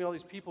going to give me all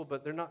these people,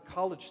 but they're not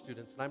college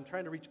students, and I'm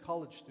trying to reach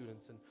college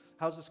students, and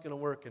how's this going to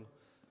work? And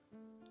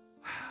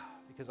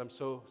because I'm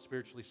so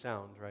spiritually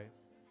sound, right?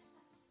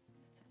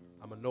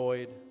 I'm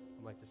annoyed.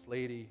 I'm like, this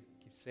lady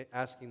keeps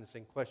asking the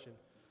same question.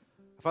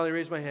 I finally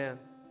raised my hand,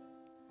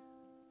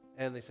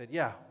 and they said,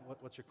 yeah,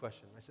 what's your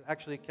question? I said,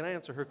 actually, can I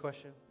answer her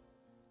question?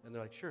 And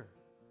they're like, sure.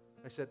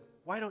 I said,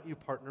 why don't you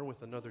partner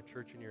with another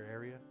church in your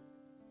area?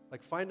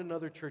 Like, find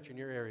another church in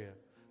your area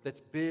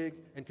that's big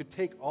and could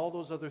take all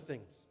those other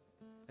things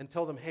and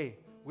tell them, hey,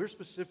 we're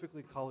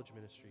specifically college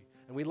ministry,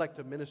 and we'd like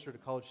to minister to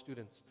college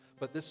students,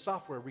 but this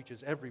software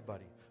reaches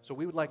everybody. So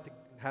we would like to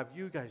have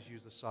you guys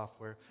use the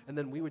software. And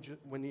then we would,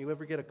 when you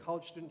ever get a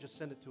college student, just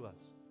send it to us.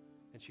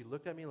 And she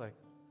looked at me like,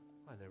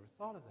 I never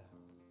thought of that.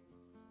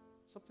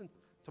 Something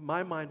to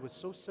my mind was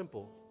so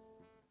simple,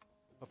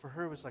 but for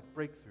her it was like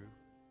breakthrough.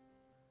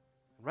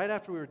 And right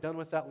after we were done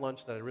with that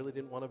lunch that I really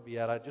didn't want to be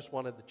at, I just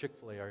wanted the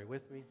Chick-fil-A. Are you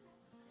with me?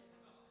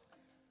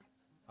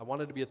 I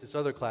wanted to be at this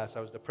other class. I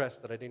was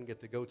depressed that I didn't get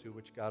to go to,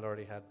 which God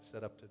already had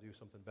set up to do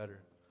something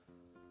better.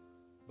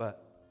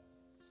 But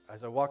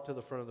as I walked to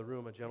the front of the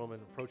room, a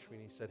gentleman approached me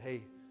and he said,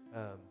 hey,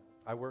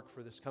 I work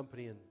for this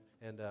company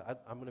and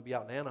I'm going to be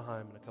out in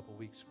Anaheim in a couple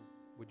weeks.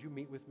 Would you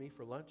meet with me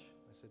for lunch?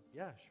 I said,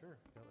 yeah, sure.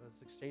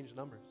 Let's exchange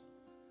numbers.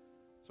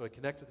 So I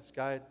connected with this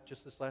guy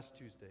just this last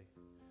Tuesday.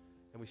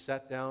 And we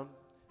sat down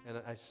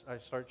and I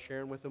started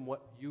sharing with him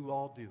what you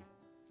all do,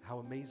 how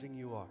amazing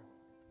you are,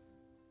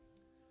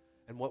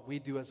 and what we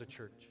do as a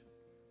church.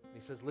 And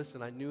he says,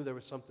 listen, I knew there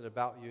was something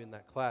about you in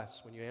that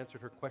class when you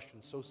answered her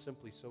questions so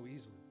simply, so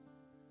easily.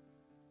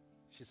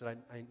 She said,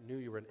 I knew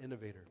you were an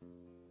innovator.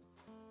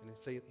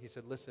 And he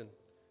said, listen,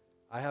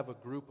 I have a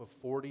group of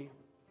 40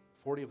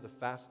 of the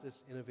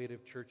fastest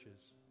innovative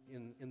churches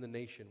in the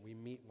nation. We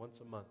meet once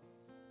a month.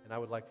 And I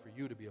would like for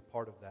you to be a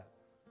part of that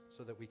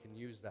so that we can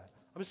use that.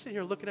 I'm just sitting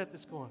here looking at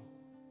this going,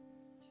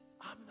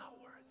 I'm not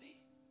worthy.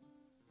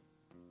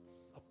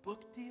 A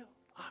book deal?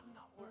 I'm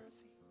not worthy.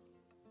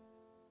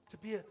 To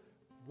be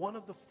one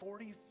of the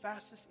 40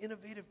 fastest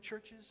innovative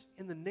churches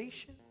in the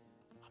nation?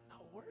 I'm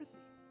not worthy.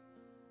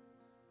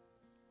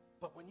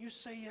 But when you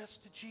say yes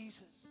to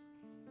Jesus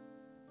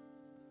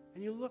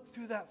and you look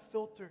through that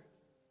filter,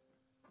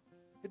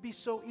 it'd be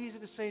so easy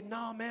to say,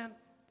 no, man,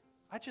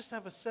 I just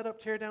have a set up,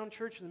 tear down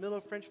church in the middle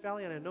of French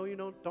Valley and I know you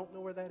don't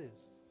know where that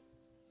is.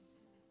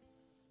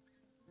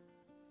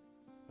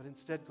 But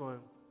instead going,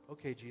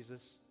 okay,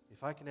 Jesus,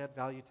 if I can add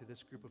value to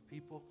this group of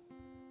people,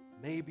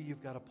 maybe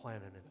you've got a plan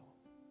in it all.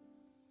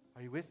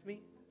 Are you with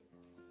me?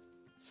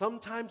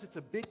 Sometimes it's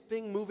a big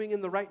thing moving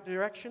in the right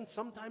direction.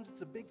 Sometimes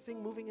it's a big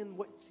thing moving in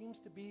what seems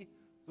to be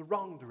the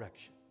wrong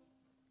direction.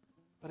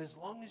 But as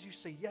long as you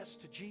say yes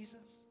to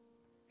Jesus,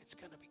 it's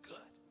going to be good.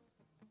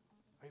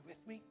 Are you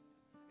with me?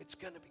 It's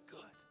going to be good.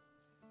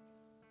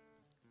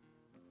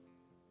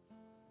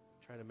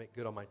 I'm trying to make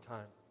good on my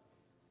time.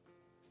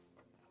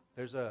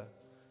 There's a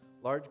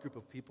large group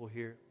of people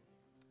here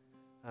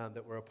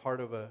that were a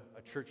part of a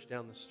church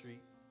down the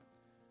street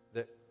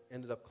that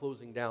ended up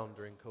closing down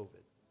during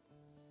COVID.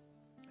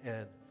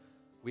 And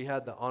we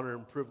had the honor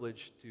and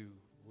privilege to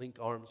link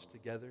arms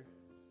together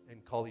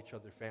and call each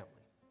other family.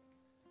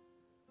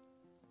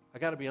 I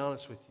got to be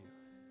honest with you.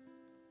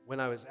 When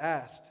I was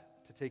asked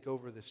to take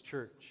over this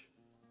church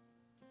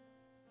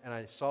and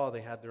I saw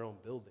they had their own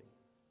building,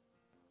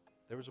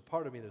 there was a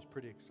part of me that was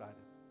pretty excited.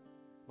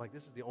 I'm like,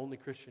 this is the only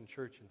Christian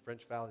church in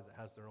French Valley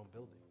that has their own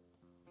building.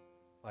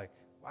 Like,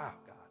 wow,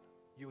 God,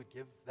 you would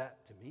give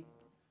that to me?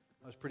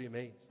 I was pretty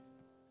amazed.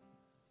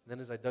 And then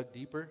as I dug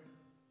deeper,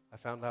 I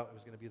found out it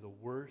was going to be the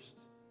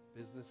worst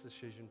business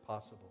decision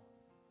possible.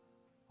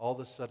 All of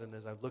a sudden,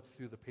 as I looked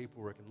through the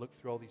paperwork and looked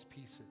through all these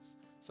pieces,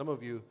 some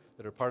of you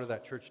that are part of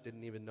that church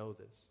didn't even know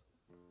this.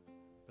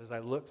 But as I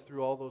looked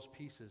through all those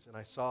pieces and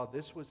I saw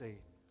this was a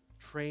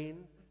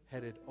train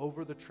headed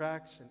over the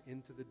tracks and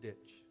into the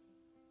ditch.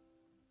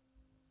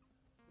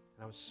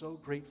 And I was so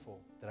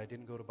grateful that I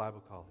didn't go to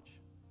Bible college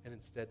and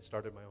instead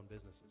started my own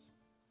businesses.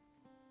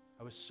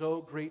 I was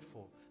so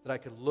grateful that I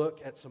could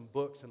look at some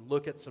books and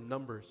look at some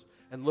numbers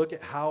and look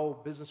at how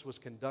business was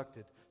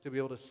conducted to be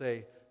able to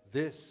say,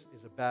 this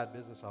is a bad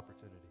business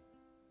opportunity.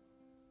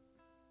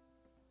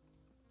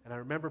 And I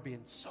remember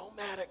being so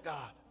mad at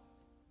God.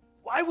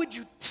 Why would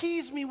you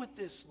tease me with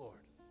this, Lord?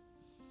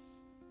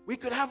 We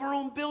could have our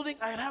own building.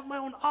 I'd have my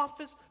own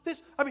office.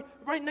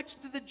 Right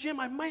next to the gym,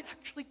 I might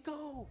actually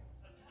go.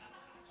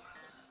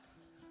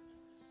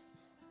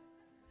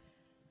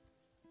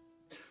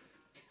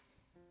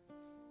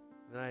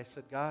 And then I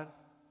said, God,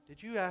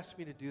 did you ask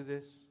me to do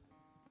this?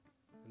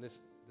 And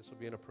this will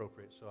be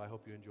inappropriate, so I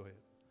hope you enjoy it.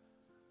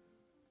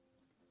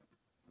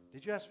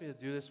 Did you ask me to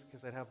do this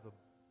because I'd have the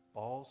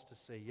balls to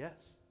say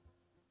yes?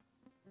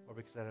 Or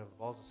because I'd have the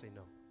balls to say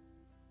no?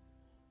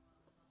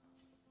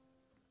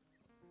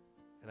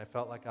 And I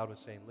felt like God was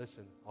saying,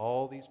 listen,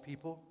 all these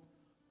people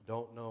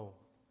don't know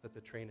that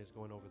the train is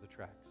going over the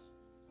tracks.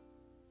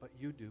 But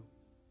you do.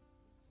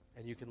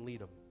 And you can lead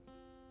them.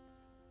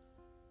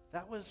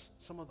 That was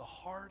some of the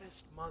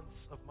hardest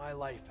months of my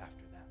life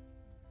after that.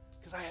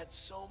 Because I had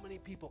so many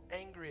people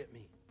angry at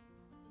me.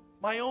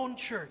 My own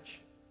church.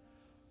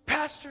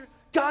 Pastor,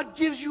 God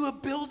gives you a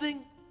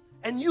building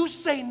and you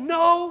say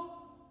no?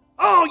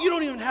 Oh, you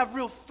don't even have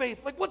real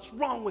faith. Like, what's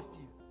wrong with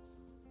you?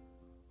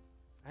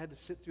 I had to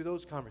sit through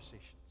those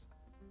conversations.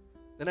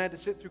 Then I had to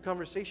sit through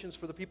conversations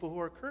for the people who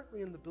are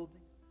currently in the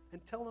building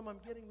and tell them I'm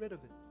getting rid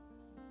of it.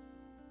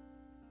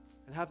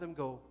 And have them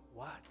go,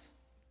 what?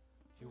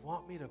 You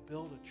want me to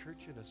build a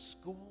church in a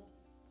school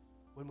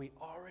when we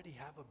already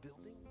have a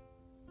building?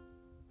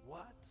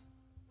 What?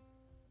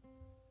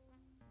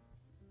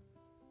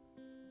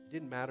 It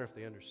didn't matter if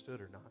they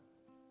understood or not.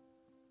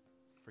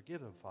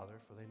 Forgive them, Father,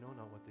 for they know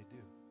not what they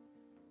do.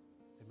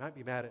 They might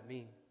be mad at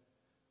me,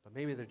 but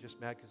maybe they're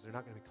just mad because they're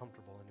not going to be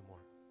comfortable anymore.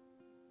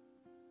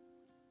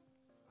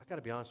 I got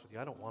to be honest with you,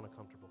 I don't want a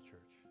comfortable church.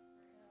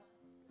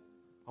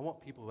 I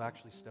want people who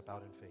actually step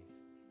out in faith,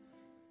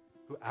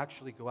 who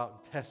actually go out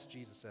and test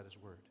Jesus at his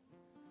word.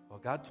 Well,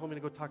 God told me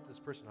to go talk to this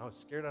person. I was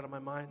scared out of my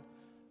mind,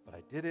 but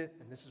I did it,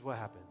 and this is what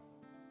happened.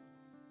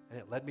 And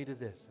it led me to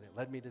this, and it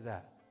led me to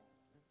that.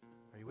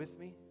 Are you with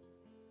me?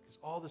 Because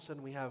all of a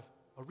sudden we have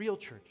a real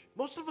church.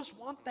 Most of us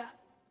want that.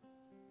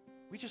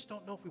 We just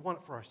don't know if we want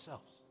it for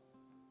ourselves.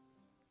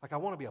 Like, I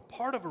want to be a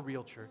part of a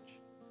real church.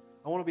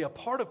 I want to be a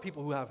part of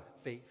people who have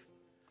faith.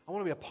 I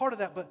want to be a part of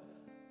that, but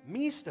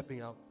me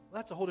stepping out,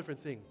 that's a whole different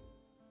thing.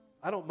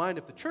 I don't mind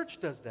if the church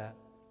does that,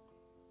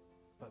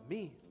 but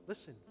me,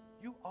 listen,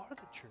 you are the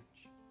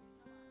church.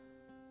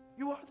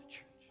 You are the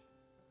church.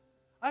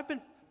 I've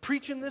been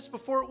preaching this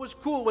before it was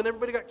cool when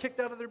everybody got kicked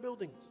out of their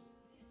buildings.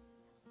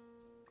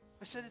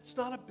 I said, it's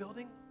not a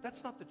building.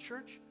 That's not the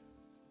church.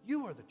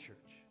 You are the church.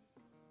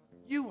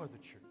 You are the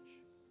church.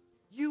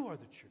 You are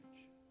the church.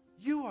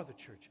 You are the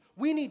church.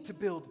 We need to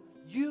build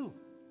you.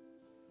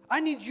 I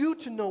need you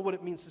to know what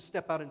it means to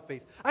step out in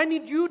faith. I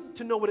need you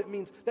to know what it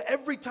means that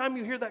every time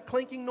you hear that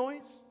clanking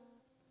noise,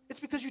 it's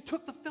because you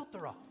took the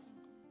filter off.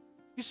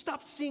 You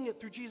stopped seeing it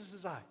through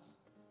Jesus' eyes.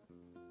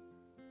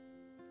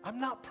 I'm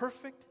not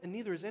perfect, and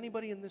neither is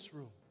anybody in this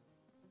room.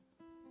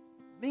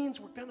 It means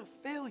we're going to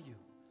fail you.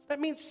 That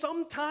means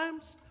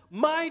sometimes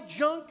my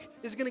junk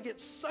is going to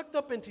get sucked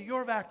up into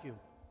your vacuum.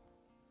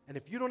 And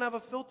if you don't have a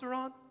filter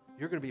on,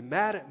 you're going to be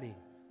mad at me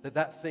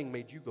that thing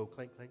made you go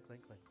clank, clank,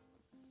 clank, clank.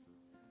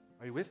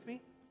 Are you with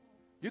me?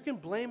 You can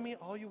blame me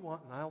all you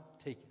want, and I'll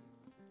take it.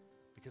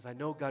 Because I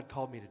know God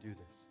called me to do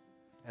this.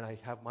 And I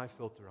have my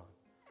filter on.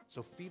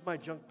 So feed my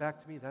junk back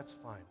to me, that's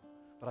fine.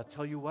 But I'll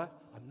tell you what,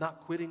 I'm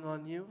not quitting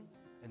on you,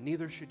 and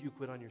neither should you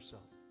quit on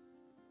yourself.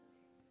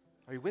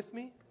 Are you with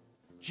me?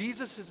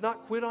 Jesus has not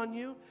quit on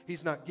you.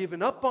 He's not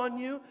given up on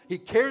you. He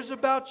cares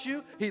about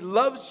you. He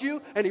loves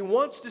you, and he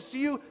wants to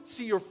see you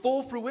see your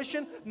full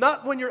fruition,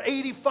 not when you're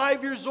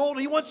 85 years old.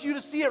 He wants you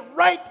to see it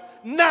right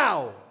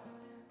now.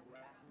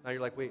 Now you're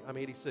like, wait, I'm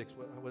 86.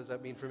 What does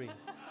that mean for me?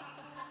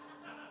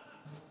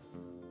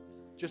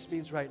 Just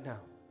means right now.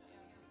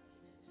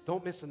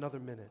 Don't miss another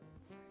minute.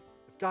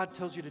 If God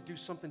tells you to do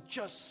something,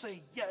 just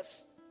say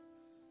yes.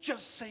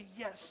 Just say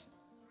yes.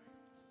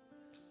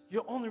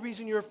 The only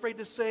reason you're afraid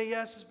to say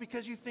yes is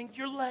because you think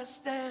you're less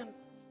than.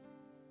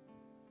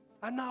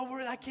 I'm not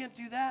worried. I can't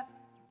do that.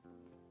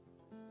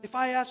 If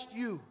I asked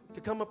you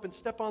to come up and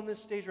step on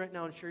this stage right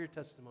now and share your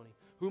testimony,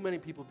 who many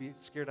people be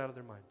scared out of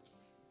their mind?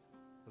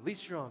 At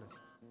least you're honest.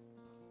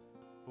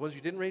 The ones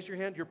who didn't raise your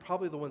hand, you're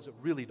probably the ones that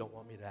really don't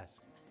want me to ask.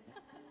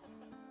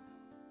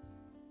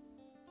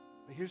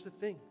 But here's the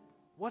thing.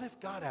 What if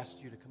God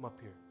asked you to come up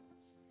here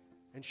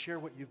and share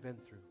what you've been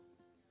through?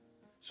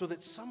 So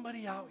that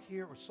somebody out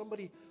here or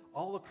somebody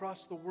all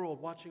across the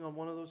world watching on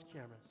one of those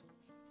cameras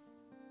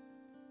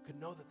could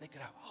know that they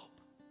could have hope.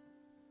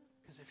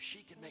 Because if she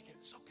can make it,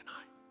 so can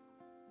I.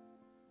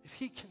 If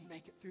he can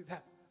make it through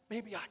that,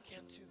 maybe I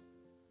can too.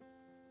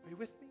 Are you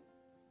with me?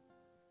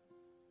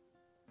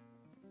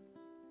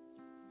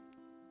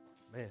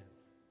 Man,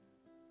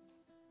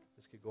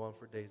 this could go on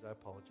for days. I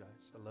apologize.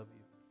 I love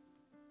you.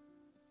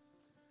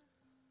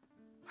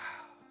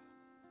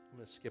 I'm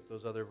going to skip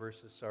those other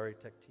verses. Sorry,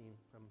 tech team.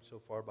 I'm so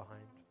far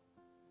behind.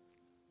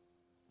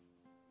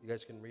 You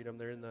guys can read them.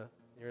 They're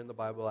in the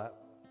Bible app.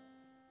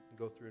 You can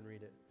go through and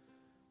read it.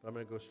 But I'm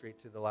going to go straight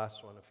to the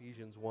last one,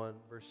 Ephesians 1,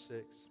 verse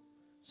 6.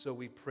 So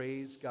we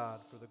praise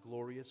God for the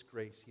glorious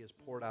grace he has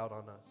poured out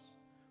on us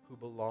who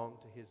belong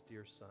to his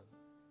dear Son.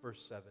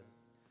 Verse 7.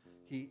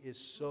 He is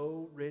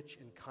so rich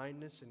in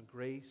kindness and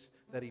grace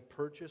that he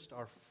purchased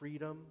our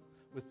freedom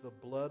with the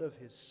blood of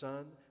his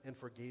Son and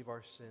forgave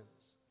our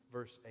sins.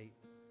 Verse 8.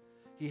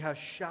 He has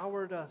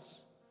showered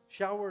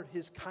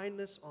his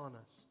kindness on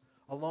us,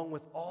 along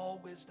with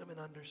all wisdom and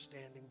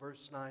understanding.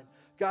 Verse 9.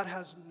 God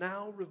has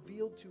now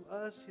revealed to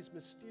us his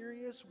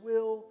mysterious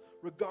will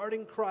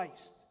regarding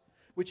Christ,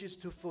 which is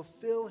to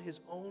fulfill his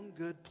own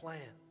good plan.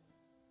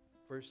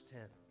 Verse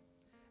 10.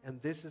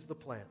 And this is the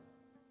plan.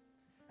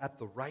 At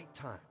the right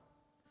time,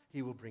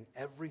 he will bring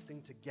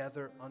everything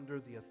together under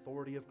the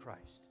authority of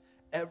Christ,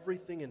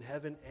 everything in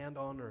heaven and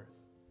on earth.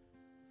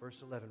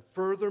 Verse 11,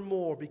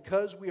 furthermore,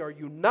 because we are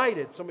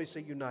united, somebody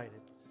say united.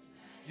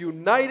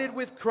 United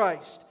with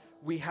Christ,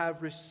 we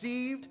have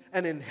received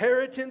an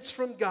inheritance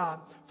from God,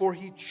 for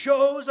he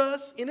chose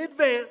us in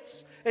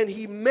advance, and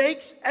he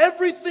makes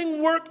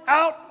everything work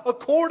out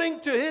according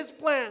to his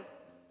plan.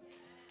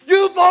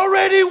 You've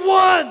already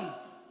won.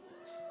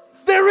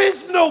 There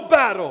is no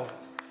battle.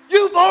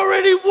 You've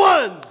already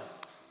won.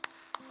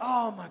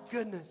 Oh my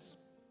goodness.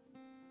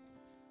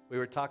 We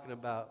were talking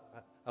about,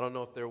 I don't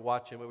know if they're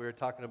watching, but we were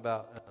talking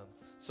about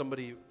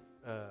somebody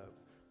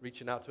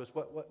reaching out to us.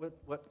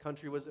 What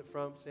country was it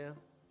from, Sam?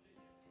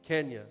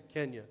 Kenya.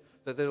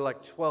 That they're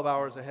like 12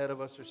 hours ahead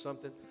of us or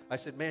something. I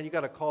said, man, you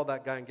got to call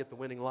that guy and get the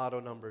winning lotto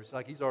numbers.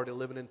 Like he's already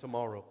living in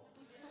tomorrow.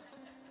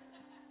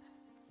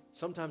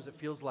 Sometimes it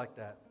feels like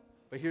that.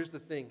 But here's the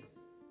thing.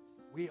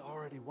 we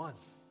already won.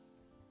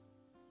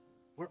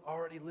 We're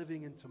already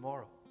living in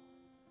tomorrow.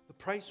 The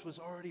price was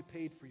already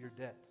paid for your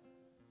debt.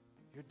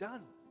 You're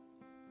done.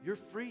 You're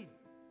free.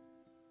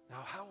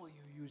 Now, how will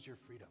you use your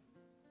freedom?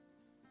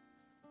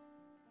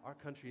 Our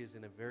country is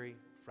in a very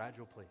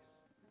fragile place.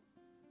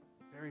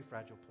 Very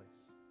fragile place.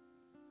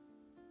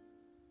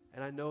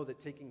 And I know that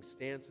taking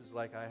stances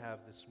like I have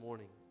this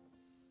morning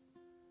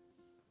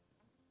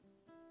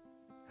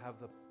have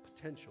the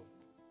potential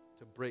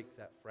to break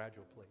that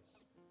fragile place.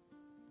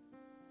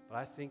 But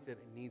I think that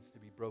it needs to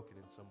be broken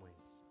in some ways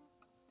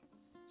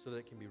so that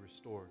it can be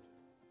restored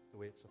the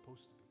way it's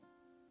supposed to be,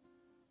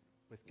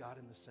 with God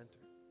in the center.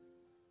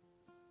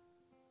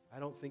 I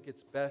don't think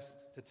it's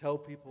best to tell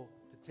people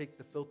to take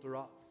the filter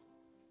off.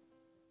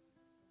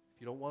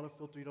 If you don't want a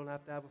filter, you don't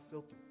have to have a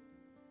filter.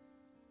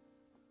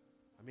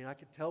 I mean, I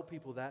could tell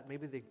people that.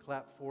 Maybe they'd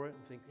clap for it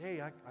and think,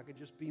 hey, I could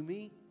just be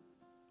me.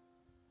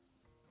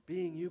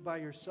 Being you by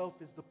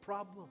yourself is the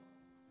problem,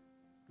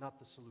 not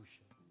the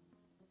solution.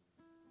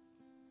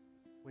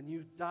 When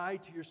you die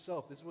to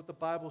yourself, this is what the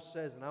Bible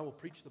says, and I will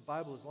preach the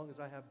Bible as long as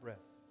I have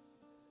breath.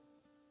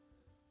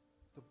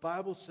 The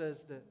Bible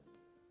says that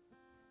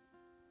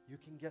you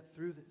can get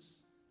through this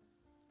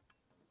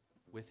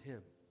with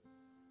Him,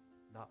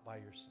 not by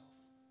yourself.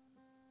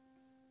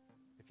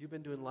 If you've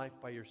been doing life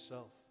by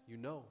yourself, you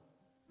know,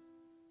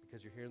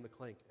 because you're hearing the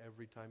clank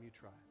every time you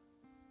try.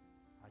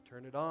 I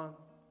turn it on,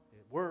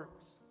 it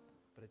works,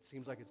 but it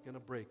seems like it's going to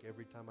break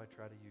every time I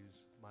try to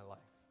use my life.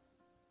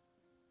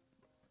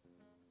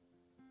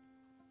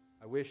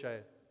 I wish I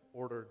had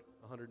ordered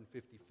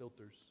 150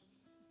 filters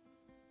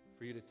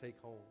for you to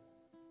take home,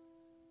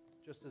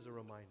 just as a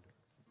reminder.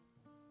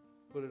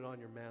 Put it on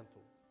your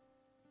mantle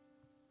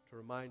to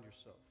remind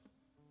yourself,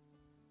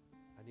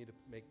 I need to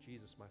make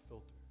Jesus my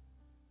filter.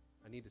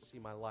 I need to see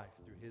my life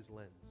through His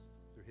lens,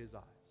 through His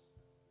eyes.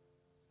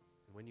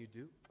 And when you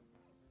do,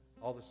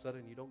 all of a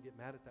sudden you don't get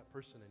mad at that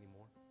person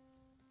anymore.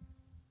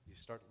 You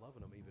start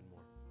loving them even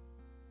more.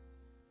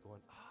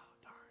 Going,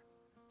 darn,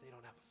 they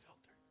don't have a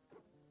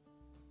filter.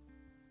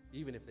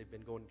 Even if they've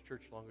been going to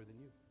church longer than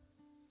you.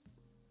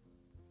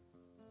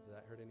 Did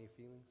that hurt any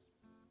feelings?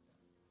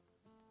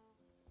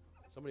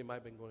 Somebody might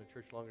have been going to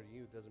church longer than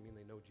you. It doesn't mean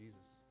they know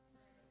Jesus.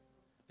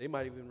 They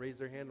might even raise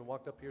their hand and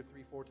walked up here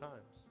 3-4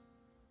 times.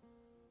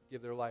 Give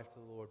their life to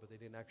the Lord, but they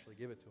didn't actually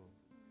give it to Him.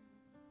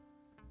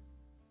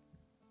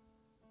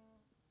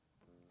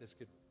 This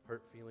could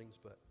hurt feelings,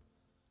 but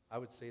I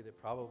would say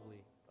that probably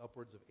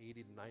upwards of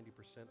 80 to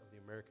 90% of the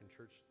American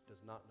church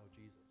does not know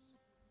Jesus.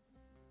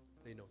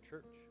 They know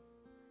church.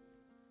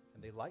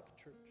 And they like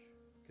church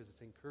because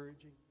it's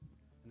encouraging.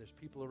 And there's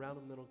people around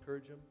them that'll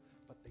encourage them,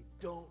 but they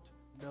don't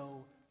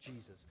know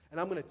Jesus.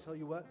 And I'm going to tell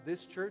you what,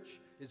 this church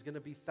is going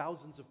to be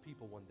thousands of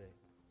people one day.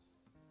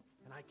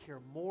 And I care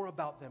more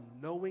about them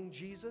knowing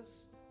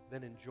Jesus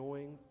than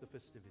enjoying the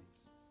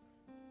festivities.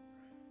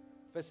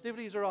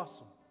 Festivities are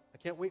awesome. I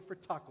can't wait for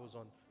tacos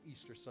on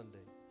Easter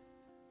Sunday.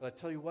 But I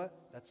tell you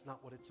what, that's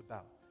not what it's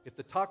about. If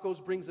the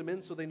tacos brings them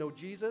in so they know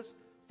Jesus,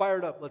 fire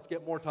it up, let's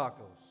get more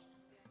tacos.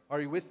 Are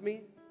you with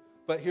me?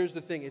 But here's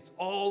the thing, it's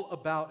all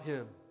about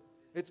Him.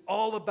 It's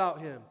all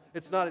about Him.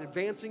 It's not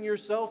advancing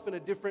yourself in a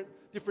different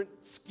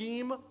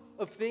scheme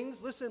of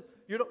things. Listen,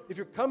 if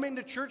you're coming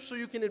to church so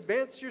you can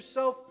advance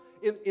yourself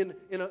in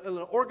an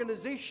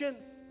organization,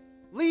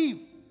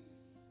 leave.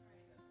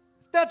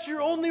 If that's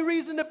your only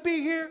reason to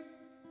be here,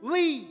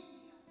 leave.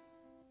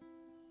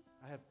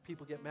 I have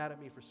people get mad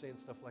at me for saying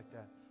stuff like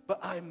that. But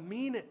I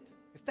mean it.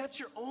 If that's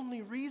your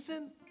only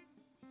reason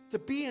to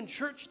be in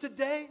church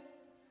today,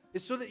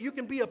 is so that you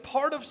can be a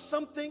part of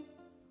something,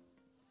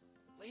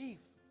 leave.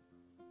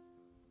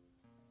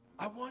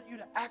 I want you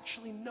to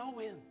actually know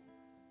Him.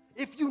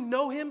 If you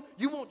know Him,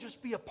 you won't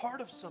just be a part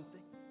of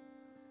something.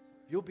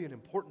 You'll be an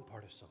important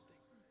part of something.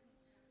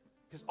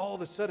 Because all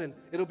of a sudden,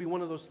 it'll be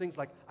one of those things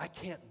like, I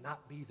can't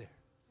not be there.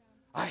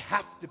 I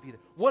have to be there.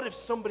 What if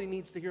somebody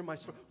needs to hear my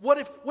story? What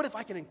if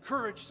I can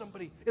encourage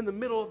somebody in the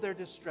middle of their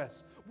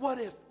distress? What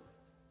if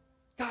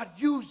God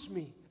used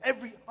me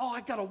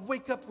I got to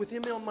wake up with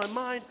Him on my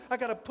mind. I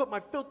got to put my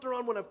filter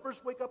on when I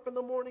first wake up in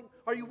the morning.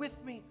 Are you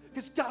with me?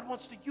 Because God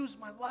wants to use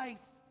my life.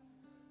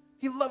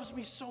 He loves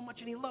me so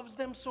much and He loves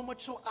them so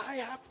much, so I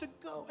have to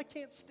go. I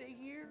can't stay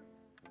here.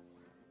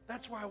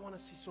 That's why I want to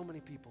see so many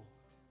people.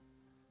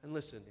 And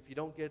listen, if you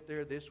don't get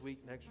there this week,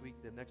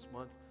 the next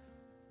month,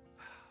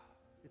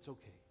 it's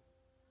okay.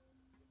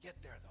 Get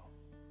there, though.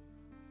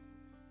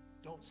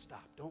 Don't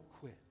stop. Don't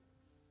quit.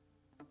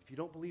 If you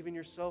don't believe in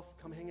yourself,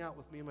 come hang out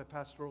with me and my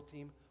pastoral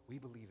team. We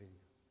believe in you.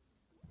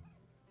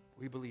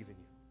 We believe in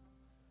you.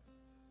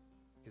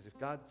 Because if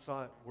God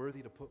saw it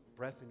worthy to put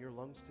breath in your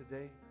lungs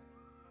today,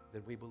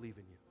 then we believe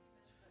in you.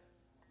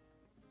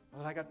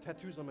 Well, I got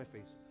tattoos on my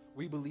face.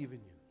 We believe in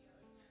you.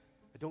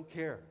 I don't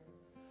care.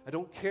 I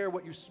don't care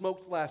what you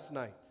smoked last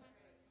night.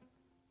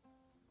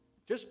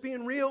 Just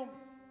being real.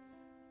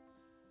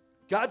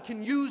 God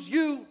can use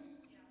you.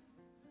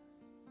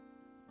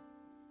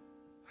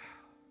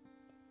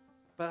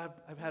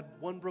 But I've had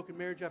one broken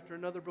marriage after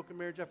another broken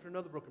marriage after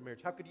another broken marriage.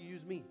 How could you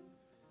use me?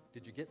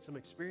 Did you get some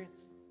experience?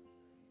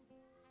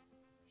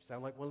 You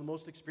sound like one of the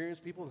most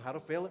experienced people in how to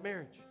fail at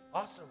marriage.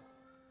 Awesome.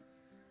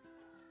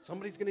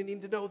 Somebody's going to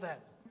need to know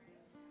that.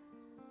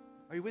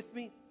 Are you with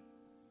me?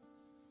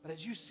 But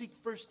as you seek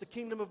first the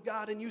kingdom of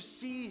God and you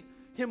see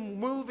Him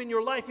move in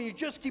your life and you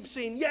just keep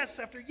saying yes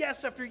after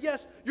yes after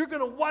yes, you're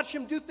going to watch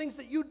Him do things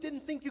that you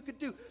didn't think you could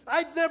do.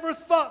 I never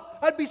thought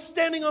I'd be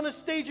standing on a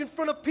stage in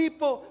front of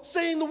people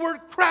saying the word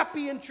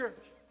crappy in church.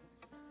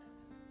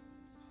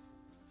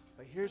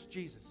 But here's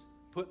Jesus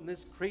putting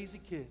this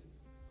crazy kid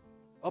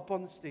up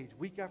on the stage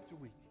week after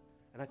week.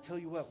 And I tell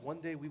you what, one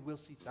day we will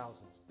see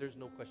thousands. There's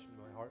no question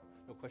in my heart,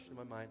 no question in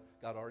my mind.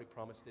 God already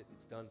promised it.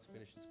 It's done. It's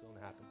finished. It's going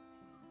to happen.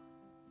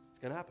 It's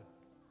going to happen.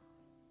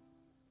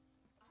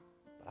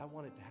 But I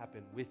want it to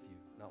happen with you,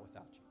 not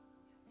without you.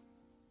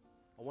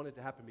 I want it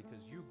to happen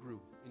because you grew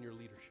in your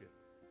leadership.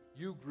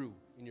 You grew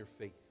in your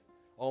faith.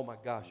 Oh my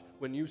gosh,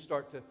 when you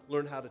start to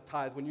learn how to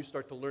tithe, when you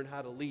start to learn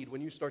how to lead,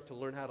 when you start to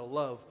learn how to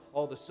love,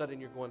 all of a sudden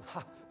you're going,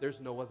 there's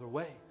no other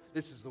way.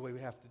 This is the way we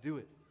have to do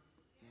it.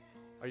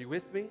 Are you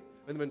with me?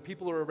 And when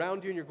people are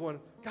around you and you're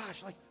going,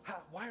 gosh,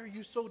 why are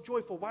you so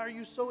joyful? Why are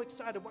you so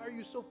excited? Why are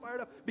you so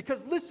fired up?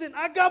 Because listen,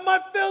 I got my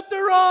filter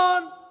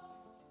on.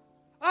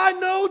 I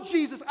know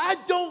Jesus. I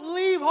don't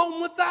leave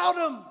home without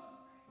Him.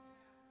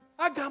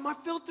 I got my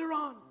filter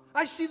on.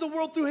 I see the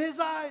world through His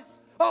eyes.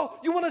 Oh,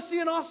 you want to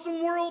see an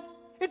awesome world?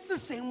 It's the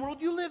same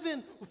world you live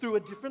in through a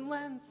different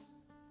lens.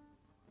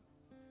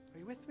 Are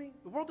you with me?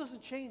 The world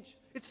doesn't change.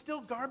 It's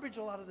still garbage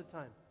a lot of the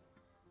time.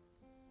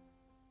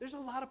 There's a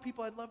lot of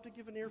people I'd love to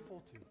give an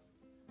earful to.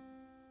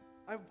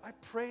 I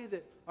pray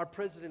that our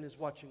president is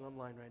watching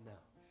online right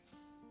now,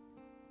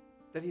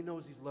 that he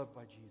knows he's loved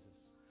by Jesus.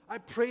 I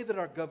pray that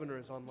our governor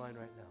is online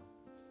right now,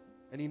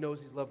 and he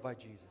knows he's loved by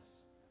Jesus.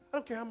 I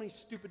don't care how many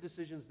stupid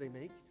decisions they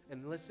make,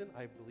 and listen,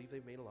 I believe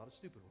they've made a lot of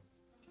stupid ones.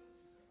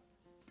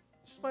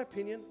 It's just my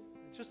opinion.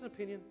 It's just an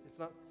opinion. It's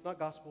not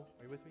gospel.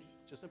 Are you with me?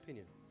 It's just an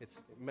opinion. It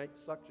might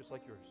suck just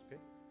like yours,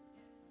 okay?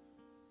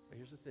 But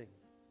here's the thing.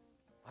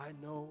 I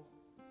know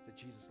that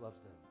Jesus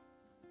loves them.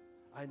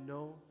 I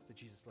know that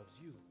Jesus loves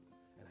you.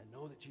 And I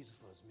know that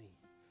Jesus loves me.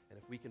 And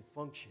if we can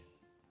function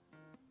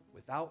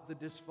without the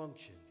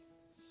dysfunction,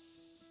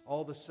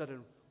 all of a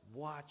sudden,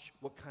 watch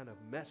what kind of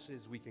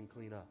messes we can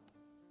clean up.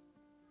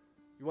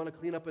 You want to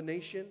clean up a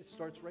nation? It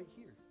starts right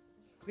here.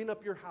 Clean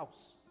up your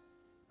house.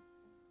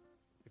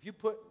 If you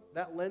put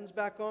that lens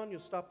back on, you'll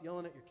stop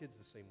yelling at your kids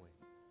the same way.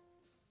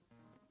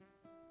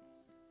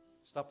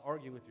 Stop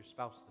arguing with your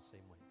spouse the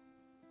same way.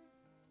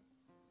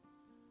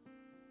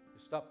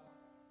 You'll stop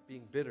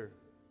being bitter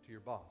to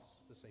your boss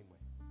the same way.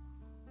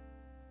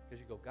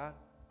 Because you go, God,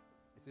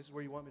 if this is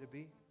where you want me to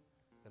be,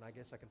 then I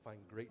guess I can find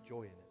great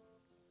joy in it.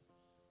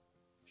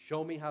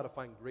 Show me how to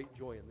find great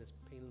joy in this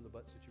pain in the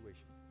butt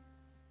situation.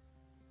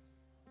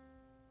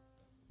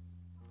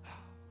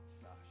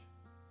 Gosh.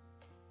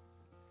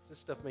 Is this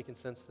stuff making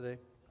sense today?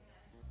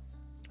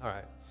 All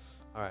right.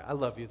 I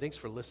love you. Thanks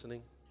for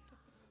listening.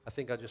 I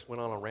think I just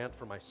went on a rant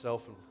for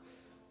myself,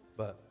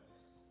 but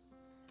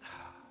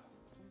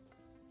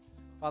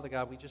Father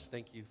God, we just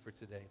thank you for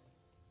today.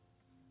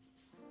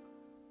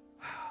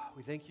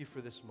 We thank you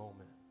for this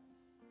moment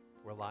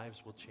where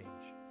lives will change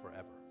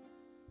forever.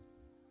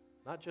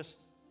 Not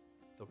just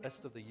the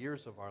rest of the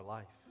years of our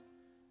life,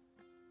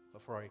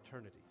 but for our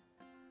eternity.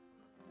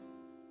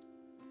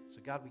 So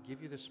God, we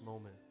give you this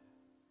moment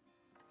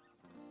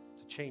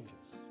to change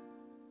us.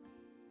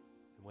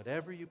 And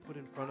whatever you put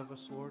in front of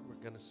us, Lord,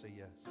 we're going to say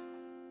yes.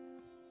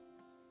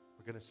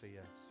 We're going to say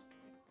yes.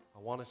 I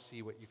want to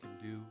see what you can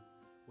do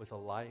with a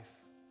life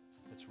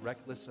that's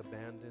reckless,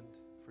 abandoned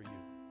for you.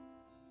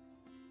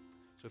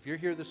 So if you're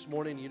here this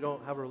morning and you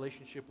don't have a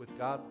relationship with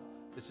God,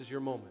 this is your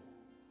moment.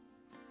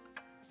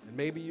 And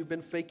maybe you've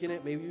been faking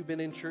it. Maybe you've been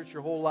in church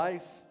your whole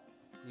life.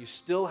 And you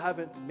still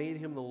haven't made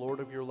Him the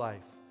Lord of your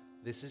life.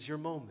 This is your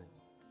moment.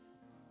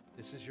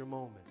 This is your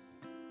moment.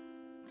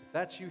 If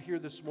that's you here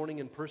this morning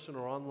in person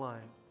or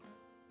online,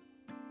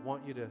 I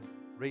want you to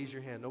raise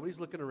your hand.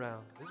 Nobody's looking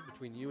around. This is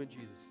between you and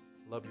Jesus.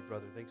 Love you,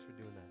 brother. Thanks for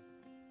doing that.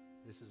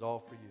 This is all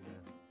for you,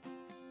 man.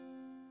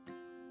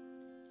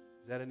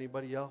 Is that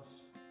anybody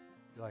else?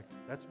 You're like,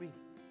 that's me.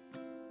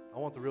 I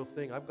want the real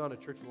thing. I've gone to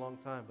church a long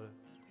time, but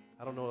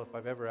I don't know if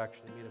I've ever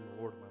actually made Him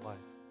the Lord of my life.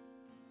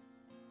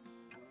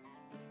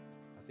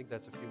 I think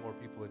that's a few more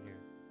people in here,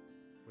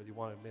 whether you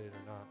want to admit it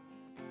or not.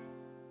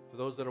 For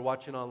those that are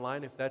watching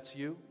online, if that's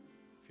you,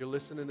 if you're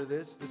listening to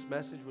this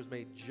message was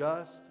made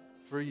just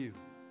for you.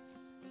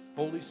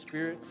 Holy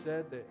Spirit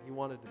said that He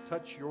wanted to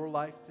touch your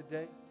life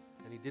today,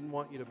 and He didn't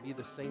want you to be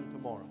the same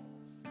tomorrow.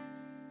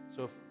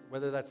 So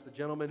whether that's the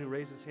gentleman who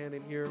raised his hand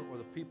in here, or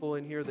the people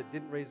in here that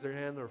didn't raise their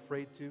hand, they're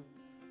afraid to,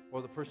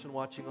 or the person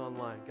watching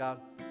online, God,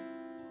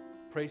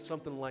 pray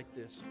something like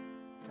this.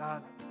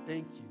 God,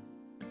 thank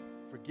you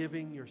for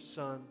giving your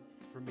Son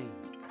for me.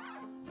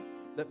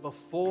 That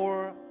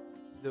before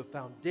the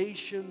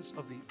foundations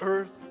of the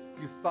earth,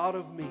 you thought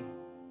of me,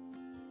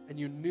 and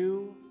you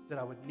knew that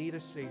I would need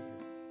a Savior.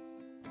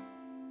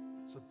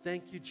 So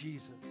thank you,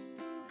 Jesus,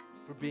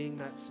 for being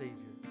that Savior.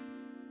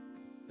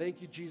 Thank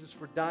you, Jesus,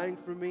 for dying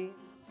for me,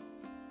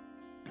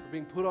 for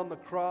being put on the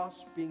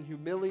cross, being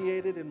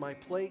humiliated in my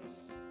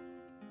place.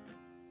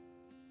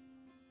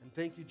 And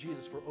thank you,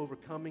 Jesus, for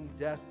overcoming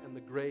death and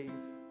the grave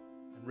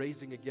and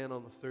raising again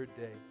on the third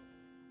day,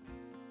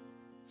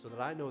 so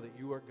that I know that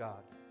you are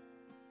God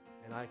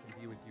and I can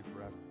be with you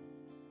forever.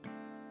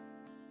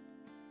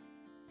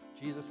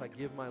 Jesus, I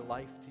give my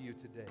life to you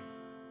today.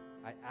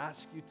 I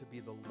ask you to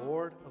be the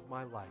Lord of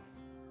my life.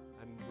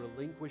 I'm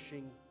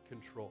relinquishing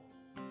control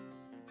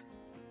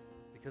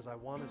because I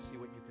want to see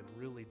what you can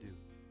really do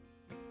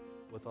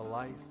with a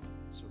life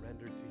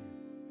surrendered to you.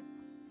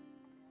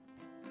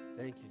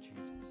 Thank you,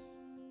 Jesus.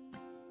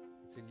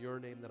 It's in your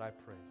name that I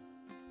pray.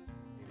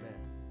 Amen.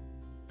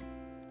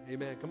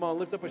 Amen. Come on,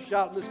 lift up a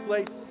shout in this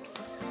place.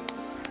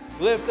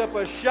 Lift up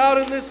a shout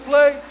in this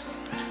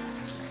place.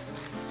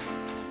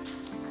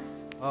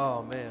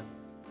 Oh, man.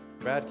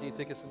 Brad, can you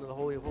take us into the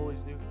Holy of Holies,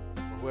 dude?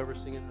 Or whoever's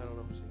singing? I don't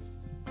know who's singing.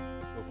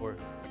 Go for it.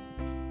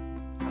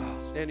 Oh,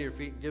 stand to your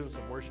feet and give him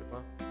some worship, huh?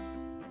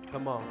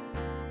 Come on.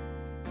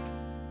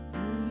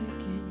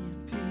 Awaken your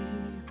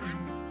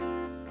people.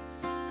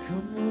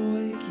 Come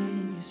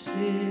awaken your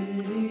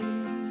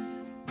cities.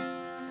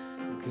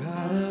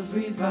 God of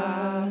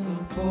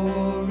revival,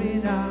 pour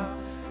it out,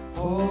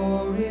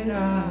 pour it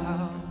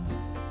out.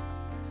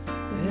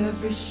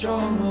 Every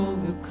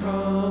stronghold will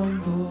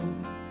crumble.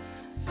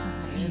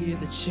 Hear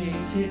the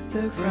chains hit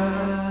the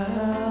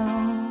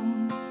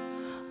ground.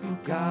 Oh,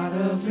 God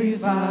of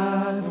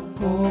revival,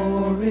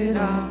 pour it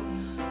out,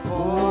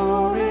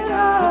 pour it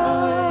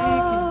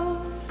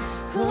out.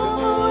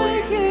 Come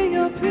awaken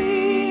your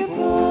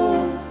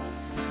people.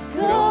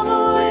 Come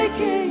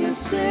awaken your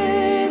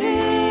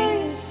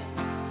cities.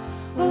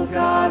 Oh,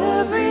 God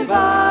of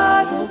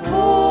revival,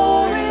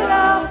 pour it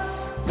out,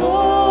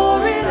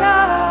 pour it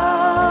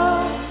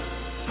out.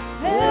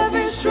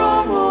 Every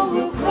stronghold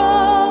will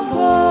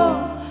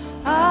crumble.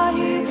 I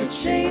hear the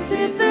chains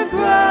hit the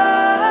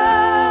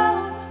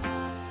ground.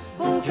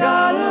 Oh,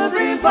 God of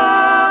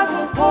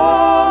revival,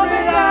 pour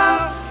it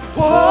out,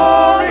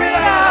 pour it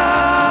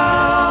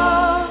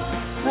out.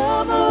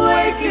 Come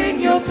awaken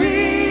your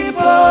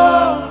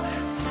people.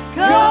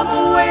 Come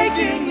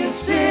awaken your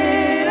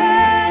cities.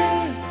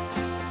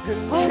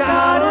 Oh,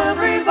 God of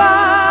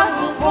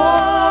revival,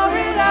 pour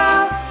it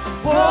out,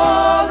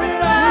 pour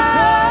it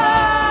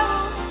out.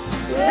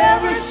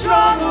 Every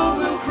stronghold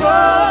will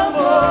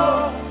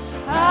crumble.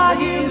 I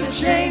hear the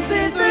chains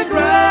hit the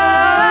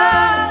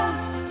ground.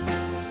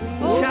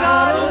 Oh,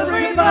 God of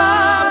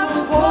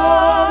revival,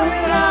 pour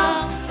it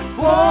out,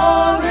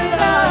 pour it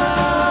out.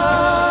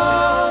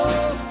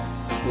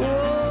 Oh,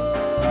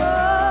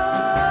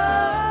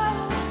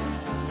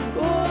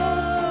 oh,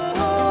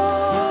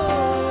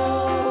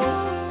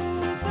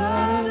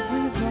 God of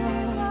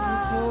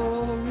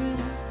revival,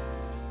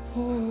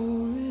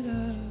 pour it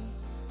out.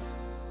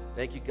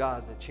 Thank you,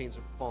 God, that chains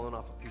are falling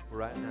off of people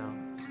right now,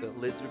 that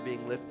lids are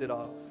being lifted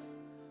off.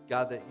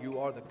 God, that you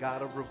are the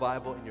God of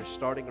revival, and you're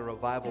starting a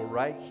revival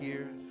right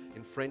here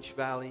in French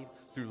Valley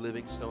through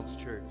Living Stones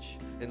Church.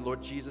 And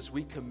Lord Jesus,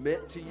 we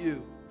commit to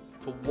you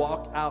to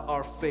walk out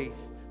our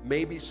faith,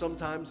 maybe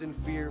sometimes in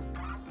fear,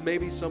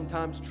 maybe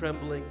sometimes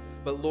trembling,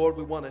 but Lord,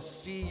 we want to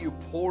see you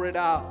pour it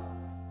out.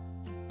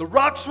 The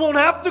rocks won't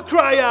have to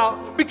cry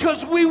out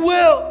because we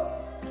will.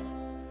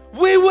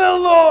 We will,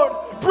 Lord,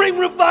 bring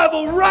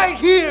revival right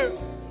here,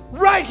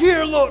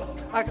 Lord.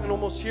 I can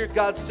almost hear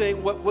God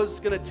saying what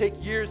was going to take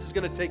years is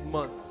going to take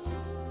months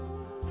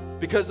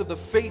because of the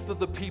faith of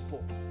the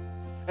people.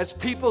 As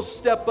people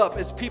step up,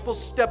 as people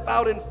step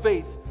out in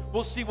faith,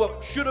 we'll see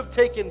what should have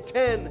taken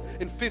 10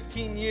 and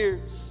 15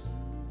 years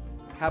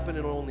happen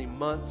in only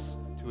months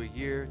to a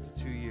year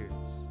to 2 years.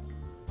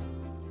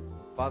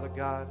 Father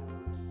God,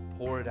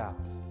 pour it out.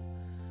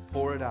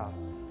 Pour it out.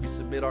 We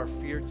submit our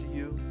fear to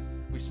you.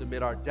 We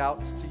submit our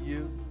doubts to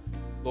you.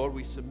 Lord,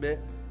 we submit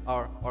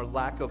our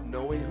lack of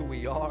knowing who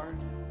we are.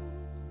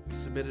 We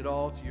submit it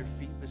all to your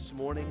feet this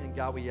morning. And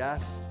God, we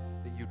ask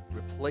that you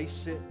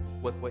replace it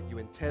with what you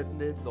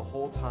intended the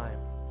whole time.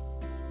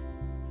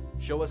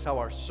 Show us how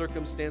our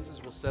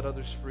circumstances will set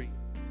others free.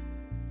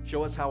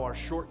 Show us how our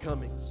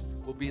shortcomings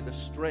will be the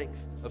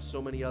strength of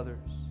so many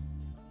others.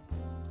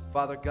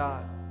 Father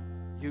God,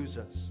 use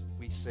us.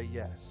 We say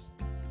yes.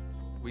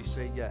 We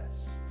say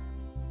yes.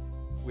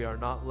 We are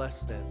not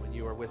less than when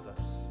you are with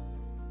us.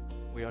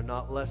 We are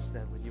not less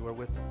than when you are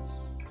with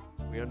us.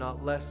 We are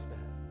not less than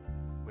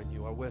when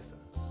you are with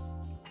us.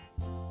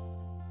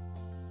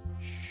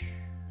 Shh.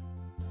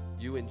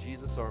 You and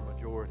Jesus are a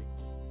majority.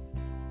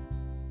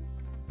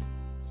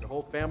 Your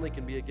whole family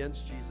can be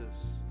against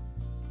Jesus,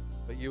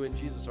 but you and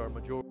Jesus are a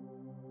majority.